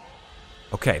go?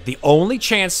 Okay, the only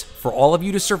chance for all of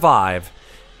you to survive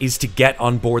is to get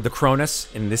on board the Cronus.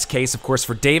 In this case, of course,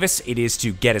 for Davis, it is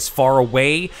to get as far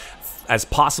away as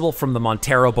possible from the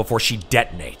Montero before she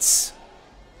detonates.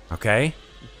 Okay?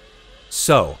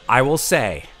 So, I will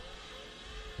say,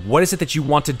 what is it that you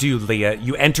want to do, Leah?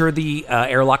 You enter the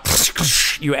airlock.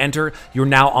 You enter. You're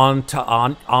now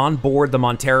on board the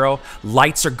Montero.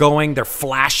 Lights are going. They're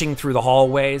flashing through the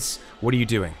hallways. What are you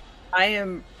doing? I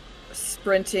am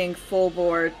sprinting full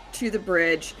bore to the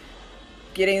bridge,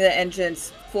 getting the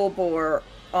engines full bore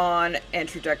on and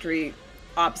trajectory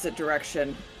opposite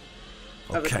direction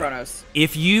of the Okay. Kronos.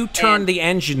 If you turn And- the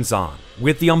engines on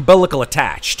with the umbilical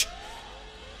attached,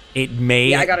 it may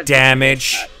Yeah, I gotta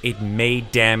damage. disengage It may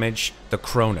damage the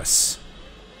Cronus.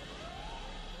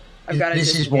 I've got to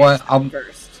This is why I'm-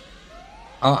 first.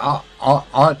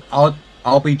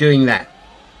 I'll be doing that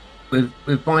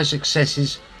with my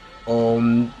successes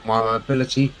on my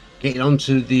mobility, getting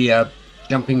onto the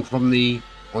jumping from the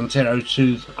Montero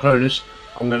to the Cronus.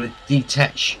 I'm going to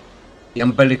detach the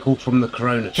umbilical from the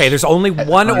Cronus. Okay, there's only At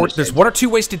the one or Cronus there's edge. one or two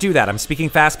ways to do that. I'm speaking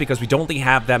fast because we don't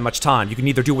have that much time. You can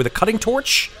either do it with a cutting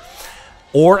torch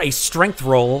or a strength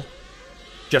roll,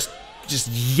 just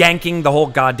yanking the whole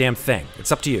goddamn thing.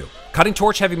 It's up to you. Cutting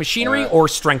torch, heavy machinery, or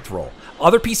strength roll.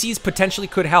 Other PCs potentially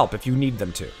could help if you need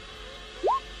them to.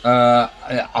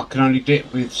 I can only do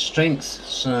it with strength,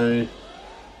 so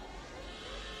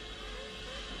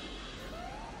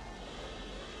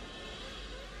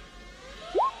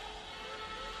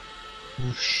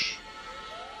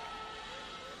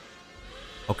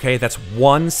Okay, that's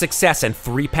one success and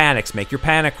 3 panics. Make your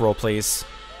panic roll, please.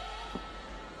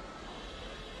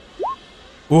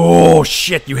 Oh,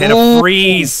 shit, you hit a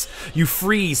freeze. You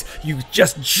freeze. You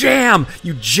just jam.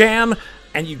 You jam,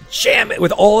 and you jam it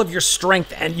with all of your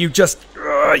strength, and you just,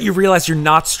 you realize you're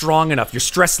not strong enough. Your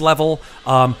stress level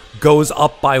goes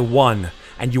up by 1,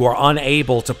 and you are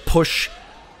unable to push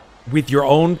with your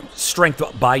own strength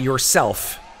by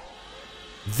yourself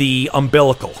the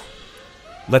umbilical.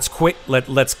 Let's quit.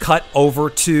 Let's cut over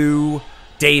to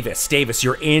Davis. Davis,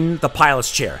 you're in the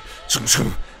pilot's chair.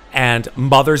 and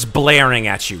Mother's blaring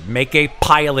at you. Make a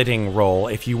piloting roll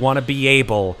if you want to be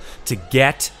able to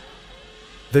get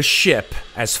the ship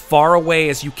as far away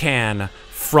as you can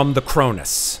from the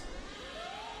Cronus.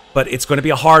 But it's going to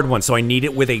be a hard one, so I need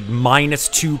it with a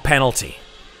 -2 penalty.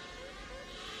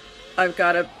 I've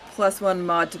got a +1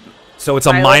 mod to... So it's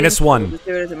a -1. Let's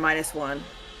do it as a -1.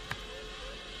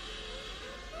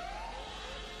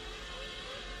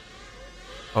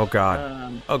 Oh,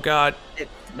 God. Oh, God. It's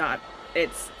not.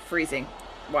 It's freezing.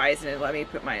 Why isn't it letting me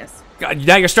put minus? God,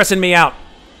 now you're stressing me out.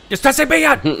 You're stressing me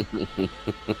out.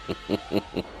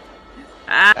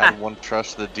 Everyone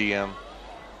trust the DM.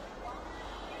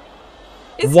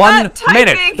 It's 1 not typing.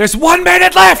 minute. There's 1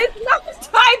 minute left. It's not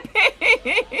typing.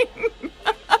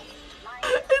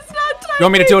 It's not typing. You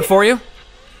want me to do it for you?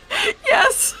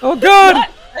 Yes. Oh, God. It's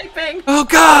not typing. Oh,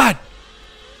 God.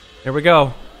 Here we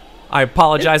go. I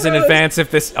apologize in advance if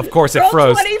this... Of course, it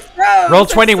froze. Roll 20 froze. Roll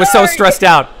 20 I'm was so sorry. stressed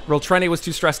out. Roll 20 was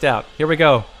too stressed out. Here we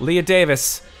go. Leah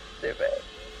Davis. Stupid.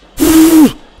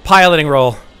 Piloting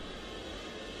roll.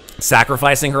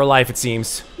 Sacrificing her life, it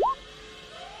seems.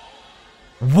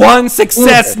 1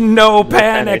 success, no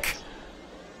panic.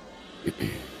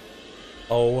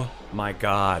 Oh my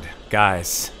God,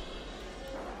 guys.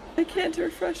 I can't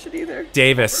refresh it either.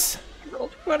 Davis, Roll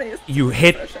 20 is you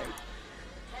hit refreshing.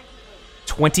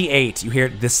 28. You hear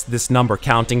this number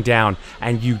counting down,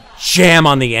 and you jam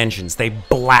on the engines. They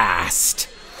blast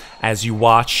as you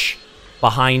watch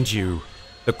behind you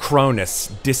the Cronus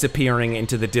disappearing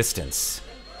into the distance.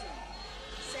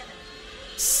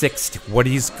 60.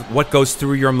 What goes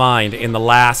through your mind in the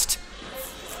last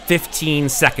 15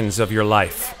 seconds of your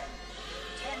life?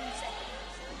 10 seconds.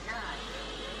 9,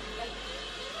 8,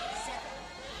 7,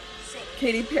 6.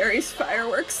 Katy Perry's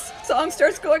fireworks song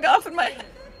starts going off in my head.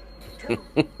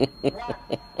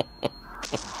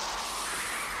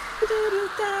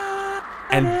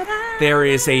 And there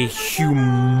is a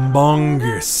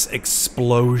humongous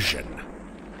explosion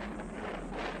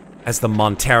as the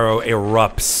Montero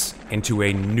erupts into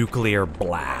a nuclear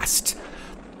blast.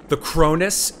 The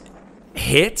Cronus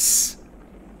hits,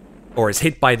 or is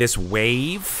hit by this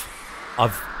wave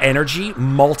of energy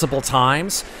multiple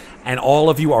times, and all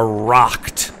of you are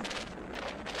rocked.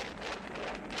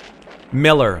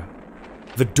 Miller,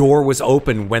 the door was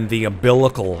open when the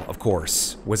umbilical, of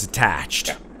course, was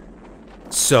attached.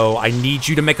 So I need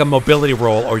you to make a mobility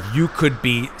roll, or you could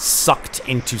be sucked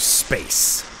into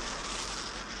space.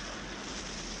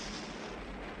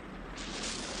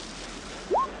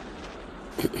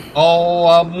 Oh,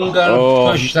 I'm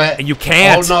gonna push that. You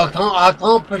can't. Oh no, I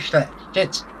can't push that.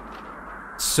 Shit.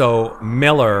 So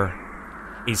Miller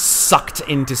is sucked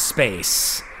into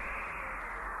space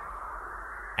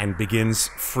and begins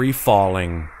free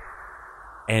falling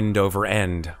end over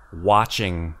end,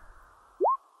 watching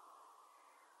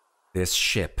this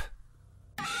ship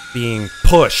being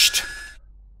pushed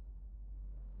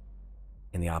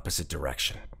in the opposite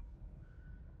direction.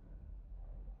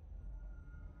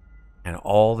 And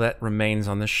all that remains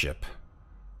on the ship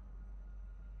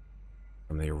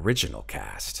from the original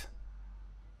cast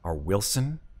are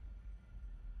Wilson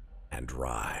and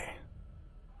Rye.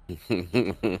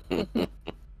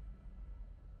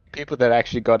 People that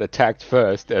actually got attacked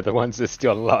first are the ones that are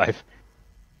still alive.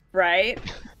 Right?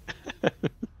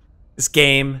 This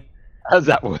game How does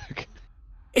that work?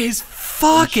 is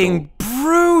fucking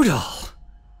brutal.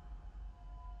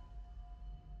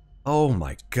 Oh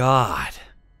my God.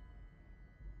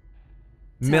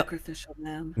 Sacrificial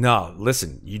lamb. No,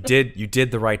 listen, you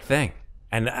did the right thing.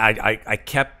 And I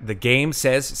kept, the game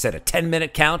set a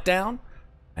 10-minute countdown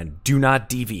and do not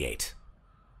deviate.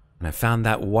 And I found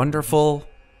that wonderful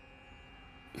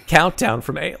countdown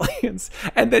from Aliens.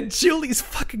 And then Julie's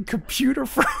fucking computer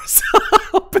froze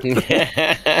up.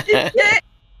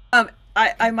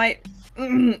 I might.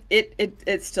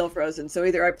 It's still frozen. So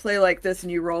either I play like this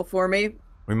and you roll for me.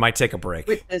 We might take a break.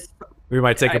 With this. We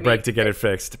might take I a break mean, to get it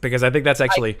fixed, because I think that's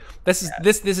actually this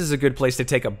is a good place to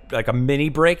take a mini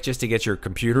break just to get your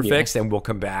computer fixed, and we'll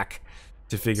come back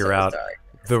to figure out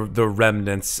the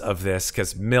remnants of this,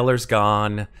 because Miller's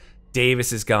gone,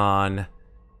 Davis is gone.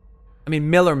 I mean,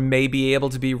 Miller may be able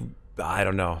to be, I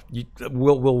don't know.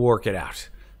 We'll work it out.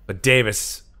 But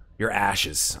Davis, you're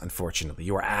ashes, unfortunately.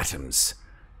 You are atoms.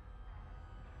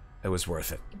 It was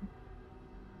worth it.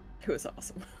 It was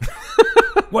awesome.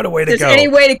 What a way to There's go. any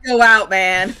way to go out,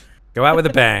 man. Go out with a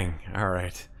bang. All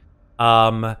right.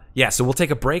 Yeah, so we'll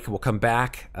take a break. We'll come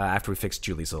back after we fix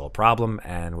Julie's little problem,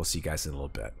 and we'll see you guys in a little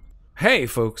bit. Hey,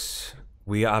 folks.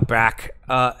 We are back.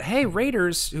 Hey,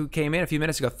 Raiders, who came in a few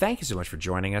minutes ago, thank you so much for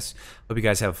joining us. Hope you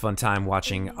guys have a fun time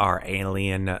watching our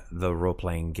Alien, the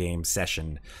role-playing game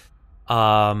session.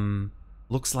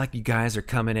 Looks like you guys are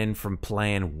coming in from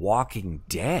playing Walking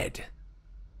Dead.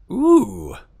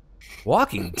 Ooh,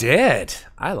 Walking Dead.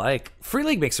 I like. Free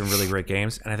League makes some really great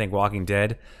games, and I think Walking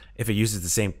Dead, if it uses the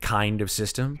same kind of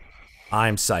system,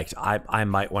 I'm psyched. I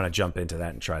might want to jump into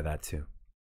that and try that too.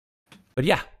 But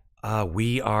yeah,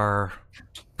 we are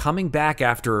coming back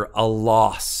after a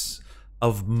loss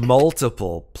of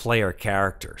multiple player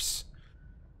characters.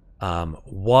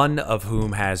 One of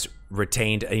whom has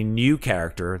retained a new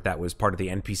character that was part of the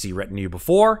NPC retinue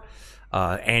before.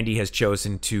 Andy has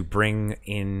chosen to bring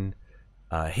in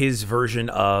his version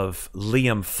of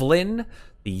Liam Flynn,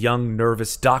 the young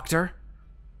nervous doctor.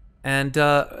 And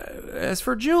as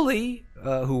for Julie,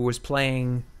 who was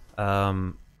playing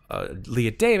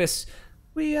Leah Davis,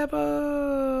 we have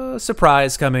a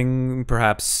surprise coming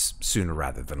perhaps sooner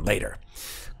rather than later.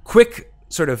 Quick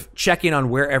sort of check in on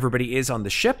where everybody is on the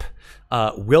ship.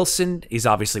 Wilson is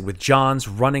obviously with Johns,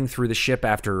 running through the ship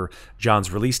after Johns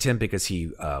released him because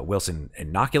Wilson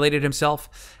inoculated himself.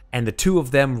 And the two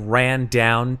of them ran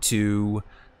down to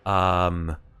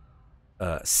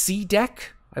C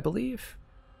deck, I believe,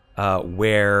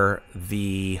 where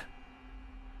the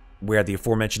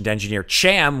aforementioned engineer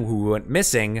Cham, who went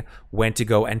missing, went to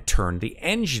go and turn the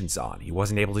engines on. He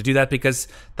wasn't able to do that because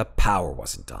the power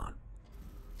wasn't on.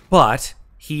 But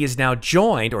he is now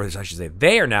joined, or I should say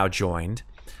they are now joined,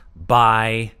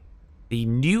 by the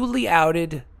newly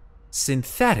outed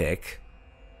synthetic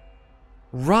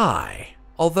Rye.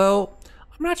 Although,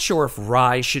 I'm not sure if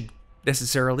Rye should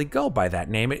necessarily go by that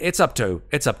name. It's up to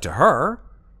her.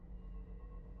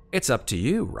 It's up to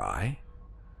you, Rye.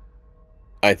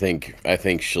 I think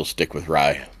she'll stick with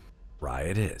Rye. Rye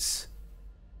it is.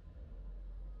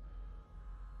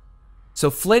 So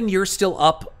Flynn, you're still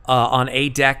up on A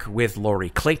deck with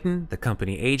Laurie Clayton, the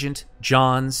company agent,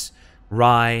 Johns,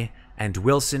 Rye, and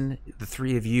Wilson. The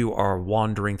three of you are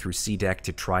wandering through C deck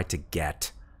to try to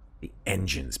get the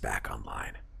engines back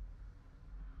online.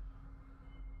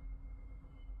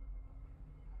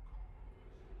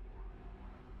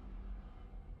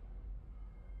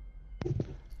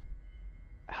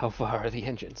 How far are the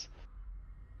engines?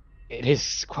 It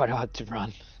is quite hard to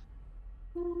run.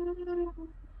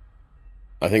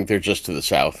 I think they're just to the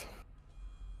south.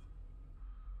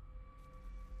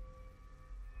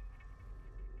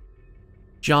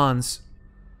 Johns,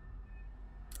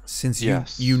 since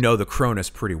Yes. you know the Cronus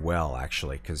pretty well,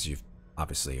 actually, because you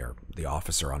obviously are the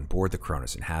officer on board the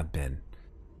Cronus and have been,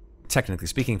 technically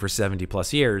speaking, for 70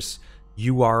 plus years,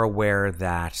 you are aware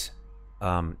that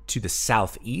to the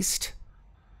southeast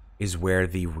is where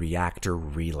the reactor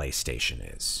relay station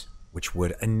is, which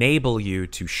would enable you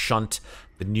to shunt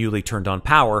the newly turned on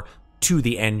power to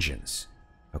the engines.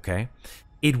 Okay?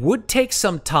 It would take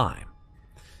some time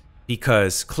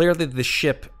because clearly the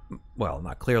ship, well,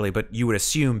 not clearly, but you would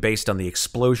assume based on the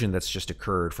explosion that's just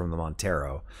occurred from the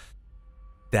Montero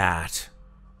that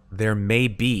there may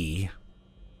be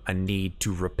a need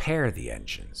to repair the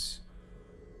engines.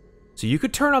 So you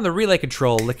could turn on the relay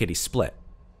control lickety-split,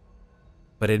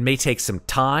 but it may take some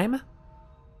time,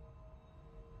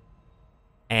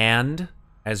 and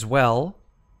as well,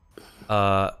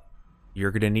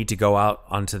 you're going to need to go out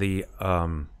onto the,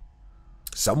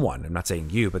 someone, I'm not saying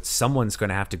you, but someone's going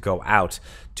to have to go out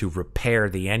to repair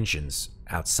the engines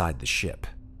outside the ship.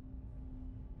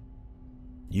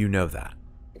 You know that.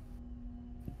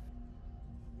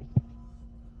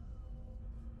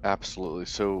 Absolutely.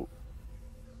 So,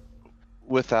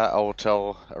 with that, I will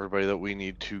tell everybody that we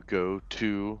need to go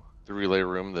to the relay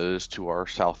room that is to our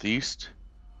southeast.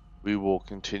 We will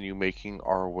continue making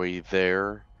our way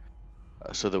there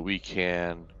so that we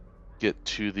can get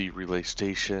to the relay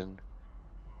station,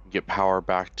 get power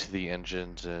back to the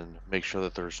engines, and make sure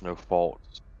that there's no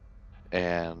faults.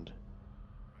 And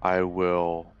I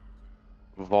will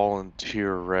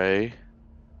volunteer Ray,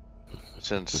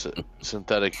 since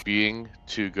synthetic being,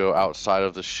 to go outside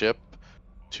of the ship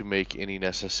to make any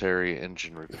necessary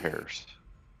engine repairs.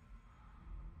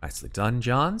 Nicely done,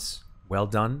 Johns. Well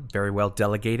done. Very well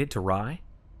delegated to Rye.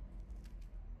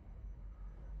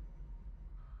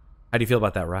 How do you feel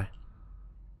about that, Rye?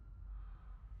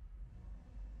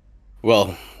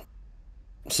 Well,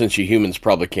 since you humans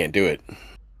probably can't do it,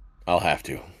 I'll have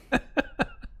to.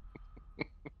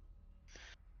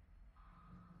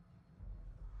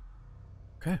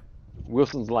 Okay.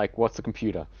 Wilson's like, what's a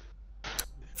computer?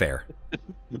 Fair.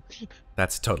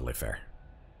 That's totally fair.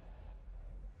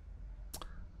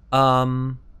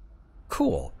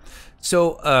 Cool.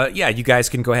 So, yeah, you guys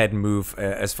can go ahead and move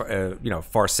as far,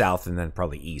 far south and then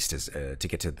probably east as to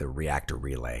get to the reactor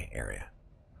relay area.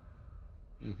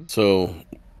 So,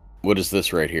 what is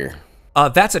this right here?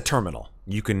 That's a terminal.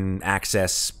 You can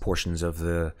access portions of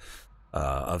the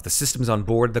systems on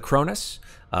board the Cronus.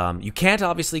 You can't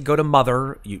obviously go to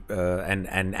Mother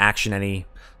and action any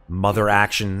Mother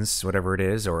actions, whatever it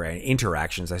is, or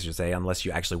interactions, I should say, unless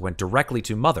you actually went directly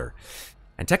to Mother.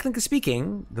 And technically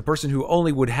speaking, the person who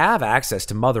only would have access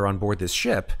to Mother on board this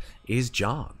ship is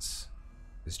Johns.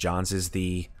 Because Johns is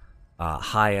the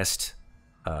highest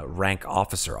rank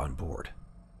officer on board.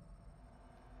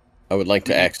 I would like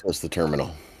to access the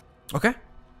terminal. Okay.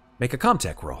 Make a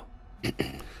Comtech roll.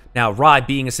 Now, Rye,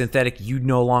 being a synthetic, you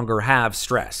no longer have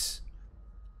stress.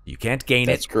 You can't gain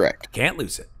it. That's correct. Can't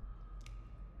lose it.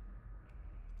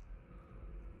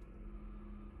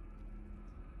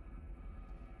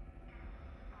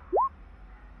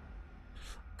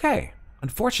 Okay.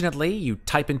 Unfortunately, you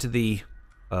type into the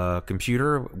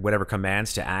computer whatever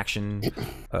commands to action,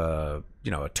 a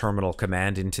terminal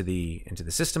command into the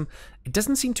system. It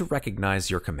doesn't seem to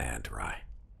recognize your command, Rye.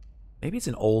 Maybe it's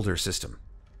an older system.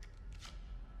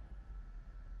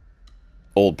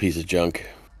 Old piece of junk.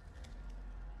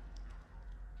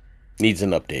 Needs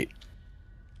an update.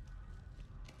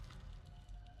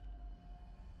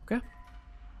 Okay.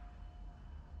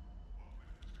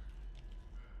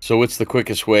 So what's the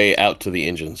quickest way out to the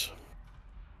engines?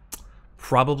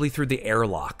 Probably through the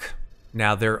airlock.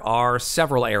 Now, there are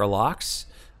several airlocks.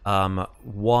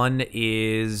 One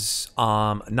is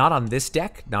not on this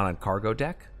deck, not on cargo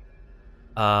deck.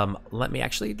 Let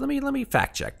me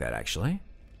fact check that, actually.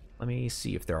 Let me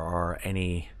see if there are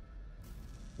any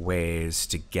ways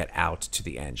to get out to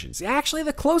the engines. Actually,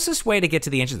 the closest way to get to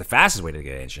the engine, the fastest way to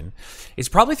get to the engine, is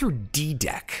probably through D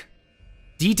deck.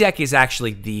 D deck is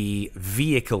actually the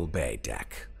vehicle bay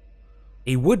deck.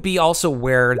 It would be also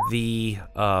where the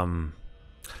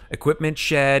equipment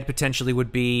shed potentially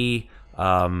would be.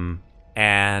 Yeah,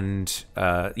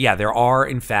 there are,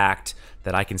 in fact,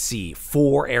 that I can see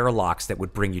 4 airlocks that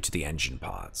would bring you to the engine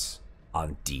pods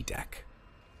on D deck.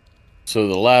 So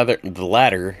the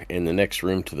ladder in the next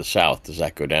room to the south, does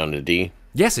that go down to D?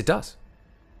 Yes, it does.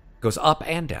 Goes up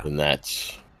and down. And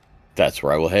that's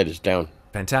where I will head, is down.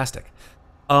 Fantastic.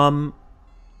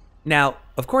 Now,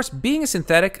 of course, being a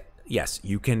synthetic, yes,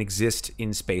 you can exist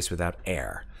in space without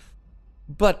air.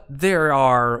 But there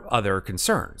are other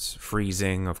concerns.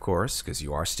 Freezing, of course, because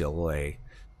you are still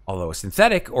although a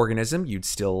synthetic organism, you'd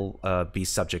still be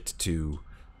subject to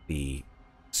the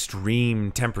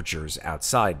extreme temperatures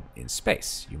outside in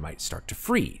space. You might start to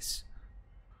freeze.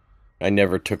 I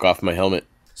never took off my helmet.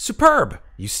 Superb!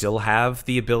 You still have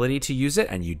the ability to use it,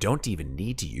 and you don't even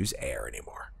need to use air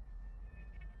anymore.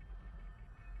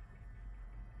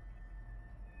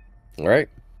 All right.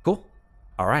 Cool.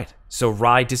 All right. So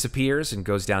Rye disappears and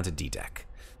goes down to D deck.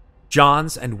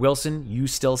 Johns and Wilson, you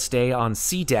still stay on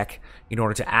C deck in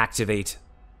order to activate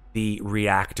the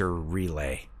reactor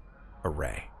relay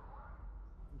array.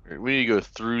 We need to go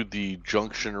through the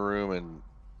junction room, and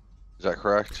is that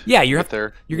correct? Yeah, you're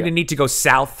there. You're going to need to go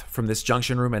south from this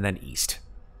junction room and then east.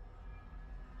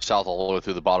 South all the way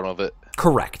through the bottom of it.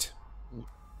 Correct.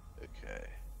 Okay.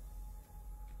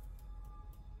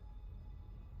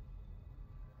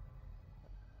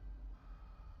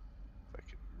 If I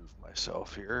can move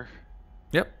myself here.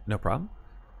 Yep, no problem.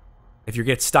 If you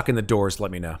get stuck in the doors,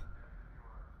 let me know.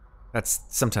 That's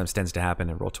sometimes tends to happen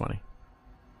in Roll20.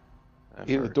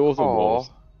 Either doors or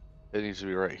walls. It needs to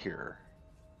be right here.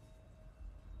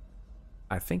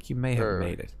 I think you may have Sure.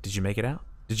 made it. Did you make it out?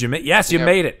 Did you make? Yes, you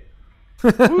made it.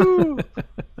 Woo!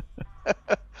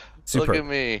 Superb. Look at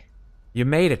me. You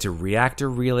made it to reactor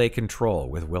relay control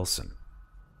with Wilson.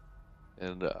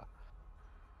 And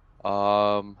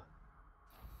I'm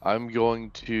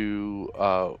going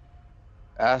to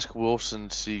ask Wilson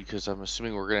to see, because I'm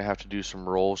assuming we're going to have to do some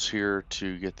rolls here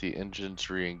to get the engines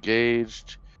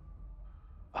re-engaged.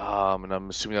 And I'm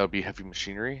assuming that would be heavy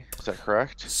machinery. Is that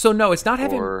correct? So no, it's not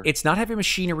heavy. Or- It's not heavy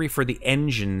machinery for the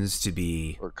engines to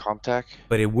be, Or Comtech?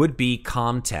 but it would be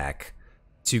Comtech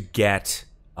to get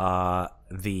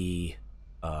the.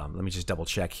 Let me just double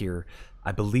check here.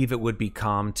 I believe it would be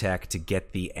Comtech to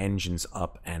get the engines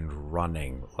up and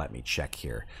running. Let me check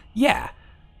here. Yeah.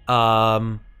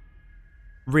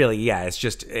 Really, yeah, it's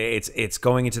just it's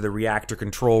going into the reactor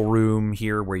control room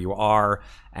here where you are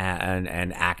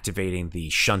and activating the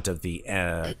shunt of the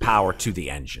power to the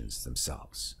engines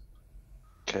themselves.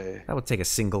 Okay. That would take a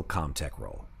single Comtech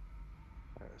roll.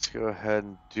 Let's go ahead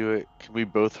and do it. Can we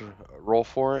both roll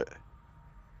for it?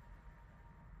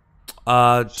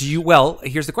 Well,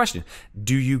 here's the question.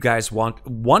 Do you guys want,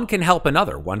 one can help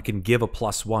another, one can give a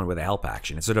 +1 with a help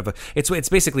action. It's sort of it's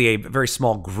basically a very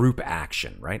small group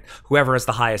action, right? Whoever has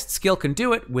the highest skill can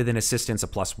do it with an assistance, a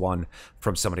 +1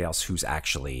 from somebody else who's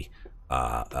actually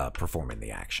performing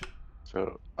the action.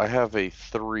 So I have a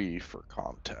 3 for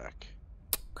Comtech.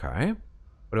 Okay.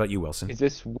 What about you, Wilson? Is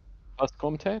this plus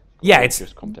Comtech? Yeah, or it's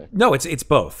just Comtech. No, it's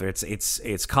both. It's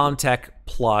Comtech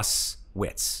plus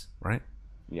wits, right?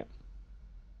 Yeah.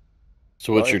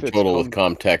 So what's Well, your if it's total with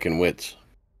Comtech and wits?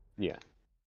 Yeah.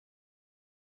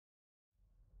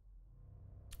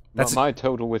 That's My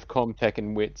total with Comtech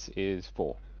and wits is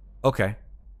 4. okay.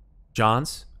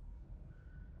 John's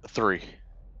 3.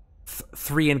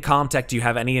 3 in Comtech. Do you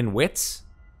have any in wits?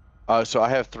 So I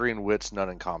have 3 in wits, none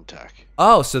in Comtech.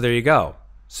 Oh, so there you go.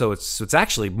 So it's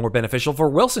actually more beneficial for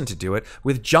Wilson to do it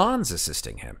with John's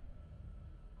assisting him.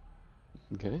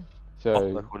 Okay.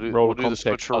 So We'll do the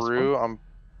switcheroo. I'm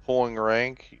pulling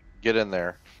rank. Get in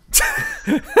there.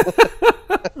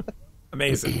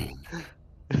 Amazing.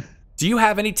 Do you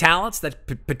have any talents that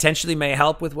potentially may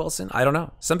help with Wilson? I don't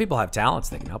know. Some people have talents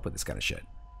that can help with this kind of shit.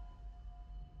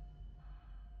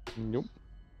 Nope.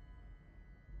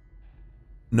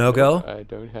 No go? I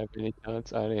don't have any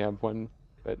talents. I only have one,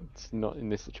 but it's not in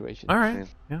this situation. All right.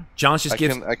 Yeah. John's just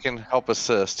gives. I can help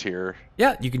assist here.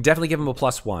 Yeah, you can definitely give him a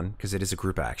 +1 because it is a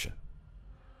group action.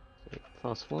 So,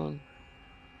 +1.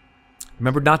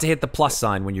 Remember not to hit the plus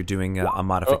sign when you're doing a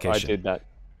modification. Oh, I did that.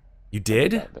 You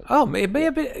did? but- Oh, it may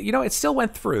have been. You know, it still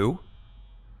went through.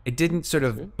 It didn't sort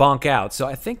of bonk out. So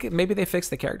I think maybe they fixed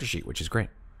the character sheet, which is great.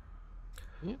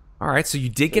 Yeah. All right, so you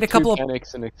did So get a couple of.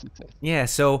 panics and a success. Yeah,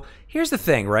 so here's the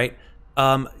thing, right?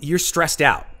 You're stressed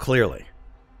out, clearly.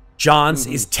 Johns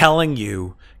is telling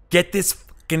you, get this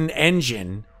fucking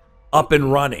engine up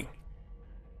and running.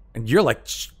 And you're like,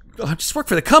 I just work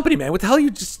for the company, man. What the hell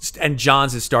you just... And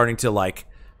Johns is starting to, like,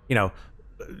 you know,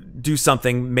 do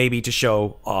something maybe to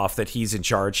show off that he's in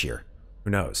charge here. Who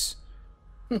knows?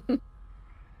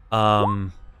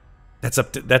 That's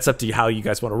up to you how you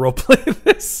guys want to roleplay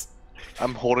this.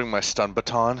 I'm holding my stun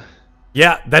baton.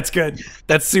 Yeah, that's good.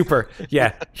 That's super.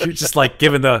 Yeah, you're just like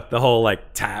giving the whole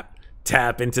like tap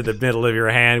into the middle of your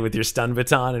hand with your stun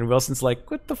baton, and Wilson's like,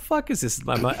 "What the fuck is this?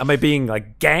 Am I being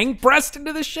like gang pressed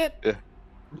into this shit?" Yeah.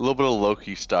 A little bit of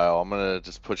Loki style. I'm gonna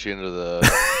just put you into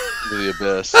the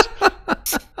abyss.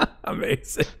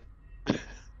 Amazing.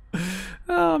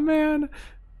 Oh man.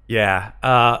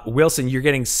 Yeah, Wilson, you're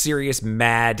getting serious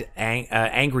mad,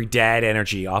 angry dad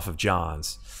energy off of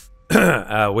John's.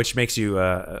 Which makes you,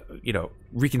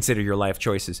 reconsider your life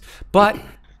choices. But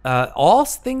all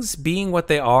things being what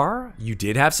they are, you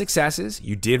did have successes.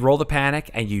 You did roll the panic,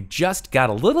 and you just got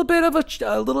a little bit of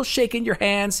a little shake in your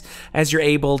hands as you're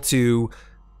able to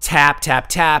tap, tap,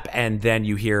 tap, and then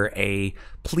you hear a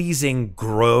pleasing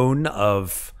groan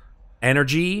of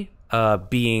energy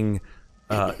being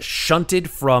shunted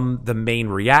from the main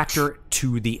reactor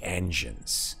to the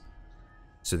engines.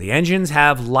 So the engines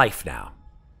have life now.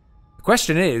 The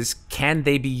question is, can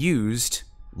they be used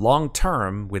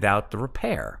long-term without the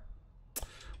repair?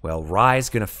 Well,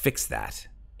 Rye's gonna fix that.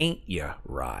 Ain't ya,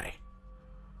 Rye?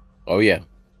 Oh, yeah.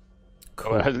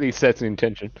 Cool. Well, at least that's the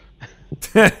intention.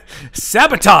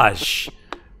 Sabotage!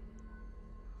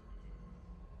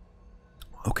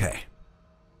 Okay.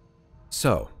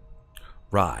 So,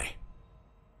 Rye,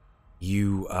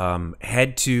 you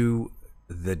head to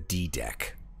the D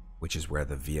deck, which is where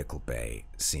the vehicle bay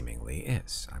seemingly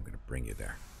is. I'm going to bring you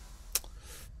there.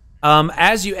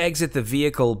 As you exit the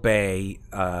vehicle bay,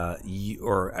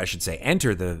 or I should say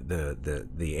enter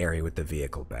the area with the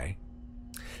vehicle bay,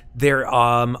 there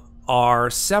are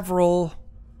several...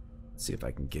 Let's see if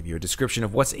I can give you a description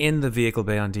of what's in the vehicle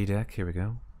bay on D-Deck. Here we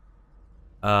go.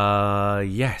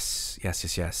 Yes.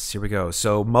 Here we go.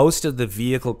 So most of the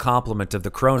vehicle complement of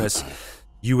the Cronus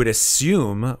you would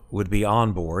assume would be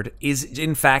on board is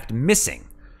in fact missing.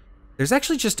 There's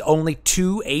actually just only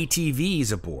 2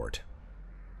 ATVs aboard.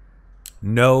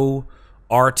 No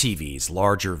RTVs,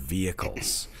 larger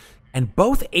vehicles. And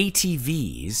both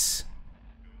ATVs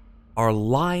are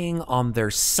lying on their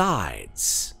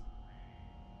sides,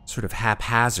 sort of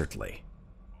haphazardly.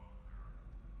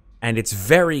 And it's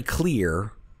very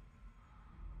clear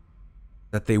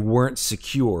that they weren't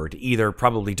secured, either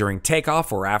probably during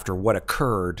takeoff or after what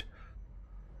occurred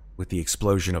with the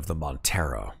explosion of the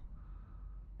Montero.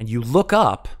 And you look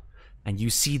up, and you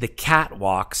see the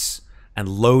catwalks and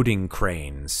loading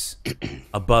cranes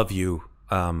above you,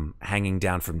 hanging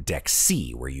down from Deck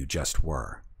C, where you just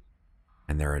were.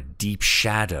 And there are deep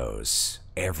shadows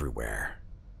everywhere.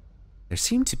 There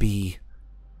seem to be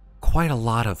quite a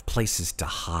lot of places to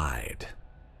hide,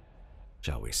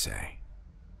 shall we say.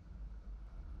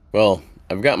 Well,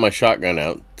 I've got my shotgun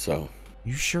out, so...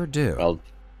 You sure do. I'll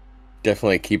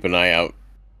definitely keep an eye out.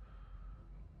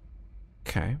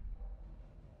 Okay.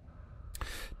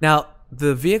 Now,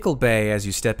 the vehicle bay, as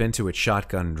you step into it,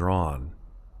 shotgun drawn,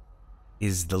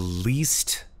 is the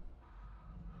least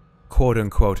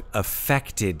quote-unquote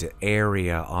affected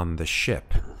area on the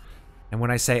ship. And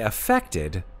when I say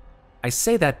affected, I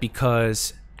say that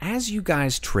because as you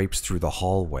guys traipse through the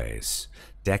hallways,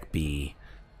 Deck B,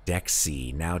 Deck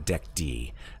C, now Deck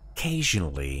D,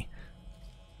 occasionally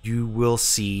you will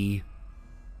see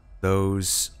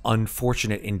those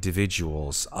unfortunate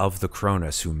individuals of the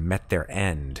Cronus who met their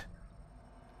end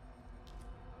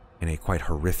in a quite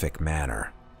horrific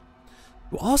manner.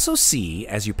 You also see,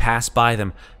 as you pass by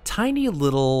them, tiny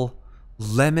little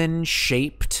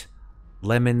lemon-shaped,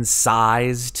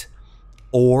 lemon-sized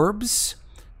orbs,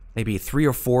 maybe 3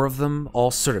 or 4 of them,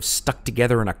 all sort of stuck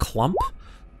together in a clump,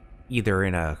 either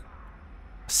in a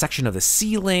section of the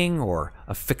ceiling or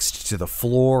affixed to the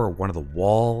floor or one of the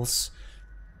walls.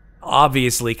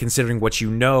 Obviously, considering what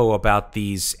you know about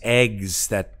these eggs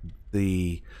that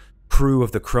the crew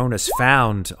of the Cronus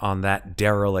found on that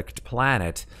derelict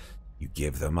planet, you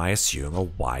give them, I assume, a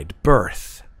wide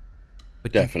berth.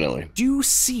 But Definitely. you do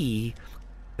see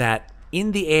that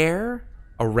in the air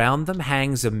around them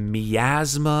hangs a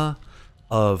miasma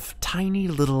of tiny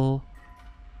little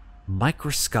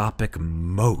microscopic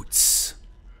motes.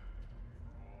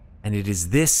 And it is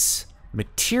this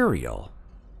material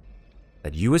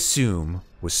that you assume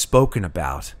was spoken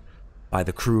about by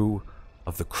the crew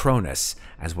of the Cronus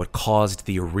as what caused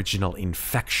the original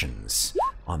infections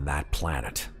on that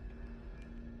planet.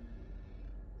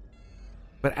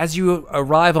 But as you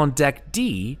arrive on Deck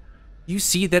D, you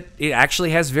see that it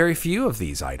actually has very few of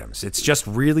these items. It's just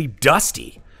really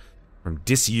dusty from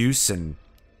disuse and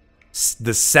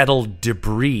the settled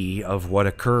debris of what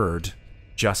occurred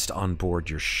just on board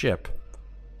your ship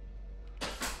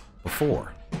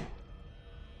before.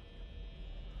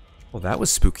 Well, that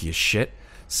was spooky as shit.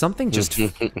 Something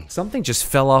just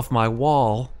fell off my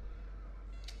wall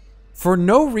for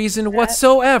no reason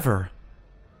whatsoever.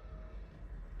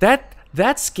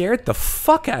 That scared the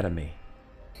fuck out of me.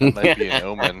 That might be an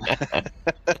omen.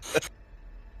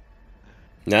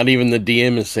 Not even the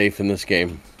DM is safe in this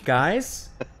game. Guys,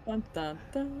 Dun, dun,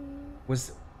 dun.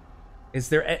 is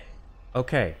there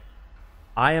okay.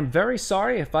 I am very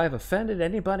sorry if I've offended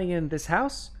anybody in this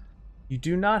house. You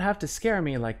do not have to scare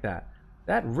me like that.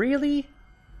 That really?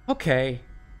 Okay.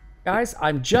 Guys,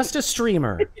 I'm just a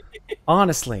streamer.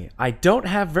 Honestly, I don't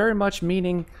have very much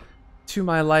meaning to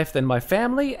my life than my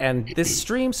family and this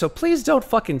stream, so please don't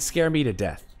fucking scare me to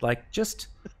death. Like, just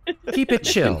keep it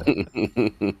chill.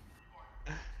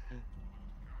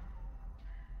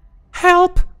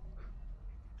 Help!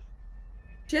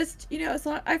 Just,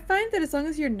 I find that as long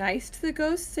as you're nice to the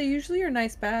ghosts, they usually are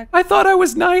nice back. I thought I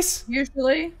was nice.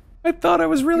 Usually. I thought I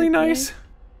was really Okay. nice.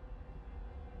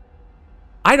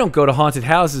 I don't go to haunted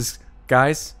houses,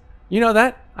 guys. You know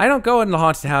that? I don't go into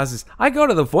haunted houses. I go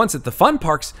to the ones at the fun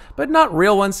parks, but not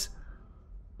real ones.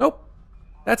 Nope.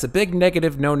 That's a big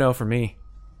negative no-no for me.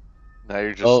 Now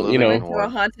you're just Well, living you know- in To a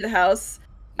one. haunted house,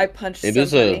 I punched It is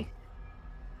somebody.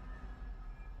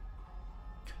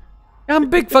 I'm a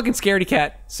big fucking scaredy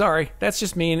cat. Sorry. That's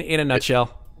just me in a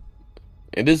nutshell.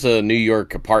 It is a New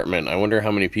York apartment. I wonder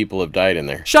how many people have died in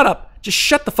there. Shut up. Just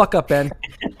shut the fuck up, Ben.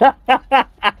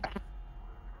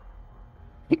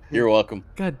 You're welcome.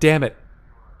 God damn it.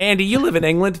 Andy, you live in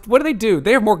England. What do they do?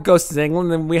 They have more ghosts in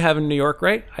England than we have in New York,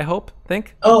 right? I hope.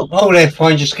 Think. Oh, they're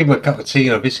fine. Just give them a cup of tea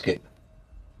and a biscuit.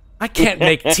 I can't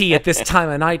make tea at this time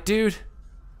of night, dude.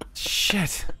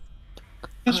 Shit.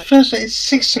 It's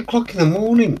 6 o'clock in the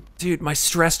morning. Dude, my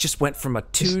stress just went from a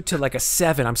 2 to like a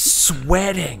 7. I'm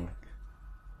sweating.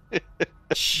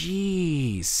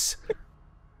 Jeez.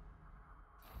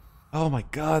 Oh my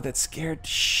god, that scared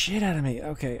shit out of me.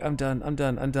 Okay, I'm done.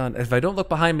 If I don't look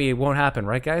behind me, it won't happen,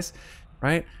 right, guys?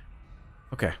 Right?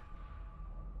 Okay.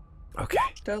 Okay.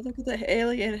 Don't look at the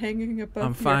alien hanging above I'm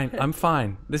your fine. head. I'm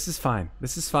fine. This is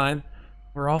fine.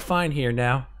 We're all fine here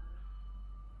now.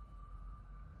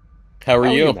 How are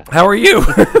you? Matt? How are you?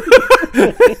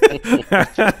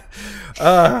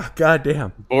 God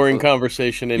damn. Boring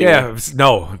conversation anyway. Yeah,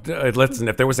 no. Listen,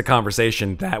 if there was a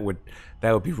conversation, that would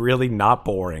be really not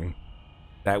boring.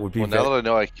 That would be Well, now that I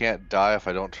know I can't die if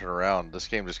I don't turn around, this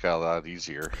game just got a lot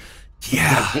easier.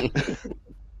 yeah.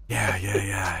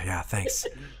 Yeah. Thanks.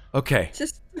 Okay.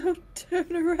 Just don't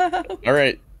turn around. All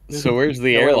right. So where's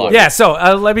the airlock? Yeah. So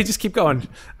let me just keep going.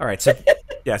 All right. So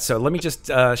yeah. So let me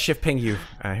just shift ping you.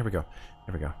 Here we go.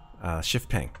 Shift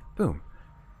ping. Boom.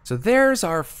 So there's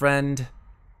our friend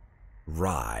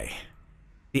Rye.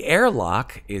 The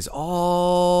airlock is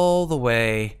all the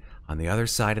way on the other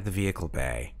side of the vehicle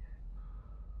bay.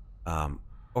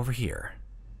 Over here.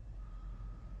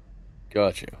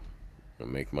 Gotcha. I'll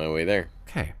make my way there.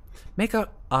 Okay. Make a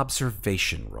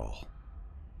observation roll.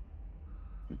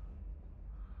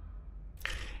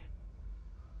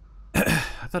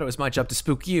 I thought it was my job to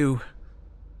spook you,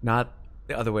 not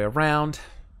the other way around.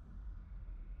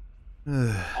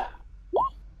 Ooh,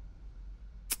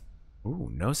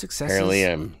 no successes. Apparently,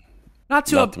 I'm not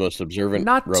the most observant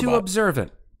Not robot. too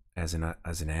observant as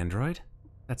an android.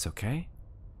 That's okay.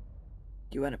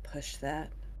 You want to push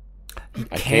that? You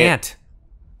I can't.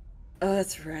 Oh,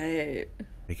 that's right.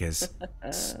 Because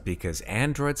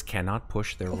androids cannot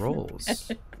push their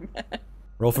rolls.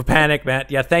 Roll for panic, Matt.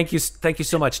 Yeah, thank you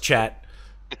so much, chat.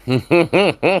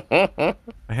 I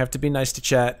have to be nice to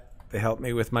chat. They help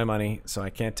me with my money, so I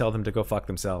can't tell them to go fuck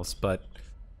themselves. But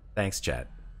thanks, chat.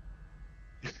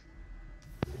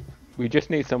 We just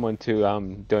need someone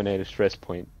to donate a stress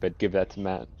point, but give that to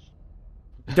Matt.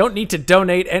 You don't need to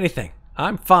donate anything.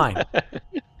 I'm fine.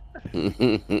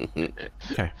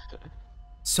 Okay.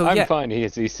 So I'm yeah, fine.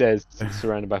 He says,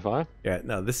 surrounded by fire. yeah.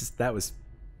 No, that was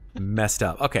messed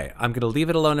up. Okay, I'm gonna leave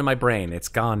it alone in my brain. It's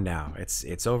gone now.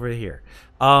 It's over here.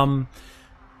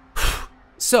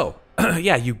 So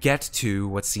yeah, you get to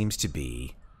what seems to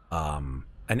be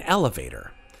an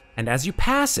elevator, and as you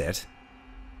pass it,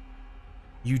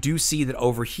 you do see that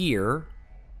over here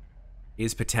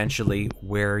is potentially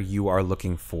where you are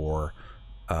looking for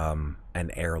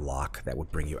an airlock that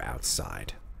would bring you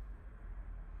outside.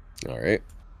 All right.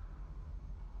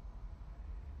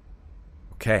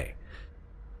 Okay.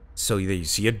 So you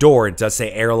see a door. It does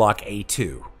say airlock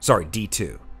A2. Sorry,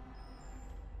 D2.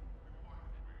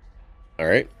 All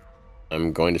right.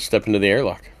 I'm going to step into the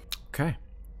airlock. Okay.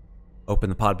 Open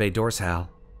the pod bay doors, Hal.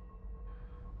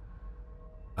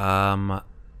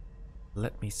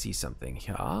 Let me see something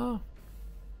here.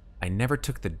 I never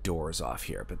took the doors off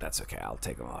here, but that's okay. I'll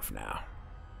take them off now.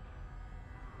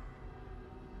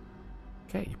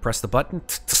 Okay, you press the button.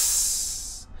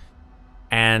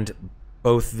 And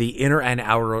both the inner and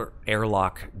outer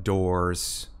airlock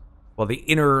doors... Well, the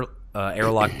inner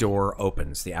airlock door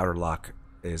opens. The outer lock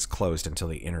is closed until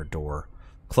the inner door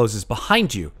closes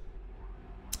behind you.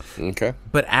 Okay.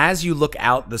 But as you look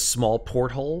out the small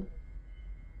porthole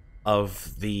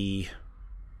of the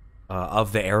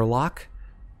airlock,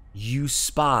 you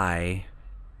spy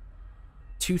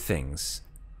two things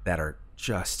that are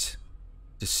just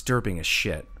disturbing as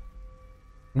shit.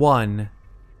 One,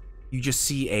 you just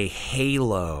see a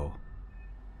halo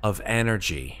of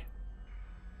energy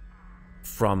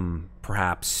from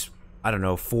perhaps, I don't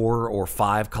know, 4 or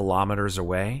 5 kilometers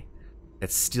away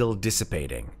that's still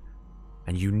dissipating.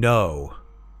 And you know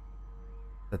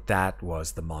that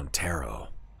was the Montero.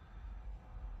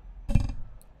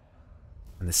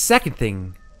 And the second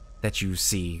thing that you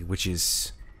see, which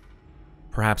is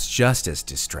perhaps just as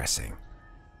distressing,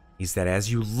 is that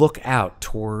as you look out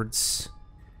towards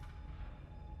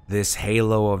this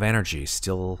halo of energy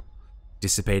still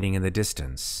dissipating in the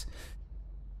distance,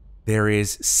 there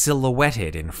is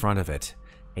silhouetted in front of it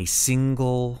a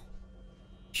single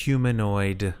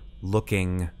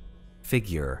humanoid-looking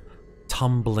figure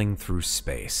tumbling through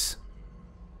space.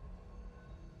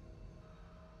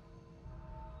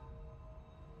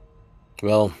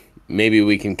 Well, maybe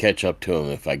we can catch up to him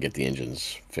if I get the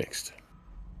engines fixed.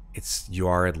 You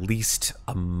are at least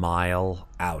a mile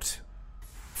out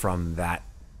from that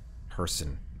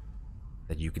person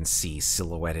that you can see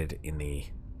silhouetted in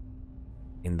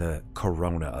the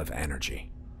corona of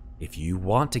energy. If you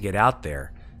want to get out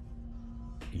there,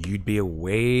 you'd be a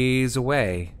ways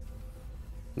away.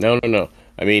 No.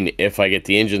 I mean, if I get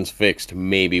the engines fixed,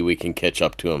 maybe we can catch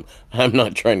up to him. I'm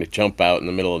not trying to jump out in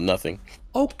the middle of nothing.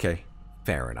 Okay,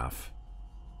 fair enough.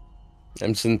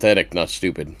 I'm synthetic, not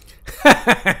stupid.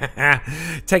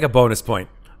 Take a bonus point.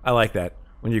 I like that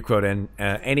when you quote in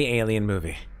any alien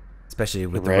movie, especially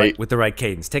with the right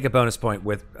cadence. Take a bonus point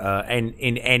with and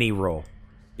in any role.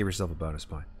 Give yourself a bonus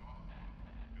point.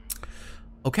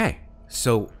 Okay,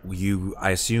 so you,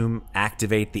 I assume,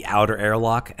 activate the outer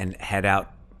airlock and head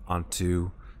out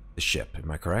onto the ship. Am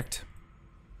I correct?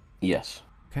 Yes.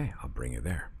 Okay, I'll bring you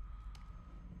there.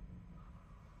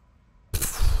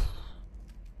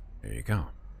 There you go.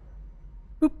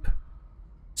 Boop.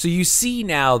 So you see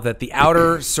now that the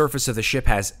outer surface of the ship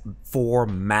has 4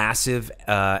 massive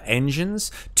engines,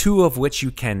 2 of which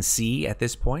you can see at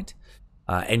this point.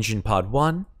 Engine Pod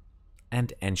 1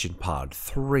 and Engine Pod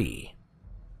 3.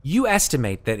 You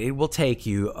estimate that it will take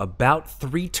you about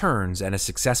 3 turns and a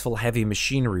successful heavy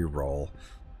machinery roll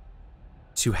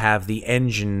to have the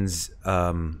engines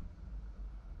I'm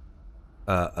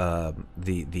not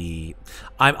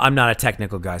a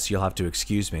technical guy, so you'll have to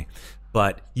excuse me.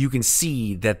 but you can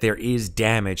see that there is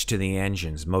damage to the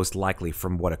engines, most likely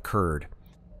from what occurred,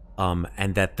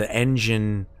 and that the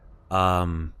engine,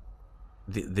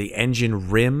 the engine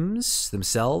rims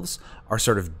themselves are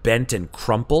sort of bent and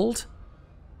crumpled.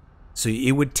 So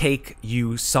it would take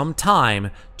you some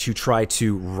time to try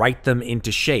to right them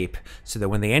into shape so that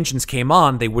when the engines came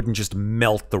on, they wouldn't just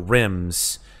melt the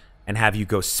rims and have you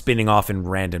go spinning off in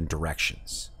random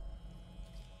directions.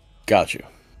 Got you.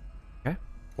 Okay.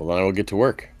 Well, then I will get to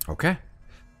work. Okay.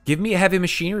 Give me a heavy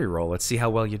machinery roll. Let's see how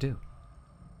well you do.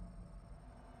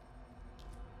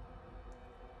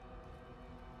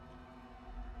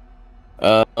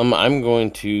 I'm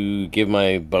going to give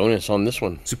my bonus on this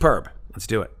one. Superb. Let's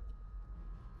do it.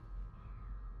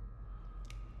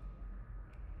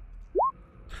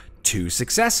 Two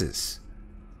successes.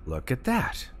 Look at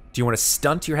that. Do you want to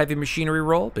stunt your heavy machinery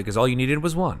roll? Because all you needed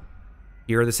was one.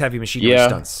 Here are this heavy machinery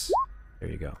stunts. There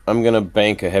you go. I'm going to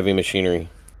bank a heavy machinery.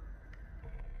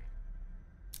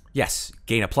 Yes.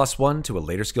 Gain a +1 to a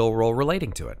later skill roll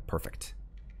relating to it. Perfect.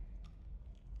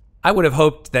 I would have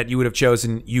hoped that you would have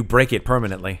chosen you break it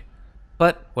permanently.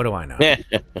 But what do I know?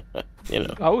 You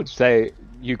know. I would say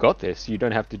you got this. You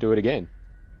don't have to do it again.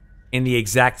 In the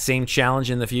exact same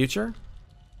challenge in the future?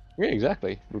 Yeah,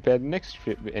 exactly. Repair the next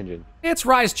engine. It's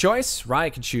Rye's choice.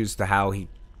 Rye can choose how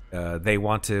they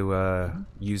want to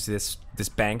use this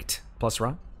banked plus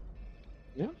run.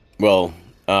 Yeah. Well,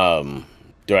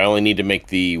 do I only need to make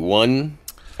the one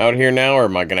out here now, or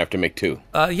am I going to have to make two?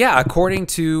 Yeah, according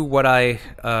to what I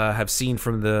have seen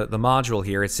from the module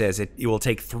here, it says it will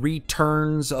take 3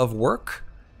 turns of work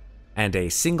and a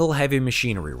single heavy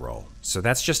machinery roll. So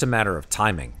that's just a matter of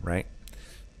timing, right?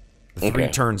 The 3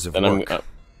 turns of work.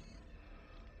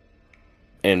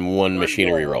 And one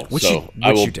machinery roll. Which so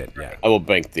you did, yeah. I will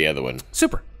bank the other one.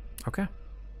 Super. Okay.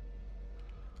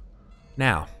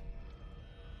 Now,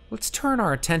 let's turn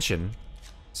our attention,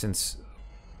 since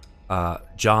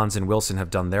Johns and Wilson have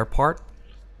done their part,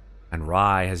 and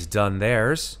Rye has done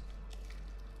theirs,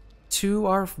 to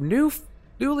our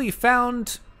newly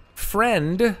found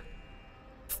friend,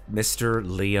 Mr.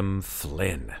 Liam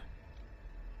Flynn.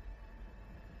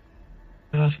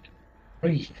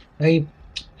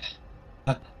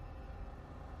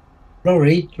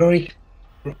 Rory,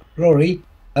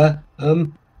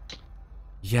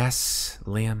 Yes,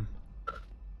 Liam.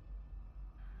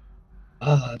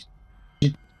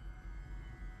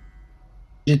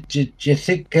 Do you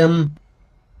think, do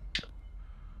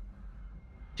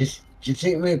you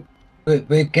think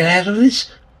we get out of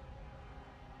this?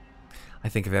 I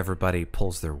think if everybody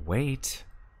pulls their weight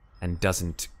and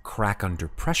doesn't crack under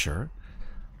pressure,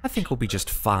 I think we'll be just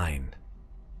fine.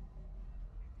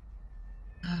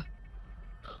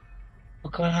 Oh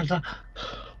God, I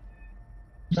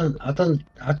don't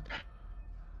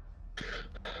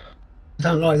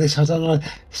like this. I don't like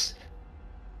this.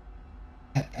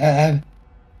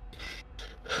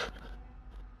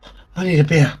 I need a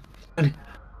beer.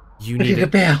 You need a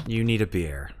beer. You need a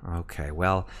beer. Okay,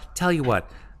 well, tell you what.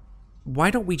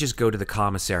 Why don't we just go to the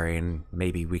commissary and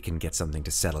maybe we can get something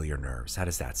to settle your nerves? How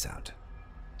does that sound?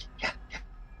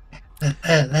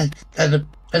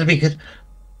 That'd be good.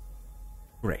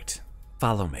 Great.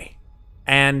 Follow me.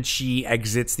 And she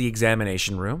exits the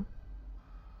examination room.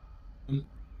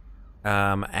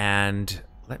 And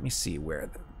let me see where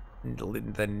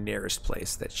the nearest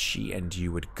place that she and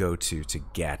you would go to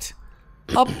get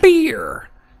a beer.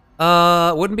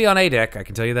 Wouldn't be on A deck, I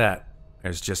can tell you that.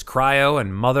 There's just Cryo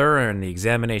and Mother in the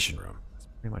examination room. That's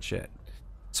pretty much it.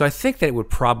 So I think that it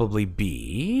would probably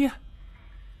be...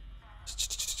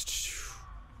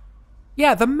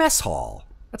 Yeah, the mess hall.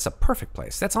 That's a perfect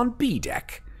place. That's on B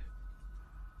deck.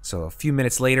 So a few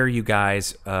minutes later, you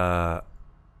guys,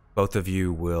 both of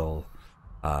you will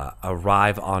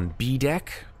arrive on B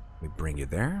deck. We bring you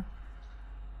there.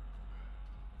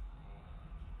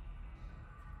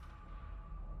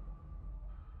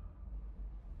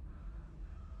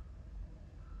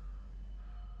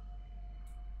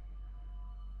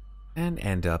 And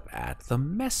end up at the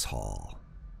mess hall.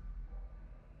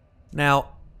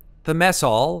 Now, the mess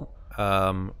hall,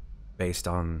 based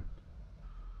on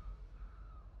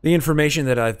the information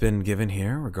that I've been given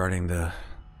here regarding the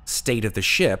state of the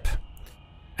ship,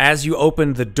 as you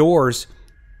open the doors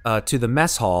to the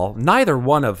mess hall, neither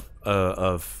one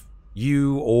of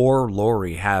you or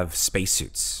Lori have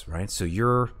spacesuits, right? So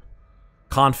you're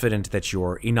confident that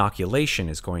your inoculation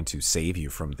is going to save you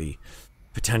from the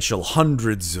potential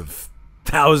hundreds of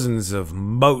thousands of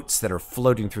motes that are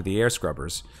floating through the air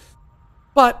scrubbers.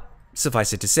 But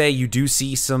suffice it to say, you do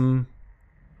see some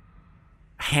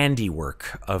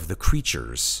handiwork of the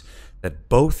creatures that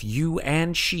both you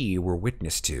and she were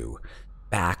witness to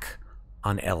back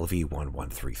on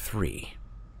LV-1133.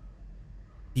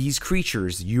 These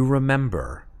creatures you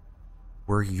remember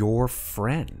were your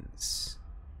friends,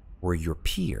 were your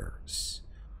peers.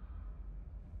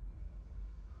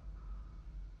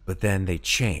 But then they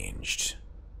changed.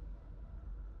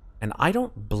 And I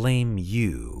don't blame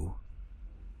you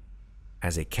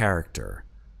as a character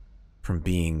from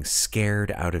being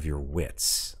scared out of your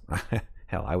wits.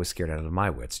 Hell, I was scared out of my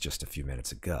wits just a few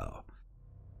minutes ago.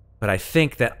 But I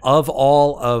think that of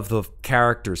all of the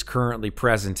characters currently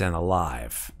present and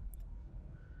alive,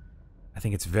 I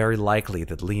think it's very likely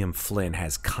that Liam Flynn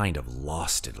has kind of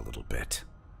lost it a little bit.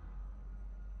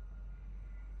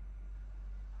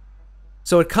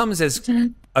 So it comes as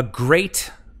a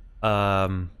great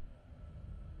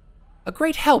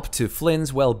help to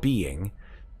Flynn's well-being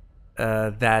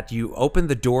that you open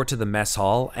the door to the mess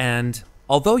hall, and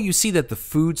although you see that the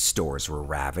food stores were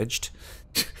ravaged,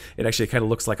 it actually kind of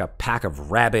looks like a pack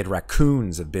of rabid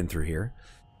raccoons have been through here.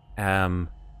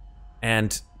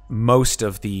 And most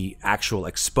of the actual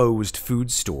exposed food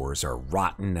stores are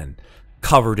rotten and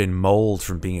covered in mold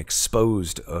from being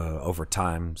exposed over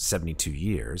time, 72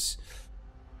 years.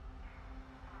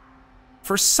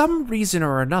 For some reason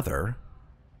or another,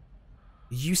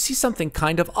 you see something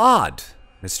kind of odd,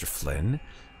 Mr. Flynn,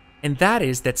 and that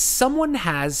is that someone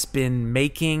has been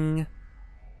making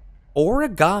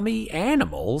origami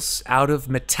animals out of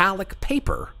metallic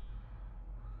paper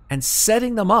and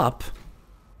setting them up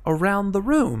around the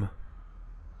room.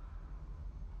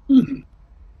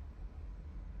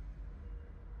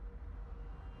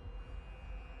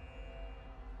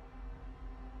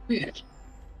 Weird.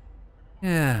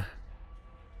 Yeah.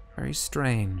 Very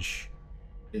strange.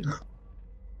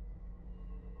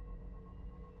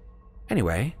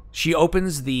 Anyway, she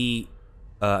opens the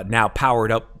now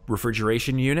powered up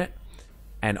refrigeration unit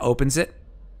and opens it,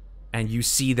 and you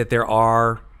see that there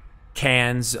are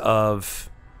cans of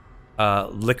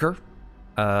liquor,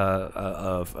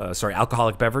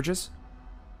 alcoholic beverages,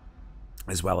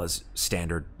 as well as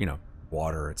standard,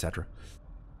 water, etc.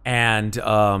 And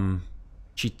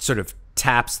she sort of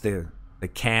taps the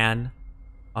can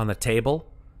on the table.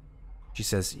 She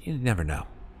says, "You never know."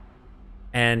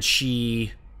 And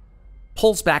she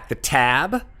pulls back the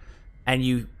tab, and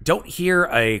you don't hear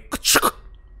a...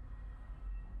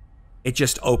 It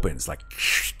just opens, like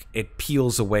it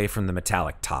peels away from the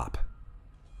metallic top.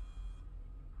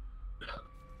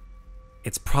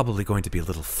 It's probably going to be a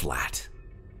little flat.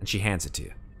 And she hands it to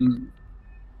you.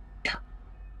 Yeah.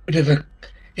 Whatever.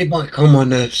 It might calm my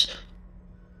nerves.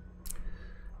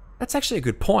 That's actually a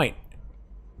good point.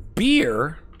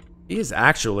 Beer is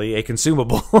actually a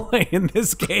consumable in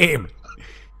this game.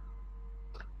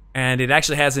 And it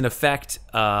actually has an effect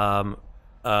of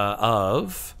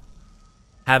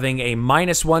having a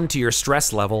 -1 to your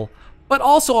stress level, but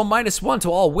also a -1 to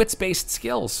all wits-based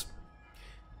skills.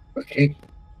 Okay.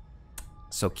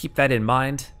 So keep that in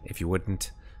mind, if you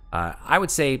wouldn't. I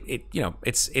would say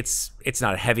it's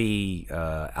not a heavy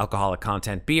alcoholic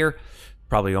content beer.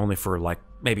 Probably only for like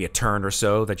maybe a turn or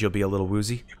so that you'll be a little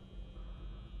woozy.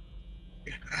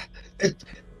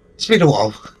 It's been a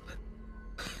while.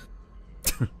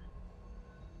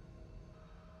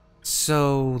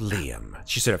 So, Liam,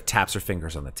 she sort of taps her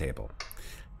fingers on the table.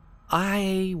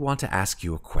 I want to ask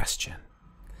you a question.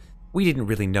 We didn't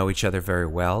really know each other very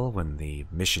well when the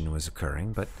mission was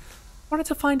occurring, but wanted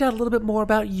to find out a little bit more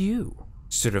about you.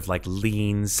 She sort of like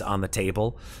leans on the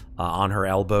table, on her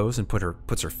elbows, and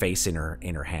puts her face in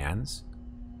her hands.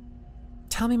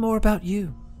 Tell me more about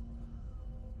you.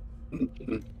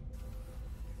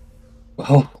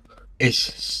 Well,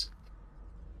 it's...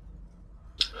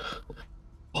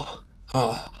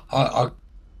 I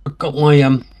got my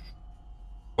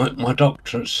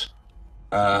doctorate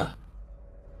back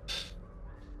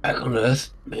on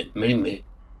Earth many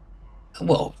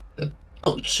well, not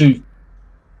too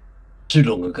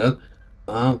long ago.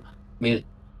 I mean,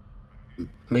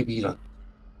 maybe like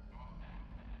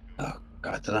I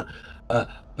don't know.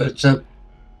 But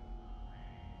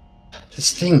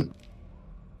this thing,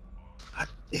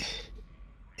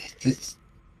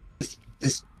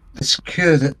 this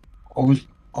cure that I was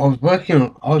working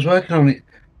on it.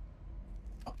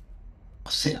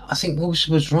 I think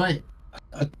Wilson was right.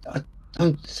 I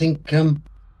don't think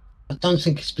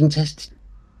it's been tested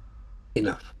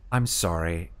enough. I'm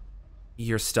sorry.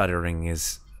 Your stuttering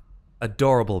is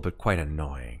adorable but quite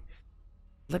annoying.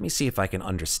 Let me see if I can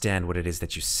understand what it is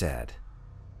that you said.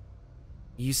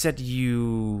 You said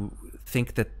you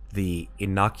think that the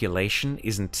inoculation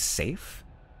isn't safe?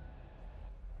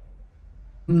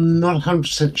 Not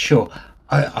 100% sure.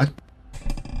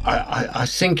 I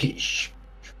think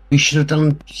we should have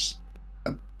done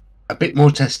a bit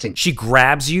more testing. She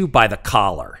grabs you by the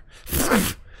collar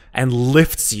and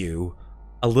lifts you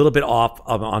a little bit off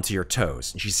onto your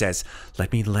toes. And she says,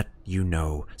 let me let you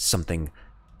know something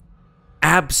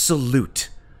absolute,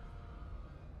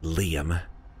 Liam.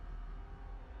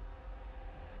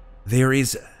 There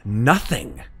is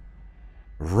nothing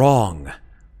wrong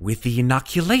with the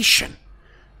inoculation.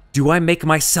 Do I make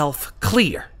myself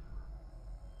clear?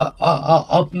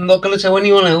 I'm not going to tell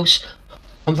anyone else.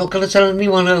 I'm not going to tell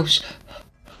anyone else.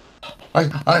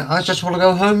 I just want to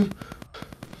go home.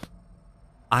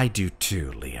 I do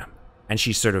too, Liam. And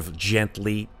she sort of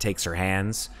gently takes her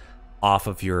hands off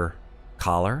of your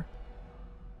collar.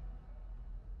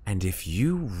 And if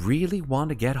you really want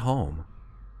to get home,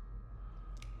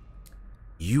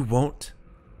 you won't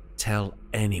tell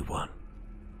anyone.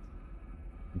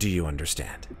 Do you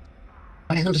understand?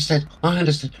 I understand. I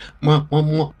understand.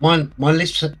 My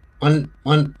lips are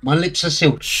my lips are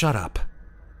sealed. Shut up.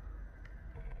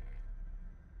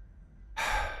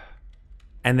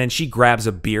 And then she grabs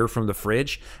a beer from the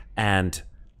fridge and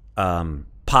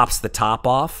pops the top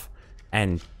off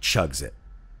and chugs it.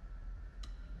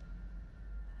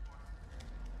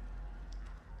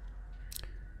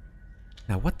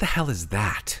 Now, what the hell is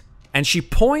that? And she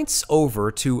points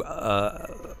over to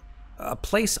a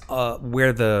place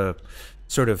where the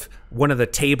sort of one of the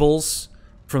tables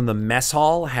from the mess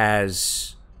hall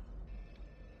has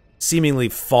seemingly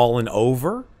fallen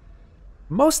over,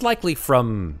 most likely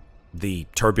from the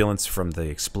turbulence from the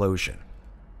explosion.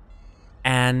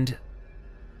 And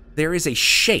there is a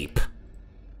shape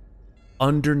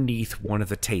underneath one of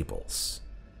the tables.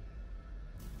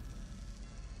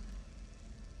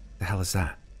 The hell is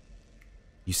that?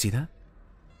 You see that?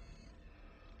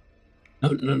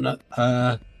 No.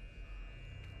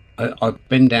 I've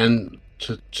been down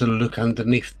to look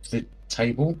underneath the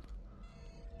table.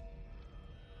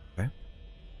 Okay.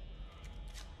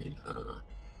 Do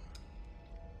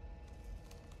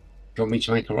you want me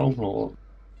to make a roll, or?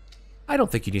 I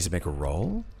don't think you need to make a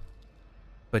roll.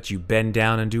 But you bend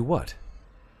down and do what?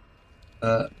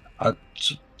 I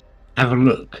have a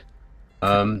look.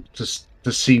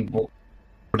 To see what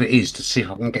it is, to see if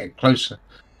I can get closer.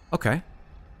 Okay.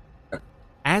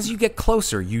 As you get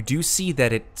closer, you do see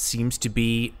that it seems to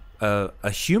be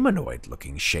a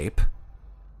humanoid-looking shape.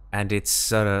 And it's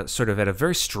sort of at a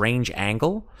very strange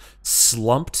angle,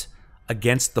 slumped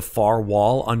against the far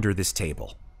wall under this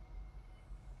table.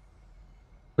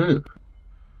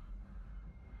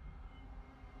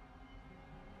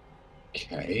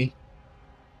 Okay.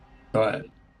 But...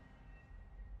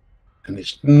 And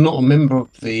it's not a member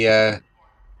of the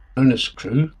bonus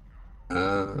crew.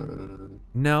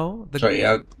 No.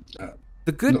 The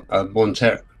good...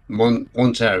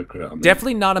 Montero crew. I mean.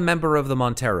 Definitely not a member of the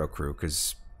Montero crew,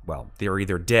 because, well, they're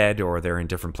either dead or they're in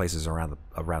different places around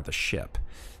the ship.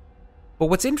 But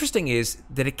what's interesting is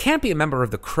that it can't be a member of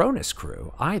the Cronus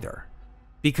crew either.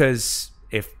 Because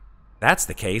if that's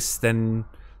the case, then,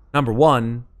 number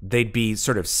one, they'd be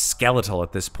sort of skeletal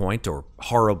at this point or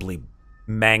horribly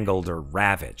mangled or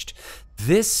ravaged.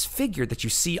 This figure that you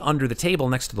see under the table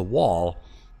next to the wall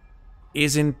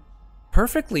is in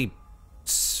perfectly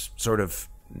sort of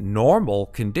normal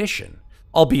condition,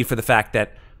 albeit for the fact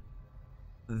that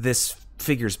this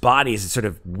figure's body is at sort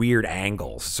of weird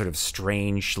angles, sort of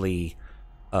strangely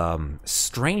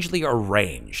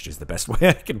arranged is the best way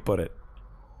I can put it.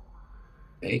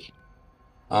 Okay.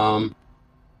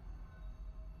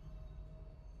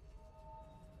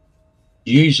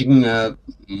 Using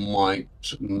my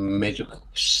medical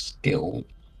skill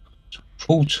to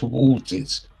pull towards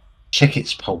it, check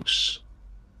its pulse.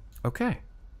 Okay.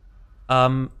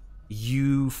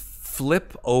 You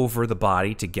flip over the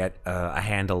body to get a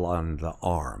handle on the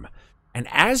arm. And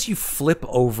as you flip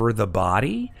over the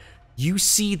body, you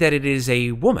see that it is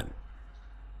a woman.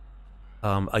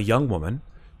 A young woman.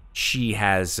 She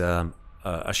has a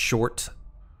short,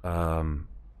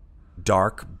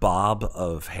 dark bob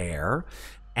of hair,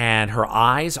 and her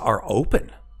eyes are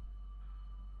open.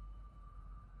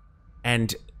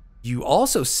 And you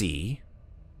also see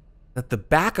that the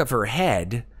back of her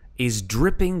head is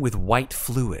dripping with white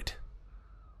fluid.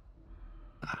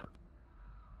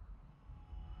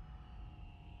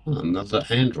 Another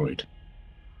android.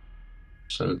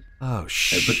 So Oh,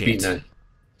 it would be shit. no.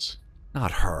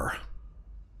 Not her.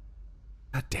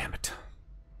 God damn it.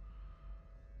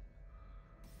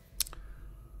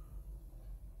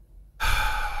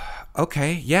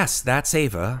 Okay, yes, that's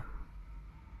Ava.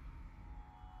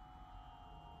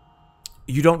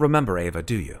 You don't remember Ava,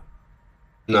 do you?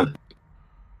 No.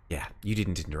 Yeah, you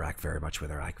didn't interact very much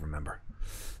with her, I can remember.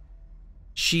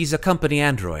 She's a company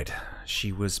android.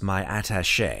 She was my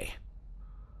attaché.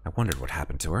 I wondered what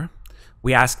happened to her.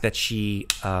 We asked that she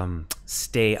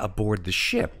stay aboard the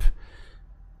ship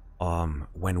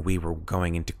when we were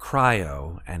going into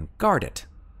cryo and guard it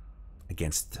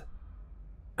against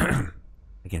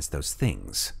against those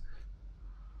things.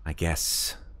 I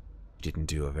guess she didn't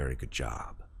do a very good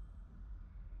job.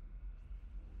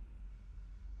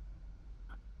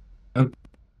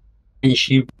 Can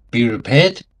she be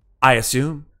repaired? I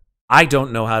assume. I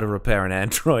don't know how to repair an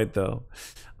android, though.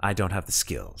 I don't have the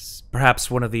skills.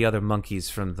 Perhaps one of the other monkeys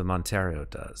from the Montario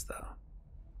does, though.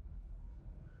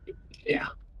 Yeah.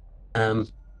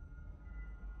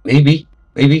 Maybe.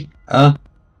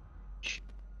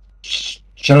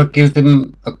 Shall I give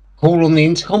them a call on the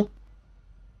intercom?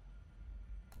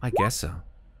 I guess so.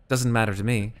 Doesn't matter to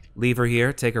me. Leave her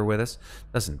here, take her with us.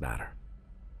 Doesn't matter.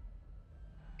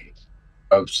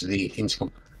 Goes to the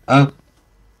intercom.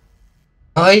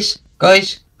 Guys,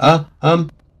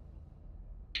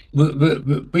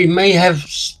 we may have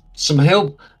some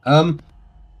help. And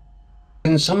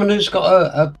someone who's got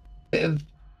a bit of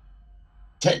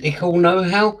technical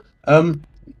know-how,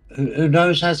 who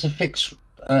knows how to fix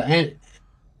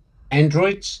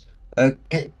androids.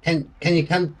 Can you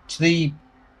come to the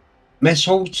mess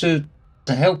hall to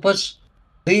help us,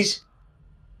 please?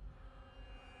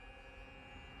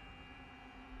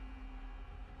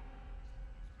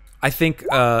 I think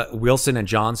Wilson and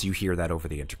Johns, you hear that over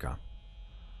the intercom.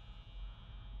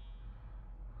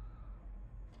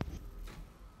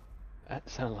 That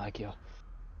sounds like your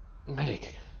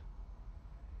medic.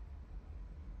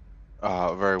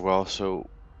 Very well. So,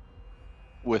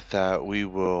 with that, we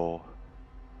will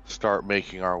start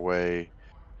making our way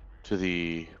to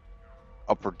the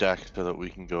upper deck so that we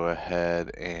can go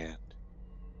ahead and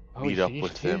meet up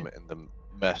with them in the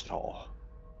mess hall.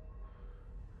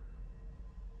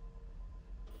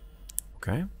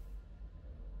 Okay.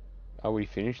 Are we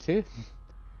finished here?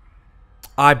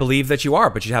 I believe that you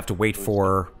are, but you have to wait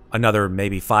for another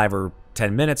maybe 5 or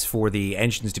 10 minutes for the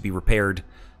engines to be repaired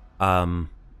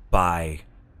by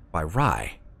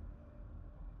Rye.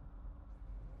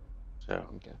 So,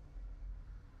 Okay.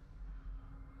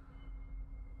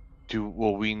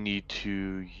 will we need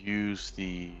to use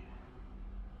the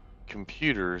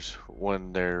computers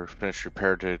when they're finished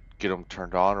repair to get them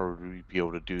turned on, or would we be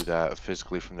able to do that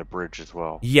physically from the bridge as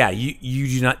well? Yeah, you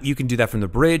do not. You can do that from the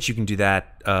bridge. You can do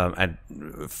that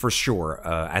for sure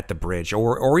at the bridge,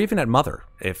 or even at Mother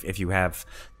if you have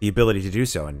the ability to do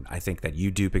so. And I think that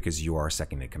you do because you are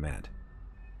second in command.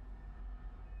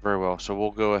 Very well. So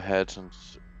we'll go ahead,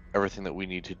 since everything that we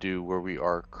need to do where we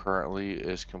are currently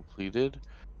is completed.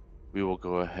 We will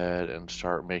go ahead and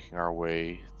start making our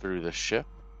way through the ship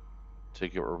to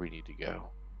get where we need to go.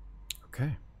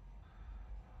 Okay.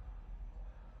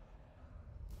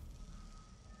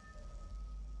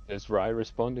 Does Rye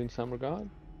respond in some regard?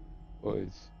 Or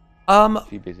is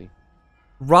she busy?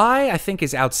 Rye, I think,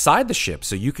 is outside the ship,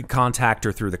 so you could contact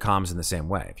her through the comms in the same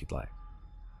way if you'd like.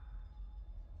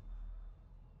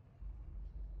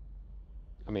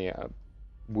 I mean,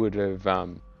 would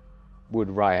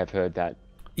Rye have heard that?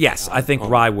 Yes, I think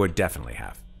Rye would definitely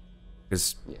have,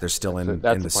 because they're still in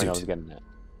that's the the point I was suit. getting at.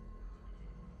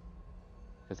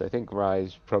 Because I think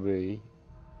Rye's probably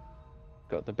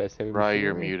got the best heavy Rye,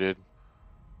 you're machinery. muted.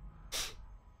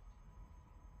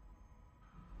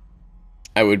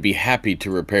 I would be happy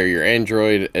to repair your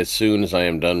android as soon as I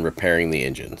am done repairing the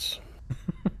engines.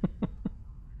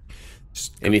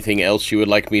 Anything else you would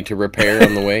like me to repair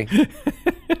on the way?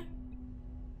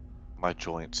 My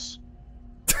joints.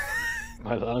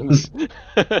 My lungs.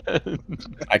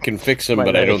 I can fix them, My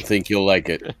but I leg. don't think you'll like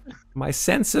it. My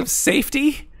sense of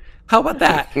safety? How about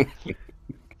that?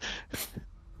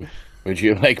 Would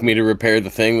you like me to repair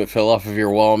the thing that fell off of your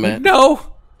wall, Matt?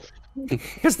 No!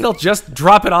 Because they'll just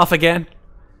drop it off again.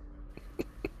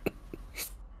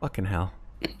 Fucking hell.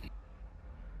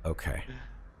 Okay.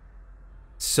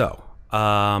 So,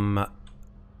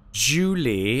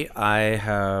 Julie, I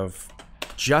have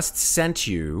just sent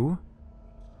you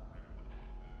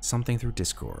something through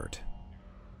Discord.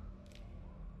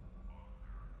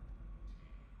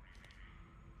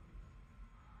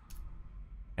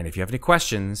 And if you have any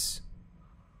questions,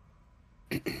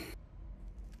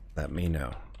 let me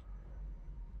know.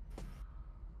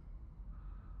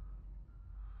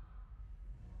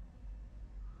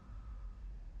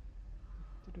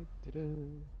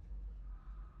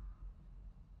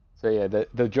 So yeah,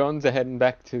 the Johns are heading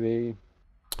back to the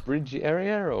bridge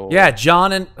area, or Yeah,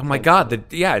 John and oh my god,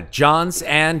 Johns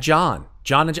and John.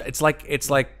 John and it's like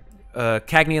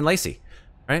Cagney and Lacey,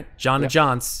 right? John and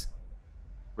Johns.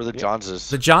 We're the Joneses.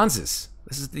 The Johnses.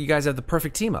 You guys have the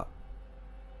perfect team up.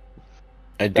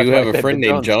 I That's do why have I a said friend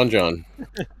the named John.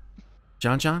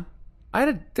 John?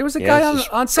 There was a Yeah, guy it's his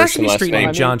on first and Sesame last Street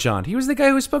name. named John. He was the guy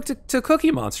who spoke to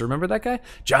Cookie Monster. Remember that guy?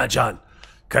 John,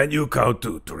 can you count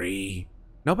to 3?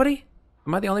 Nobody?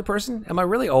 Am I the only person? Am I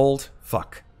really old?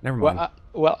 Fuck. Never mind.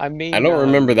 Well, I mean, I don't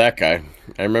remember that guy.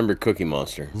 I remember Cookie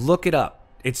Monster. Look it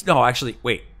up. Actually,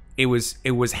 wait. It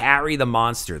was Harry the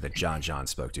Monster that John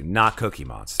spoke to, not Cookie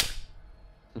Monster.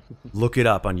 Look it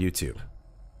up on YouTube.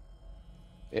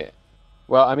 Yeah.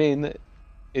 Well, I mean,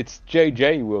 it's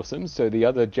J.J. Wilson, so the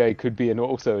other J could be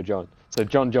also a John. So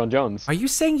Johns. Are you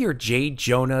saying you're J.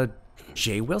 Jonah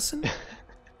J. Wilson?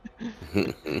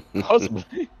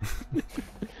 Possibly.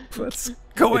 What's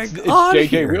going It's on J.J.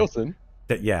 here? Wilson.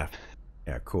 Yeah,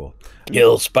 cool.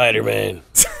 Kill Spider-Man.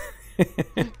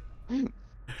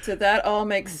 So that all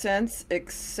makes sense,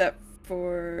 except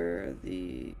for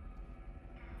the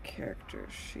character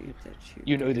sheet that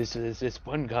You know, there's this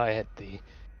one guy at the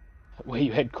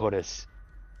Wahoo headquarters.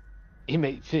 He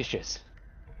made fishes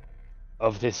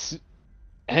of this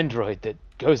android that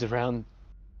goes around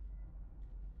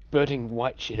spurting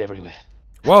white shit everywhere.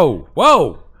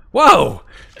 Whoa!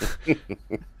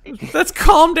 Let's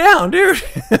calm down, dude.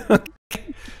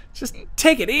 Just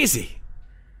take it easy.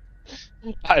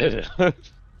 I don't know.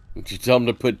 Did you tell him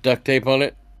to put duct tape on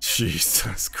it?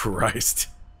 Jesus Christ.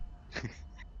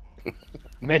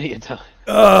 Many a time.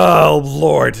 Oh,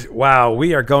 Lord. Wow,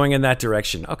 we are going in that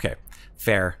direction. Okay,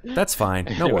 fair. That's fine.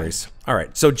 No worries. All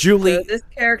right, so Julie... So this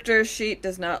character sheet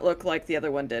does not look like the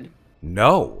other one did.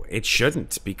 No, it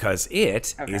shouldn't, because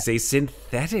it Okay. is a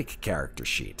synthetic character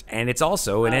sheet, and it's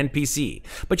also an NPC.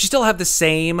 But you still have the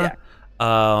same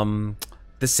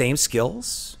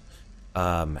skills,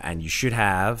 and you should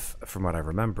have, from what I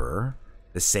remember,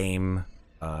 the same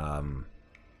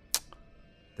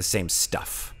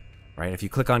stuff, right? If you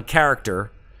click on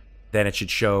character, then it should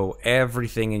show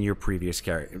everything in your previous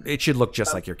character. It should look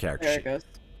just like your character There sheet. it goes.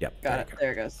 Yep. Got it.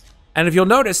 There it goes. And if you'll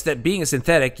notice that being a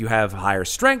synthetic, you have higher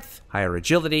strength, higher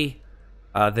agility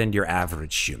than your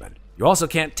average human. You also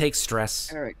can't take stress,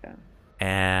 There we go.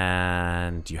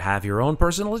 and you have your own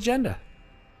personal agenda.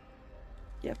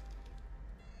 Yep.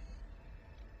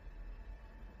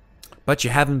 But you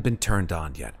haven't been turned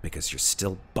on yet because you're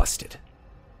still busted,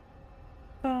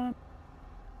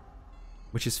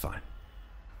 which is fine.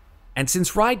 And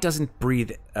since Rye doesn't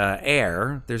breathe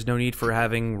air, there's no need for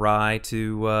having Rye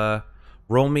to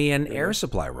roll me an air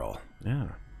supply roll. Yeah.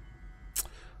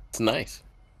 It's nice.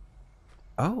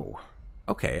 Oh,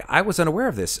 okay. I was unaware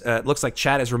of this. It looks like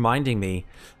chat is reminding me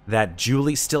that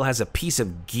Julie still has a piece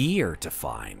of gear to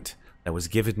find that was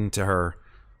given to her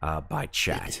by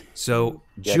chat. So,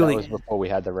 Yeah, Julie... that was before we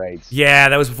had the raids. Yeah,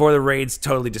 that was before the raids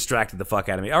totally distracted the fuck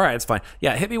out of me. All right, it's fine.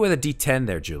 Yeah, hit me with a D10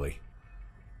 there, Julie.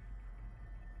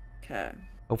 Okay.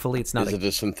 Hopefully it's not Is it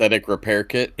a synthetic repair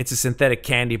kit? It's a synthetic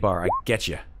candy bar. I get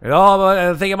you. Oh,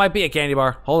 I think it might be a candy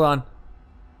bar. Hold on.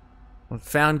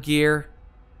 Found gear.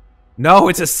 No,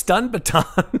 it's a stun baton.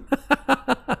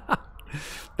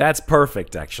 That's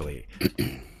perfect, actually.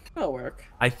 That'll work.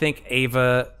 I think,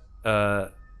 Ava,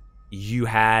 you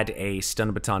had a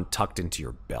stun baton tucked into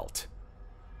your belt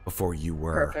before you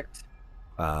were... Perfect.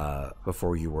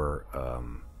 Before you were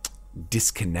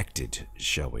disconnected,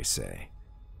 shall we say.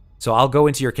 So I'll go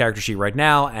into your character sheet right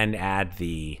now and add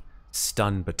the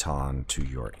stun baton to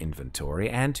your inventory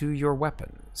and to your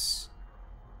weapons.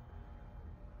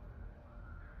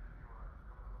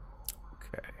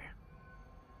 Okay.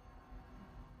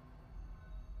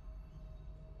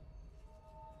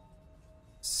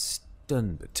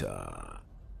 Stun baton.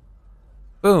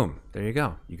 Boom. There you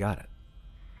go. You got it.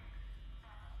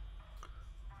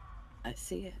 I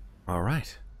see it. All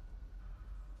right.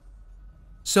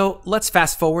 So let's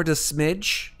fast forward a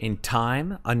smidge in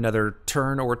time, another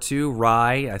turn or two.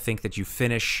 Rye, I think that you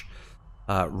finish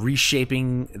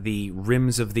reshaping the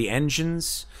rims of the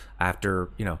engines after,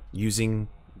 using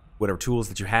whatever tools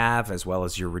that you have, as well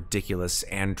as your ridiculous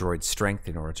android strength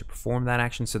in order to perform that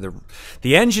action. So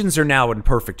the engines are now in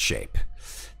perfect shape.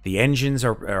 The engines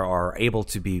are able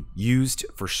to be used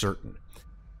for certain.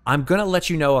 I'm going to let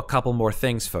you know a couple more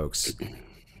things, folks.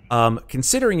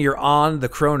 Considering you're on the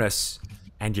Cronus,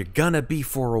 and you're gonna be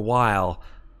for a while,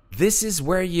 this is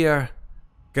where you're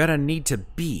gonna need to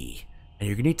be. And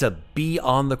you're gonna need to be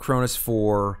on the Cronus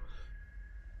for,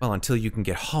 well, until you can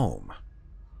get home.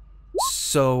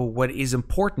 So what is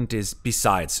important is,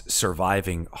 besides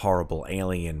surviving horrible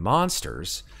alien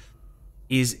monsters,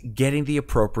 is getting the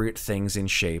appropriate things in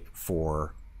shape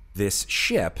for this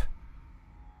ship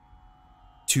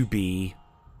to be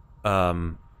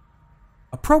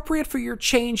appropriate for your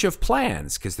change of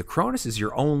plans, because the Cronus is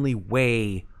your only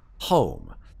way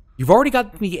home. You've already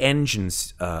got the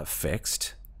engines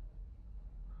fixed.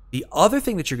 The other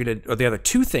thing that you're going to, or the other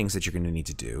two things that you're going to need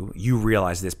to do, you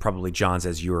realize this probably, Johns,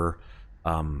 as you're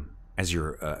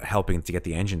helping to get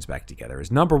the engines back together,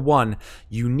 is number one,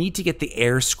 you need to get the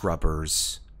air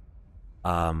scrubbers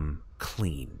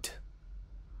cleaned.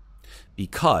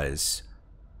 Because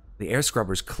the air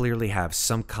scrubbers clearly have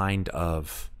some kind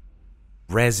of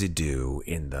residue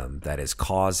in them that is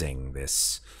causing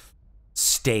this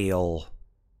stale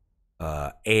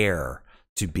air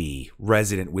to be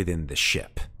resident within the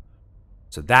ship.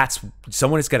 So that's,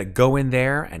 someone has got to go in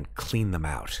there and clean them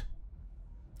out.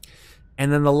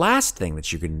 And then the last thing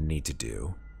that you're going to need to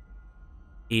do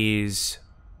is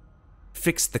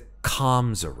fix the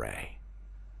comms array.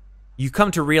 You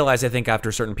come to realize, I think, after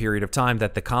a certain period of time,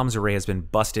 that the comms array has been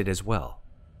busted as well.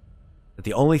 That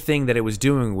the only thing that it was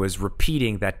doing was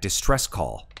repeating that distress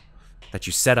call that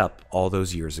you set up all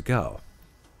those years ago.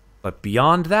 But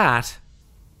beyond that,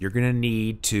 you're going to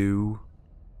need to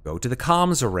go to the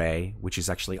comms array, which is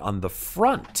actually on the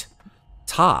front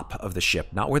top of the ship,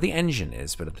 not where the engine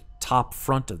is, but at the top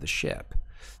front of the ship,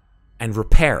 and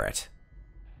repair it.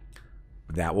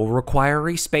 That will require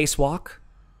a spacewalk.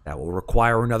 That will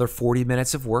require another 40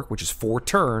 minutes of work, which is 4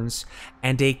 turns,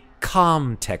 and a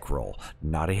comm tech roll,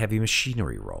 not a heavy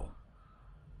machinery roll.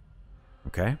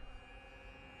 Okay?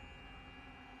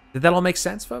 Did that all make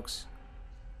sense, folks?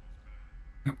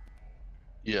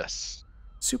 Yes.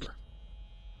 Super.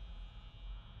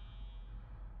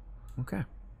 Okay.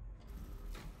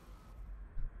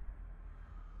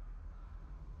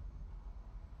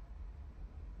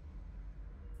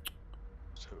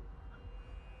 So,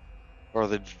 are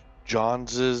the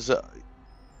Johnses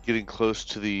getting close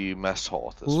to the mess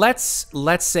hall at this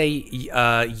Let's say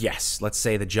yes. Let's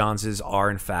say the Johnses are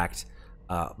in fact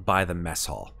by the mess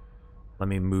hall. Let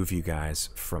me move you guys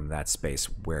from that space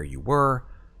where you were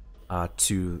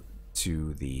to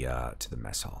the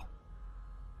mess hall.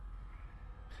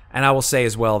 And I will say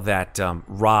as well that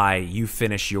Rye, you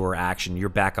finish your action. You're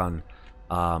back on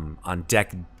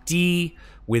deck D.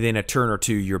 Within a turn or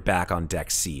two, you're back on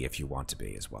deck C if you want to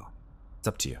be as well. It's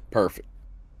up to you. Perfect.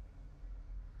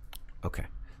 Okay.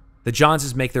 The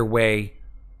Johnses make their way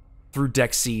through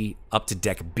deck C up to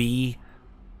deck B,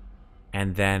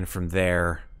 and then from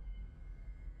there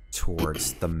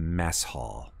towards the mess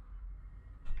hall.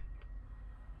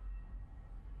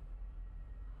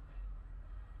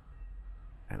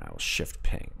 And I will shift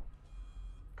ping.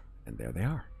 And there they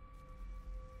are.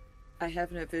 I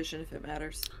have no vision if it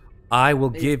matters. I will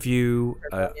give you...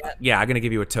 yeah, I'm going to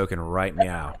give you a token right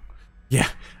meow. Yeah.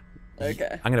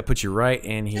 Okay. I'm going to put you right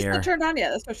in It's here. not turned on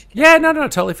yet. That's what she can. Yeah, no,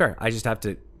 totally fair. I just have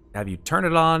to have you turn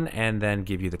it on and then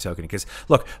give you the token. Because,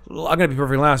 look, I'm going to be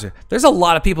perfectly honest here. There's a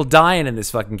lot of people dying in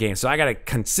this fucking game, so I got to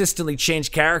consistently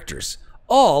change characters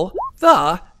all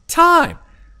the time.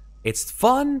 It's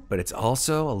fun, but it's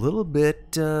also a little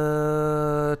bit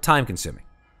time-consuming.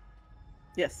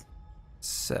 Yes.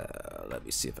 So, let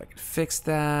me see if I can fix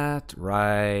that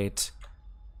right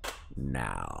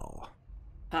now.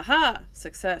 Haha.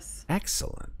 Success.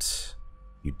 Excellent.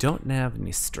 You don't have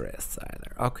any stress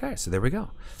either. Okay, so there we go.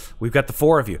 We've got the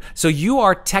 4 of you. So you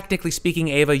are, technically speaking,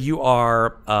 Ava, you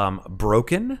are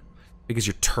broken because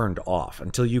you're turned off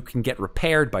until you can get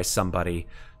repaired by somebody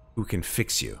who can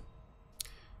fix you.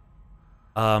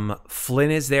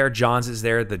 Flynn is there. Johns is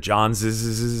there. The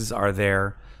Johnses are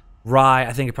there. Rye,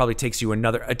 I think it probably takes you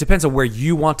another... It depends on where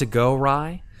you want to go,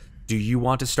 Rye. Do you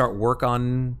want to start work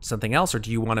on something else, or do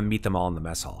you want to meet them all in the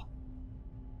mess hall?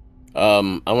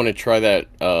 I want to try that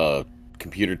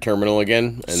computer terminal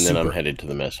again, and then I'm Super. headed to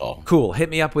the mess hall. Cool. Hit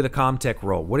me up with a Comtech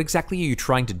roll. What exactly are you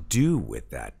trying to do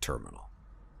with that terminal?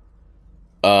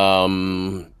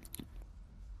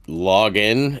 Log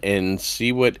in and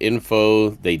see what info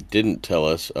they didn't tell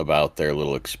us about their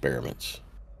little experiments.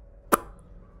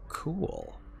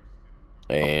 Cool.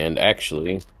 And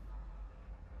actually,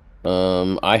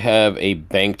 I have a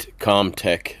banked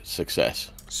Comtech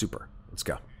success. Super. Let's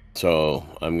go. So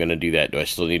I'm going to do that. Do I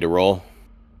still need to roll?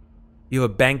 You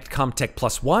have a banked Comtech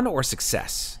 +1 or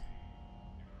success?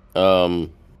 I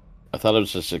thought it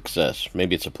was a success.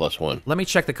 Maybe it's a +1. Let me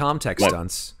check the Comtech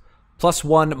stunts.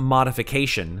 +1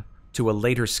 modification to a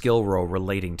later skill roll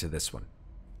relating to this one.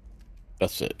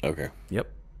 That's it. Okay.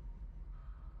 Yep.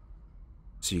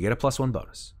 So you get a +1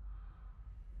 bonus.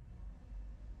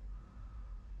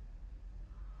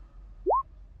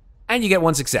 And you get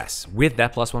 1 success with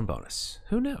that +1 bonus.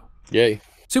 Who knew? Yay.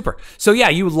 Super. So yeah,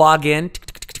 you log in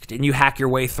and you hack your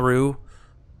way through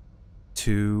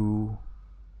to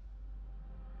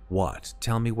what?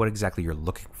 Tell me what exactly you're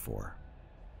looking for.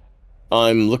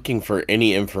 I'm looking for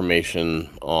any information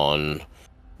on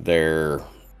their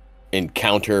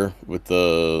encounter with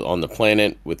on the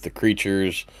planet with the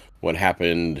creatures, what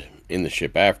happened in the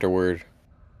ship afterward.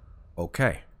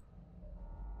 Okay.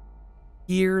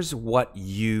 Here's what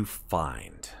you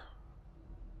find.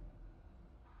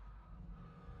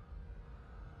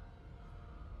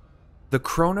 The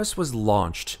Cronus was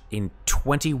launched in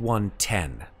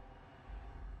 2110.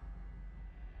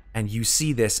 And you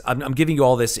see this, I'm giving you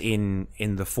all this in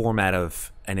the format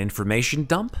of an information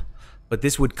dump, but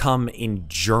this would come in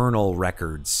journal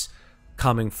records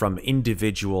coming from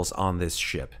individuals on this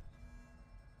ship.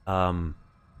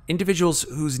 Individuals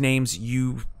whose names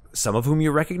some of whom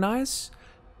you recognize,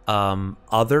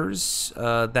 others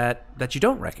that you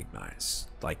don't recognize.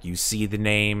 Like you see the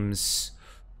names,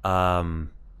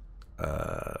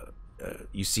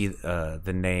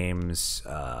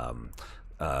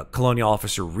 Colonial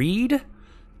Officer Reed,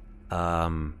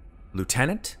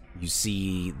 Lieutenant. You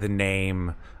see the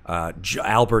name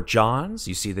Albert Johns.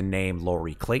 You see the name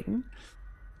Laurie Clayton.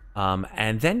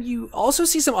 And then you also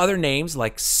see some other names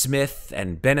like Smith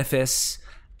and Benefice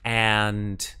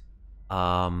and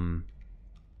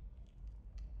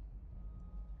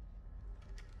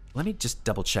let me just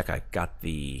double check I got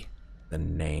the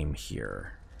name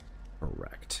here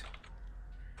correct.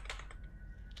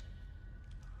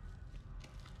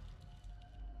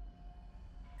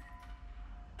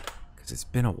 Because it's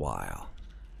been a while.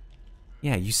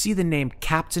 Yeah, you see the name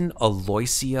Captain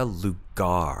Aloysia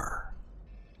Lugar.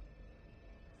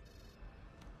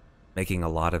 Making a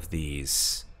lot of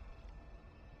these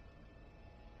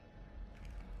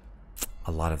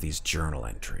journal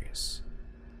entries.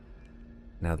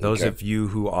 Now, those of you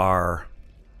who are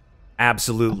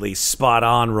absolutely spot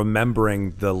on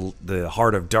remembering the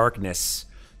Heart of Darkness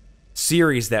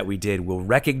series that we did will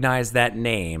recognize that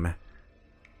name.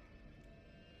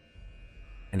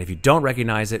 And if you don't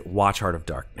recognize it, watch Heart of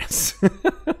Darkness.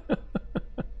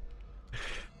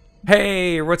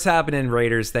 Hey, what's happening,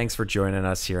 Raiders? Thanks for joining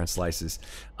us here on Slices.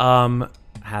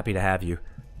 Happy to have you.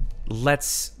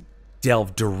 Let's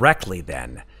delve directly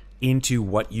then into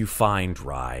what you find,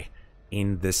 Rye,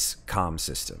 in this comm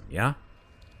system, yeah?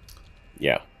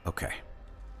 Yeah. Okay.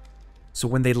 So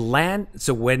when the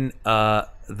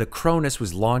Cronus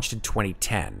was launched in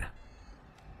 2010,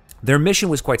 their mission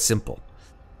was quite simple.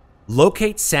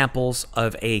 Locate samples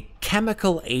of a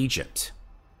chemical agent.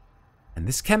 And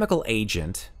this chemical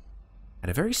agent had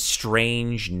a very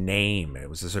strange name. It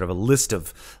was a sort of a list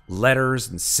of letters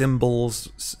and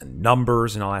symbols and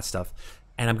numbers and all that stuff.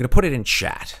 And I'm going to put it in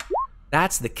chat.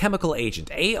 That's the chemical agent,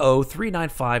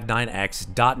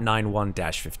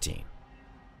 AO3959X.91-15.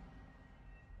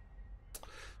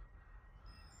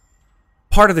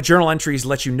 Part of the journal entries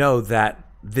let you know that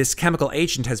this chemical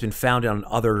agent has been found on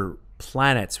other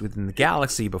planets within the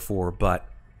galaxy before, but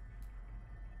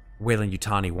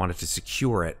Weyland-Yutani wanted to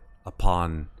secure it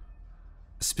upon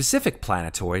a specific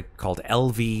planetoid called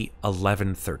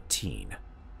LV-1113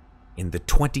 in the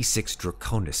 26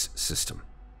 Draconis system.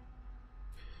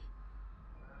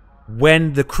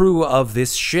 When the crew of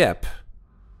this ship,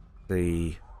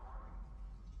 the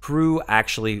crew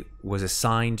actually was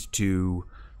assigned to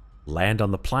land on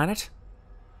the planet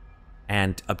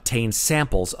and obtain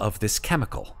samples of this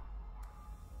chemical.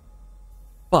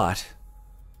 But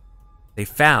they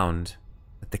found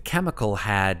that the chemical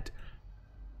had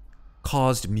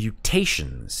caused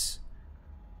mutations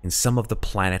in some of the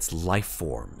planet's life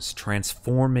forms,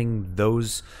 transforming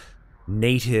those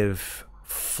native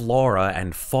flora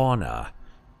and fauna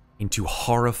into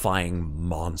horrifying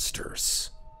monsters.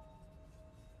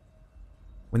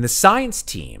 When the science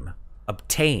team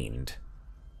obtained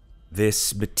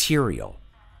this material,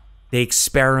 they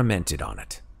experimented on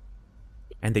it.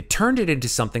 And they turned it into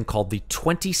something called the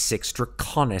 26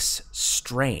 Draconis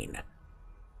strain.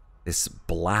 This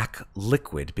black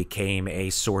liquid became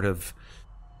a sort of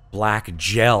black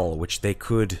gel, which they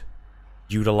could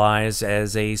utilize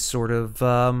as a sort of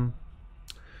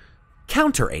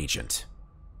counter-agent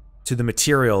to the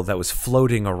material that was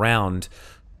floating around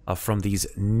from these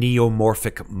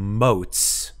neomorphic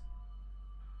motes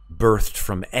birthed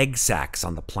from egg sacs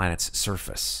on the planet's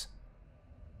surface.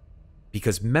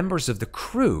 Because members of the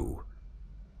crew,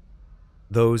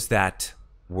 those that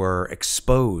were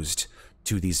exposed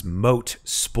to these mote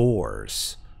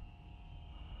spores,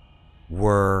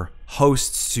 were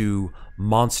hosts to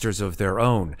monsters of their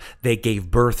own. They gave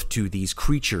birth to these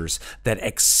creatures that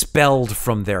expelled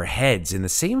from their heads in the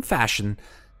same fashion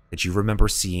that you remember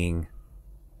seeing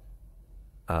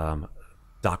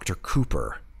Dr.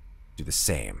 Cooper do the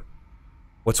same.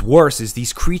 What's worse is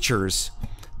these creatures,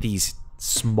 these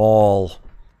small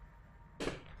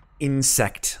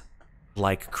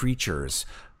insect-like creatures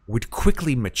would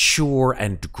quickly mature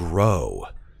and grow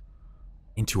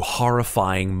into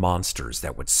horrifying monsters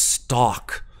that would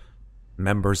stalk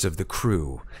members of the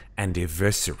crew and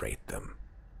eviscerate them.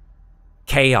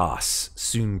 Chaos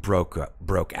soon broke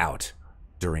out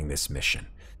during this mission,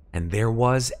 and there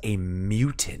was a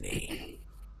mutiny.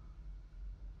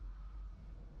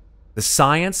 The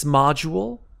science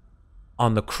module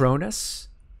on the Cronus,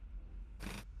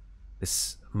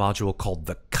 this module called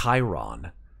the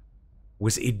Chiron,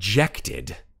 was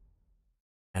ejected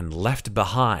and left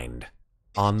behind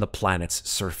on the planet's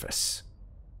surface.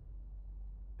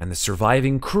 And the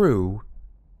surviving crew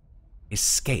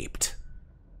escaped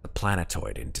the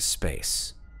planetoid into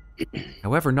space.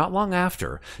 However, not long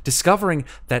after, discovering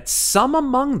that some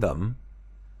among them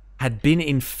had been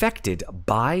infected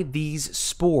by these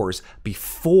spores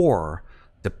before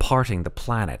departing the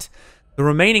planet, the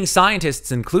remaining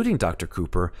scientists, including Dr.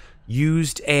 Cooper,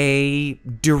 used a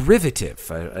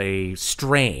derivative, a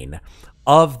strain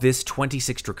of this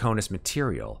 26 Draconis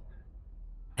material,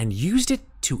 and used it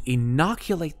to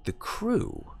inoculate the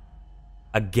crew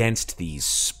against these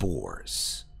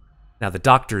spores. Now, the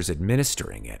doctors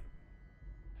administering it,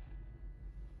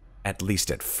 at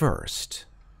least at first,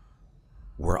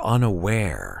 were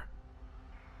unaware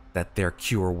that their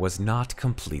cure was not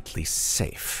completely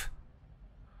safe,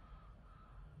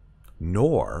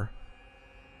 nor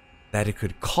that it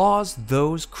could cause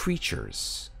those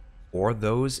creatures or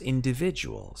those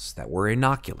individuals that were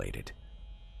inoculated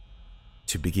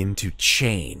to begin to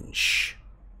change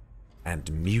and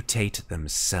mutate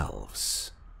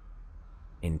themselves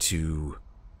into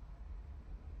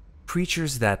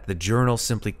creatures that the journal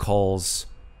simply calls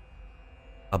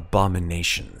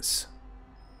abominations.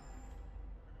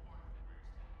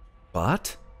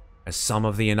 But, as some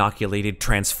of the inoculated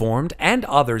transformed and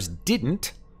others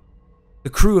didn't, the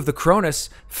crew of the Cronus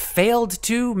failed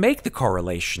to make the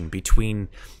correlation between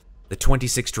the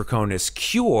 26 Draconis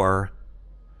cure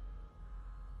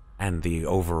and the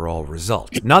overall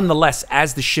result. Nonetheless,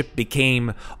 as the ship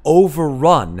became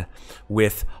overrun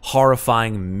with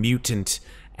horrifying mutant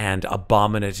and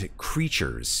abominate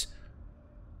creatures,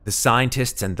 the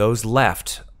scientists and those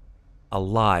left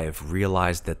alive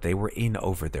realized that they were in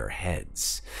over their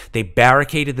heads. They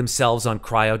barricaded themselves on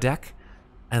cryodeck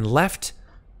and left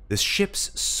the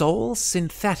ship's sole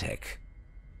synthetic,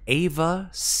 Ava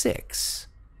 6,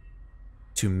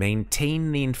 to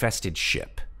maintain the infested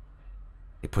ship.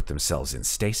 They put themselves in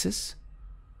stasis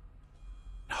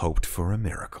and hoped for a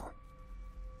miracle.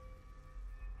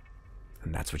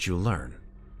 And that's what you learn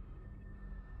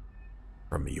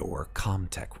from your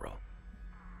Comtech role.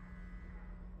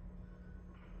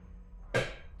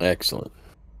 Excellent.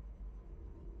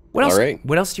 What else? All right.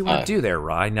 What else do you want to do there,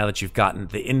 Rye? Now that you've gotten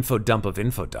the info dump of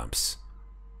info dumps.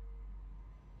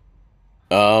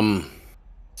 Is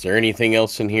there anything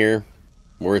else in here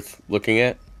worth looking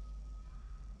at?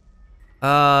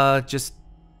 Just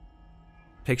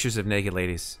pictures of naked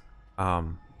ladies.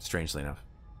 Strangely enough,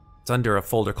 it's under a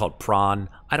folder called Prawn.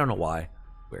 I don't know why.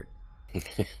 Weird.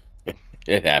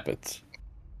 It happens.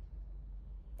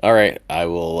 All right, I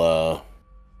will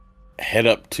head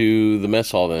up to the mess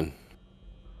hall then.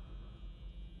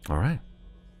 All right.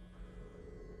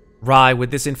 Rye,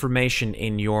 with this information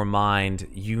in your mind,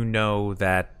 you know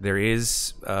that there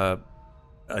is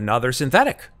another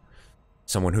synthetic,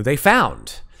 someone who they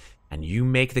found, and you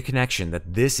make the connection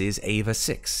that this is Ava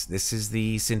 6. This is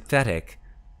the synthetic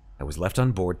that was left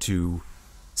on board to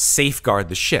safeguard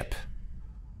the ship.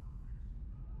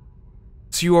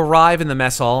 So you arrive in the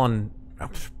mess hall, and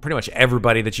pretty much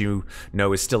everybody that you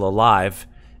know is still alive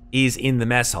is in the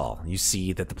mess hall. You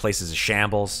see that the place is a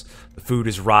shambles. The food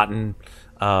is rotten.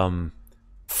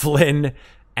 Flynn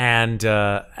and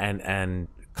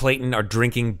Clayton are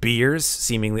drinking beers,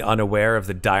 seemingly unaware of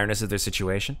the direness of their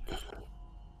situation.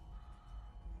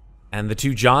 And the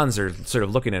two Johns are sort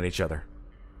of looking at each other.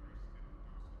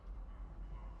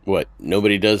 What?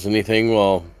 Nobody does anything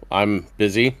while I'm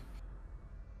busy?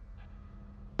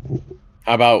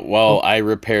 How about while I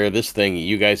repair this thing,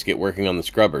 you guys get working on the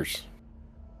scrubbers?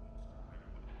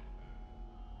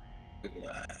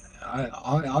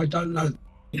 I don't know.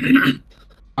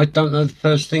 I don't know the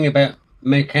first thing about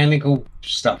mechanical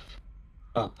stuff.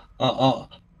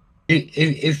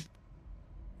 If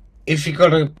you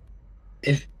got a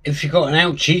if you got an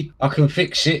ouchie, I can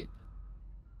fix it.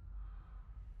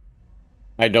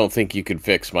 I don't think you could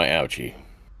fix my ouchie.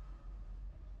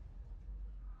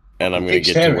 And I'm going to Fix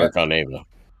get to Sarah. work on Ava.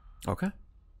 Okay.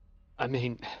 I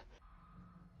mean,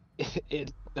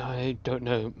 I don't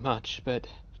know much, but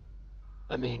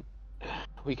I mean,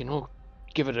 we can all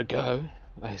give it a go,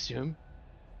 I assume.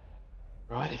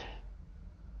 Right?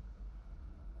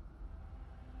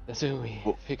 The sooner we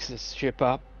Well- fix this ship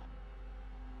up,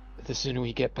 the sooner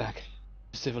we get back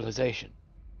to civilization.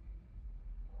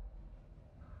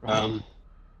 Right?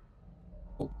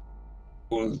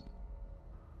 Well,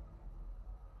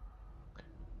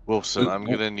 Wilson, I'm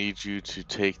Well- gonna need you to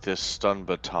take this stun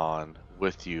baton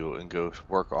with you and go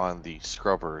work on the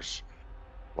scrubbers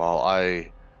while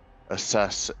I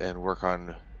assess and work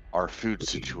on our food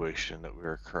situation that we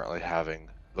are currently having,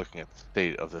 looking at the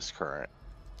state of this current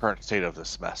state of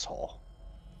this mess hall.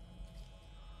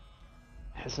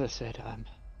 As I said,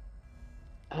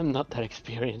 I'm not that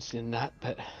experienced in that,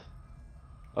 but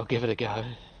I'll give it a go.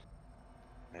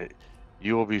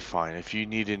 You will be fine. If you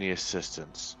need any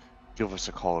assistance, give us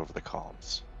a call over the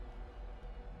comms.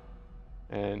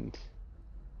 And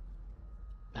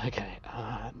okay,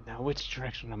 now which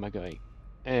direction am I going?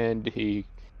 And he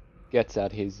gets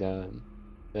out his the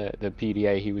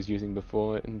PDA he was using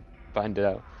before and find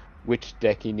out which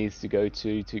deck he needs to go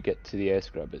to get to the air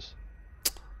scrubbers.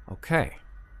 Okay.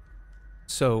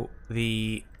 So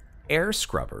the air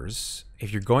scrubbers,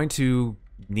 if you're going to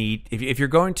need, if you're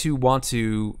going to want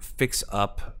to fix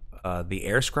up the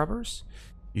air scrubbers,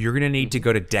 you're going to need to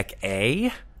go to deck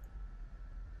A,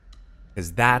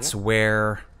 because that's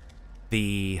where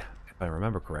the, if I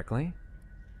remember correctly,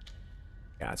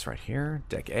 yeah, it's right here,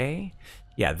 deck A.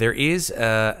 Yeah, there is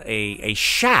a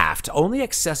shaft only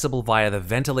accessible via the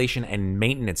ventilation and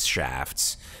maintenance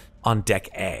shafts on deck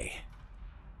A.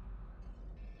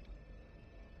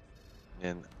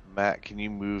 And Matt, can you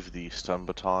move the stun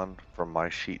baton from my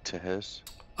sheet to his?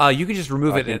 You can just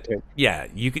remove I it. can And, take- yeah,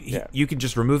 you can. Yeah. You can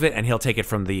just remove it, and he'll take it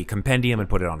from the compendium and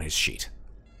put it on his sheet.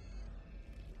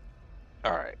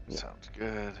 All right, sounds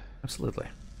good. Absolutely.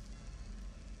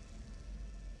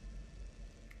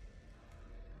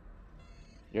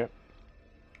 Yep.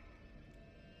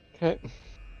 Okay.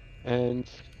 And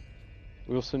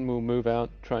Wilson will move out,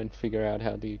 try and figure out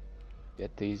how to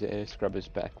get these air scrubbers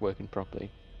back working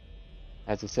properly.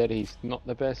 As I said, he's not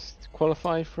the best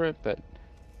qualified for it, but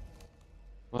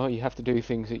well, you have to do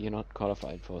things that you're not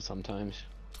qualified for sometimes.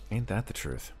 Ain't that the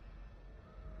truth?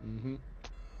 Mm-hmm.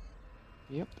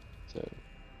 Yep. So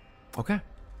Okay.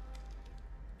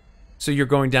 So you're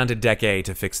going down to deck A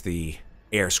to fix the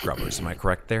air scrubbers. Am I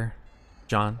correct there,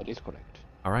 John? that is correct.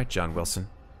 All right, John Wilson.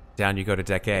 Down you go to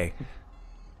deck A.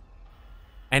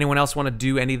 Anyone else want to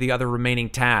do any of the other remaining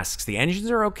tasks? The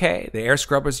engines are okay. The air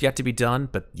scrubber's yet to be done,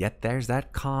 but yet there's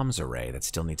that comms array that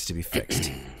still needs to be fixed.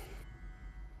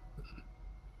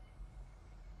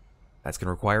 That's going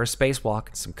to require a spacewalk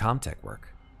and some comtech work.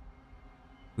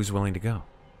 Who's willing to go?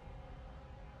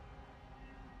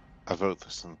 I vote the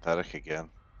synthetic again.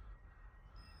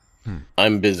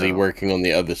 I'm busy No. working on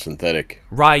the other synthetic.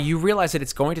 Rye, you realize that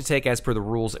it's going to take, as per the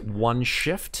rules, one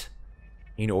shift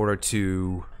in order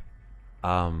to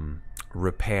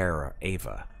repair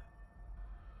Ava.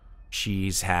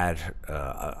 She's had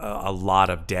a lot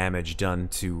of damage done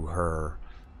to her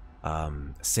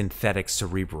synthetic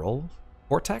cerebral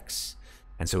cortex,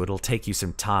 and so it'll take you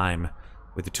some time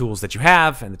with the tools that you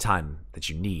have and the time that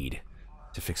you need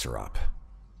to fix her up.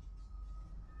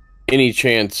 Any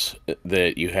chance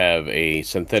that you have a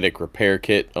synthetic repair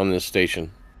kit on this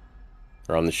station?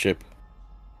 Or on the ship?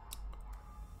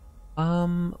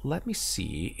 Let me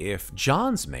see if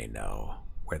Johns may know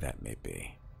where that may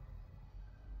be.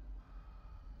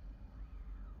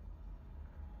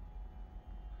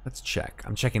 Let's check.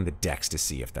 I'm checking the decks to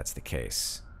see if that's the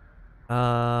case.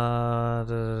 Da, da,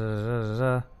 da, da,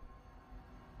 da.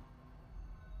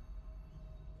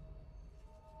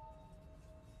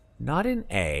 Not in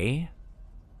A.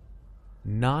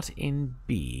 Not in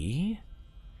B.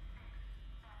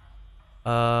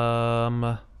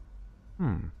 Not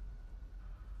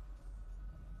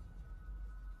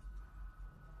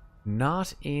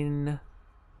in...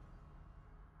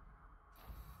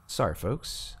 Sorry,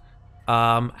 folks.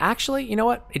 Actually, you know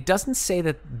what? It doesn't say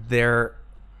that they're...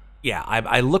 Yeah,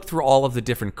 I looked through all of the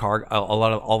different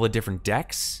all the different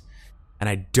decks, and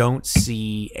I don't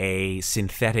see a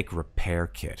synthetic repair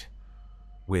kit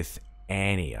with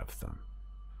any of them.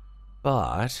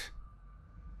 But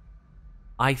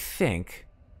I think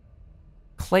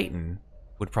Clayton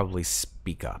would probably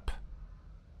speak up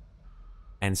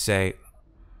and say,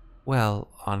 well,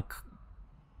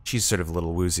 she's sort of a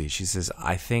little woozy. She says,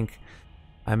 I think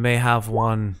I may have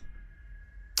one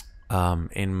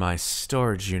in my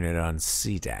storage unit on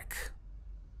C deck.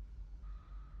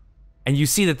 And you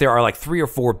see that there are like 3 or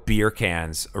 4 beer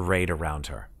cans arrayed around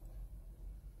her.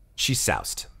 She's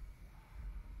soused.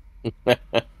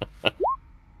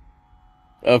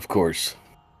 Of course.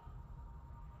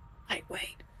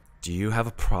 Lightweight. Do you have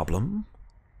a problem?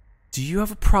 Do you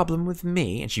have a problem with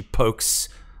me? And she pokes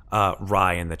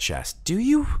Rye in the chest. Do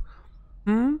you?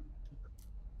 I'm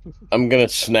gonna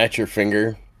snatch her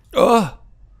finger Ugh!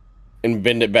 and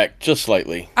bend it back just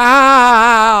slightly.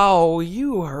 Ow!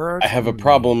 You hurt I have a me.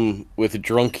 problem with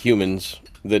drunk humans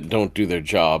that don't do their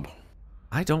job.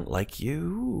 I don't like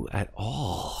you at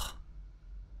all.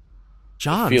 The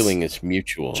Johns. feeling is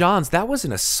mutual. Johns, that was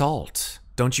an assault.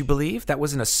 Don't you believe? That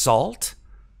was an assault?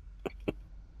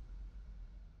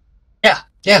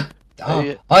 Yeah.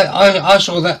 Hey, I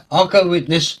saw that. I'll go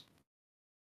witness.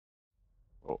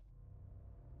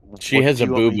 She what has do a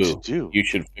you want me to boo-boo. do? You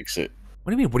should fix it.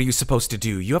 What do you mean? What are you supposed to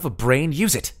do? You have a brain.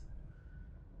 Use it.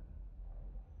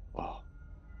 Oh.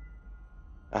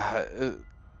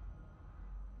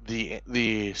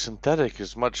 The synthetic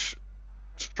is much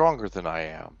stronger than I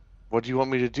am. What do you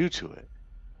want me to do to it?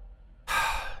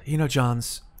 You know,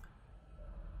 Johns.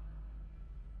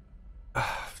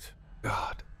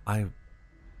 God,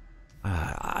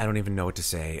 I don't even know what to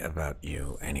say about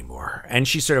you anymore. And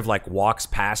she sort of like walks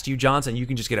past you, Johns, and you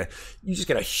just get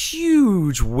a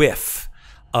huge whiff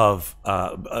of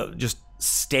just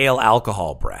stale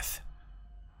alcohol breath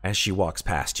as she walks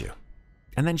past you,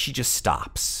 and then she just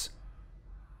stops,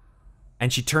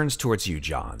 and she turns towards you,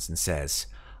 Johns, and says,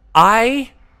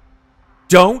 "I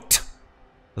don't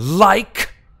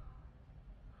like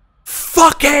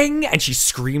fucking," and she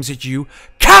screams at you,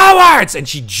 "cowards!" And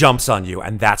she jumps on you,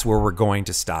 and that's where we're going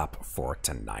to stop for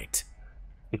tonight.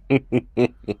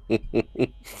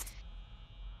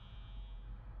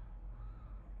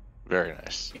 Very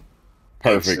nice.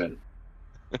 Perfect. Excellent.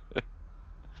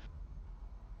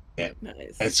 Yeah,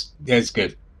 Nice. that's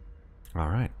good. All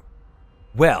right.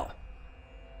 Well,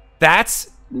 that's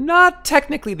not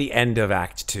technically the end of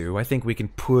Act 2. I think we can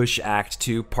push Act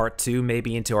 2, Part 2,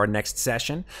 maybe into our next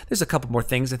session. There's a couple more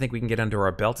things I think we can get under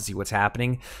our belt to see what's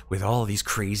happening with all of these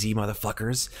crazy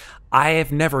motherfuckers. I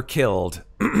have never killed,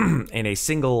 in a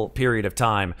single period of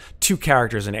time, 2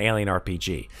 characters in Alien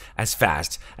RPG as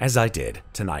fast as I did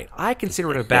tonight. I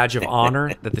consider it a badge of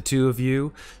honor that the 2 of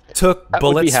you took I would be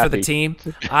bullets for the happy. team.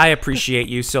 I appreciate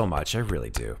you so much. I really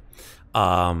do.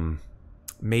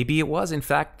 Maybe it was, in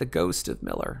fact, the ghost of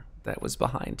Miller that was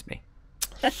behind me.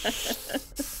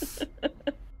 It's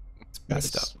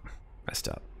messed up. Messed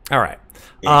up. All right.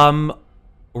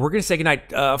 We're going to say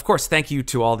goodnight. Of course, thank you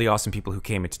to all the awesome people who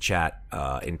came into chat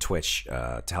in Twitch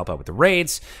to help out with the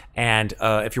raids. And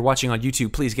if you're watching on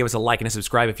YouTube, please give us a like and a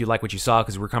subscribe if you like what you saw,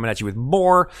 because we're coming at you with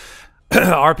more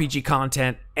RPG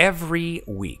content every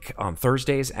week on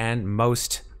Thursdays and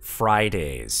most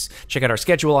Fridays. Check out our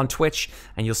schedule on Twitch,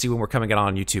 and you'll see when we're coming out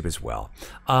on YouTube as well.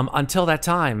 Until that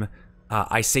time,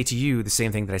 I say to you the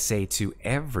same thing that I say to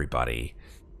everybody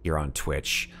here on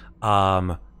Twitch,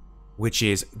 which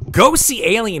is go see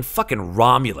Alien fucking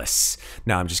Romulus.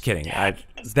 No, I'm just kidding.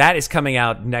 That is coming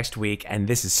out next week, and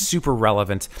this is super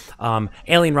relevant.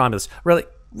 Alien Romulus, really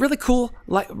cool.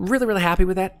 Like, really happy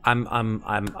with that. I'm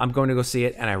going to go see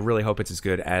it, and I really hope it's as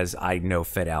good as I know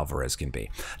Fed Alvarez can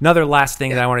be. Another last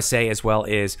thing that I want to say as well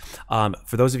is,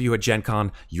 for those of you at Gen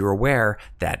Con, you're aware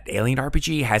that Alien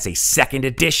RPG has a 2nd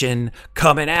edition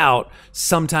coming out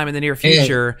sometime in the near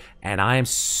future, and I am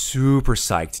super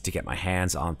psyched to get my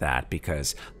hands on that,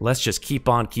 because let's just keep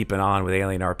on keeping on with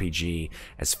Alien RPG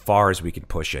as far as we can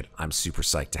push it. I'm super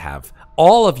psyched to have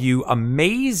all of you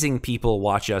amazing people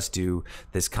watch us do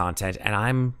this content, and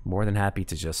I'm more than happy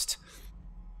to just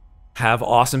have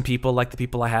awesome people like the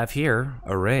people I have here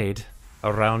arrayed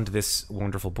around this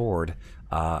wonderful board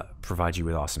provide you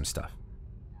with awesome stuff.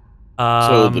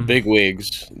 So the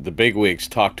bigwigs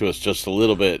talked to us just a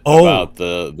little bit about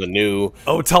the new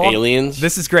aliens.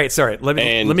 This is great. Sorry, let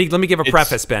me give a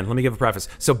preface, Ben. Let me give a preface.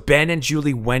 So Ben and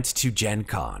Julie went to Gen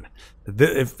Con.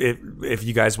 If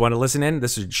you guys want to listen in,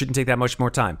 this shouldn't take that much more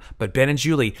time. But Ben and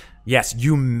Julie, yes,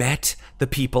 you met the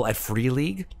people at Free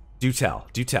League. Do tell.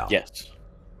 Yes.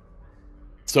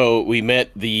 So we met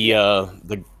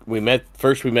we met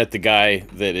the guy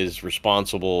that is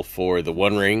responsible for the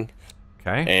One Ring.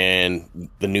 Okay. And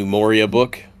the new Moria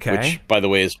book, Okay. which, by the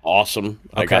way, is awesome.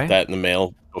 I got that in the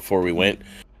mail before we went.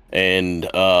 And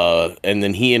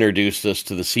then he introduced us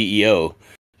to the CEO,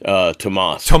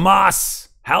 Tomas. Tomas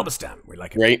Halberstam. We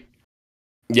like him. Right?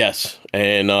 Yes.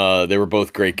 And they were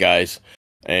both great guys.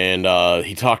 And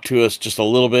he talked to us just a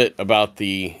little bit about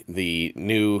the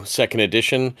new 2nd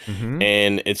edition,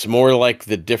 and it's more like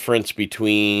the difference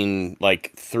between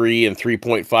like 3 and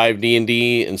 3.5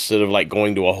 D&D instead of like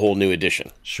going to a whole new edition.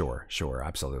 Sure,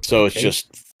 absolutely. So it's just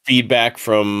feedback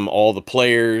from all the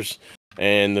players,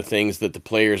 and the things that the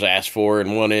players asked for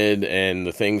and wanted, and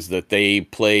the things that they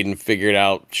played and figured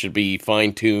out should be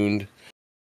fine-tuned.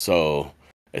 So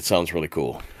it sounds really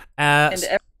cool. And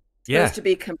everything's yeah. supposed to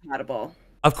be compatible.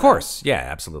 Of course, yeah,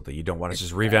 absolutely. You don't want to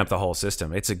just revamp the whole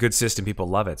system. It's a good system; people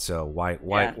love it. So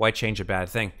why change a bad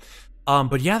thing?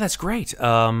 But yeah, that's great.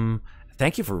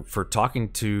 Thank you for talking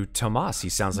to Tomas. He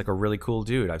sounds like a really cool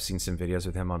dude. I've seen some videos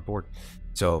with him on board.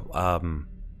 So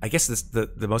I guess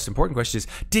the most important question is: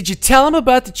 did you tell him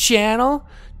about the channel?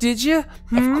 Did you?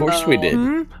 Of course we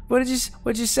did. What did you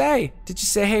say? Did you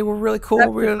say, "Hey, we're really cool"?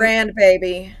 That's the brand,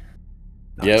 baby.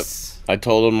 Nice. Yep. I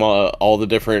told them all the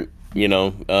different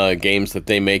games that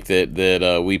they make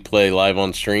that we play live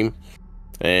on stream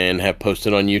and have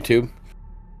posted on YouTube.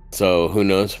 So who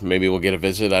knows? Maybe we'll get a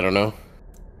visit. I don't know.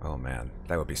 Oh man,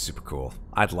 that would be super cool.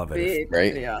 I'd love it. Be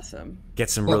pretty awesome. Get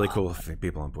some really cool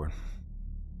people on board.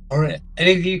 All right,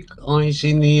 any of you guys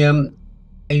in the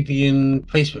Avian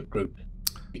Facebook group?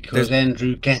 Because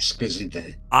Andrew Gaska's in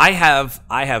there. I have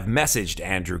messaged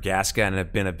Andrew Gaska and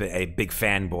have been a big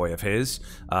fanboy of his,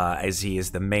 as he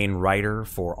is the main writer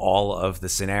for all of the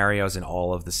scenarios and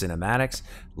all of the cinematics.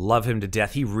 Love him to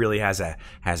death. He really has a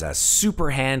super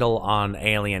handle on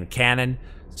Alien canon.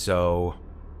 So,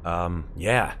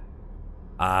 yeah,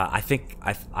 I think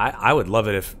I would love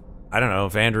it if, I don't know,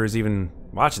 if Andrew's even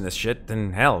watching this shit.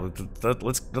 Then hell,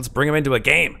 let's bring him into a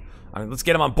game. I mean, let's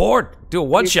get him on board. Do a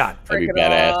one-shot. That'd be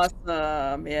badass.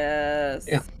 Awesome. Yes.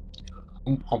 Yeah.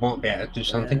 I might be able to do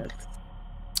something.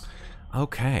 Yes.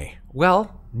 Okay.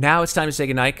 Well, now it's time to say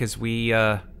goodnight because we've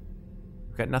got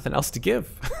nothing else to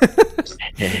give.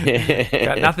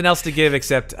 Got nothing else to give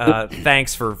except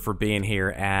thanks for being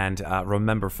here. And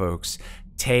remember, folks,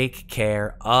 take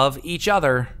care of each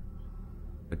other,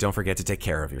 but don't forget to take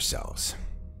care of yourselves.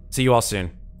 See you all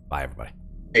soon. Bye, everybody.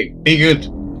 Hey, be good.